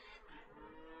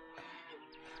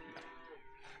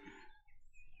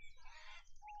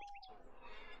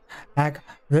 Like,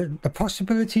 the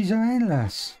possibilities are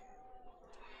endless.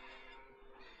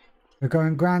 We're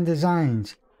going grand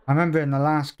designs. I remember in the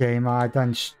last game I had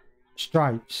done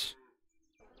stripes.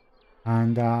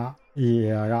 And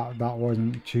yeah, that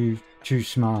wasn't too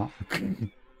smart.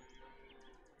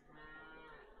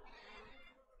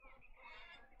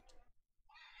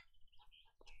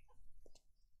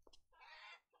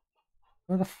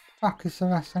 Where the fuck is the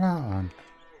rest of that then?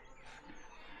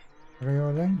 Are they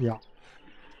all in? Yeah.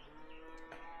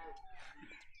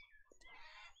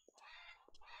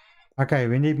 Okay,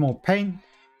 we need more paint,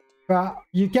 but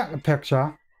you get the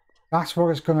picture. That's what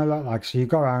it's going to look like. So you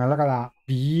go around and look at that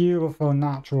beautiful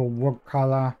natural wood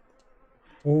color,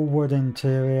 all wood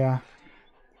interior.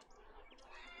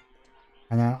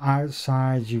 And then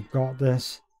outside you've got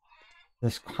this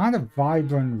kind of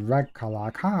vibrant red color. I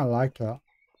kind of like it.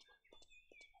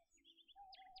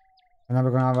 And then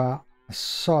we're going to have a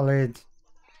solid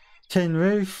tin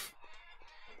roof.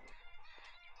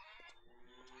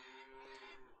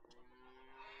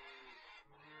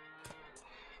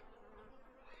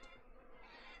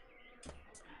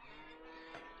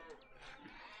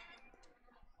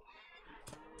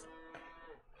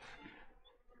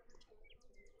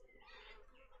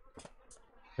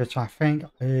 Which I think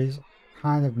is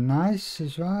kind of nice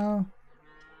as well.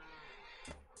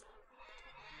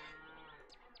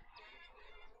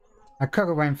 I could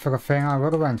have went for a thing, I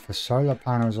would have went for solar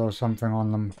panels or something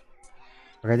on them.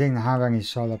 But I didn't have any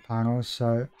solar panels,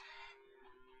 so...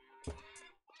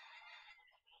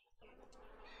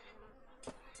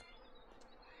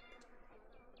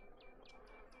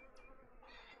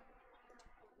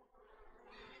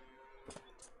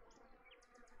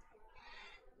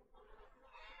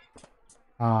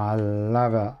 I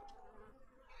love it.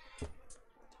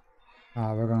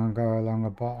 We're going to go along the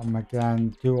bottom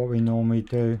again, do what we normally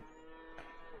do.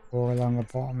 Go along the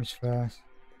bottoms first.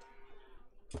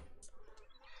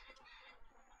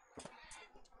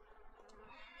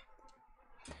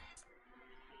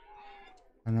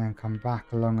 And then come back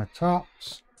along the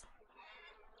tops.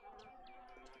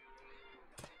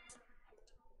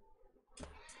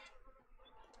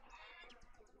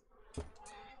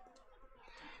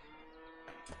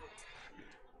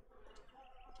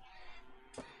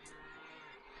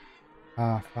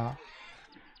 Perfect.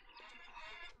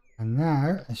 And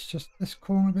now it's just this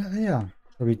corner bit here.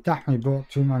 So we definitely bought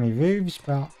too many roofs,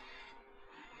 but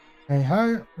hey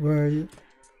ho, we've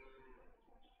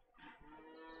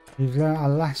learnt a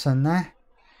lesson there.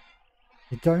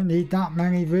 You don't need that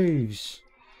many roofs.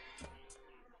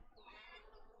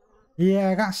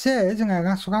 Yeah, that's it, isn't it?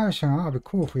 That's what I was saying. That'd be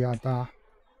cool if we had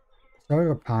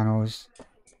solar panels.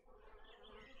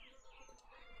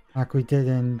 Like we did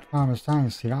in Hogwarts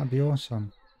Dynasty. That'd be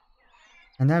awesome.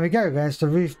 And there we go. There's the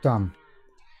roof done.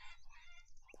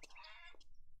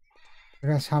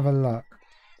 Let's have a look.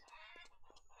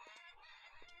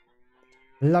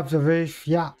 Love the roof.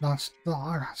 Yeah, that's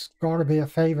got to be a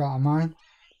favourite of mine.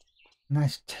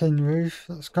 Nice tin roof.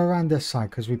 Let's go around this side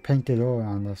because we painted all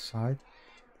around this side.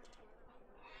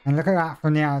 And look at that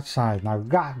from the outside. Now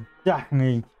that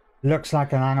definitely looks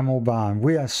like an animal barn.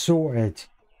 We are sorted.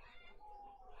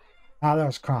 That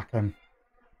looks cracking.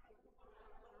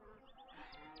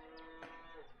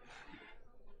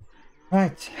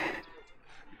 Right.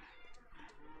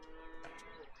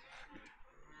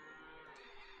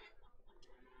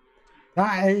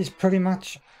 That is pretty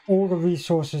much all the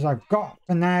resources I've got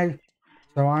for now.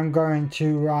 So I'm going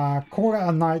to call it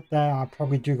a night there. I'll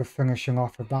probably do the finishing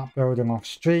off of that building off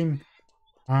stream.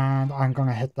 And I'm going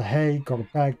to hit the hay, go to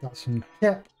bed, got some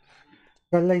tip.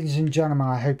 But ladies and gentlemen,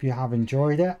 I hope you have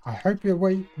enjoyed it. I hope you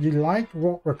like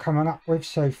what we're coming up with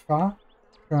so far.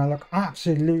 It's going to look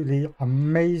absolutely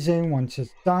amazing once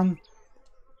it's done.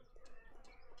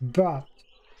 But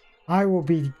I will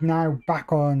be now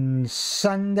back on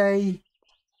Sunday.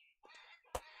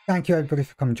 Thank you everybody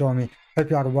for coming join me. Hope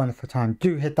you had a wonderful time.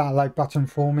 Do hit that like button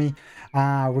for me.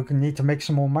 We're going to need to make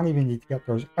some more money. We need to get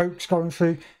those oaks going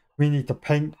through. We need to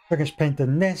finish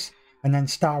painting this and then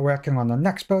start working on the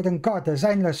next building. God, there's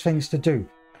endless things to do.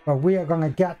 But we are going to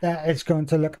get there. It's going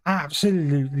to look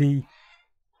absolutely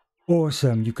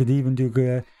awesome. You could even do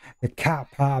the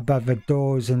cat part above the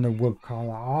doors in the wood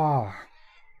color.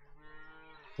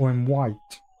 Or in white.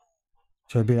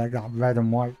 So it'd be like that red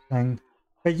and white thing.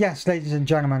 But yes, ladies and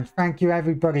gentlemen, thank you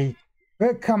everybody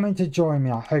for coming to join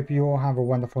me. I hope you all have a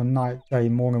wonderful night, day,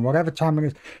 morning, whatever time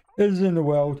it is in the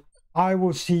world. I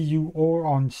will see you all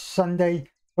on Sunday.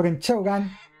 But until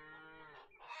then,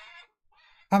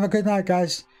 have a good night,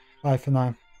 guys. Bye for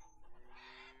now.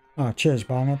 Oh, cheers,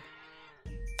 Barnard.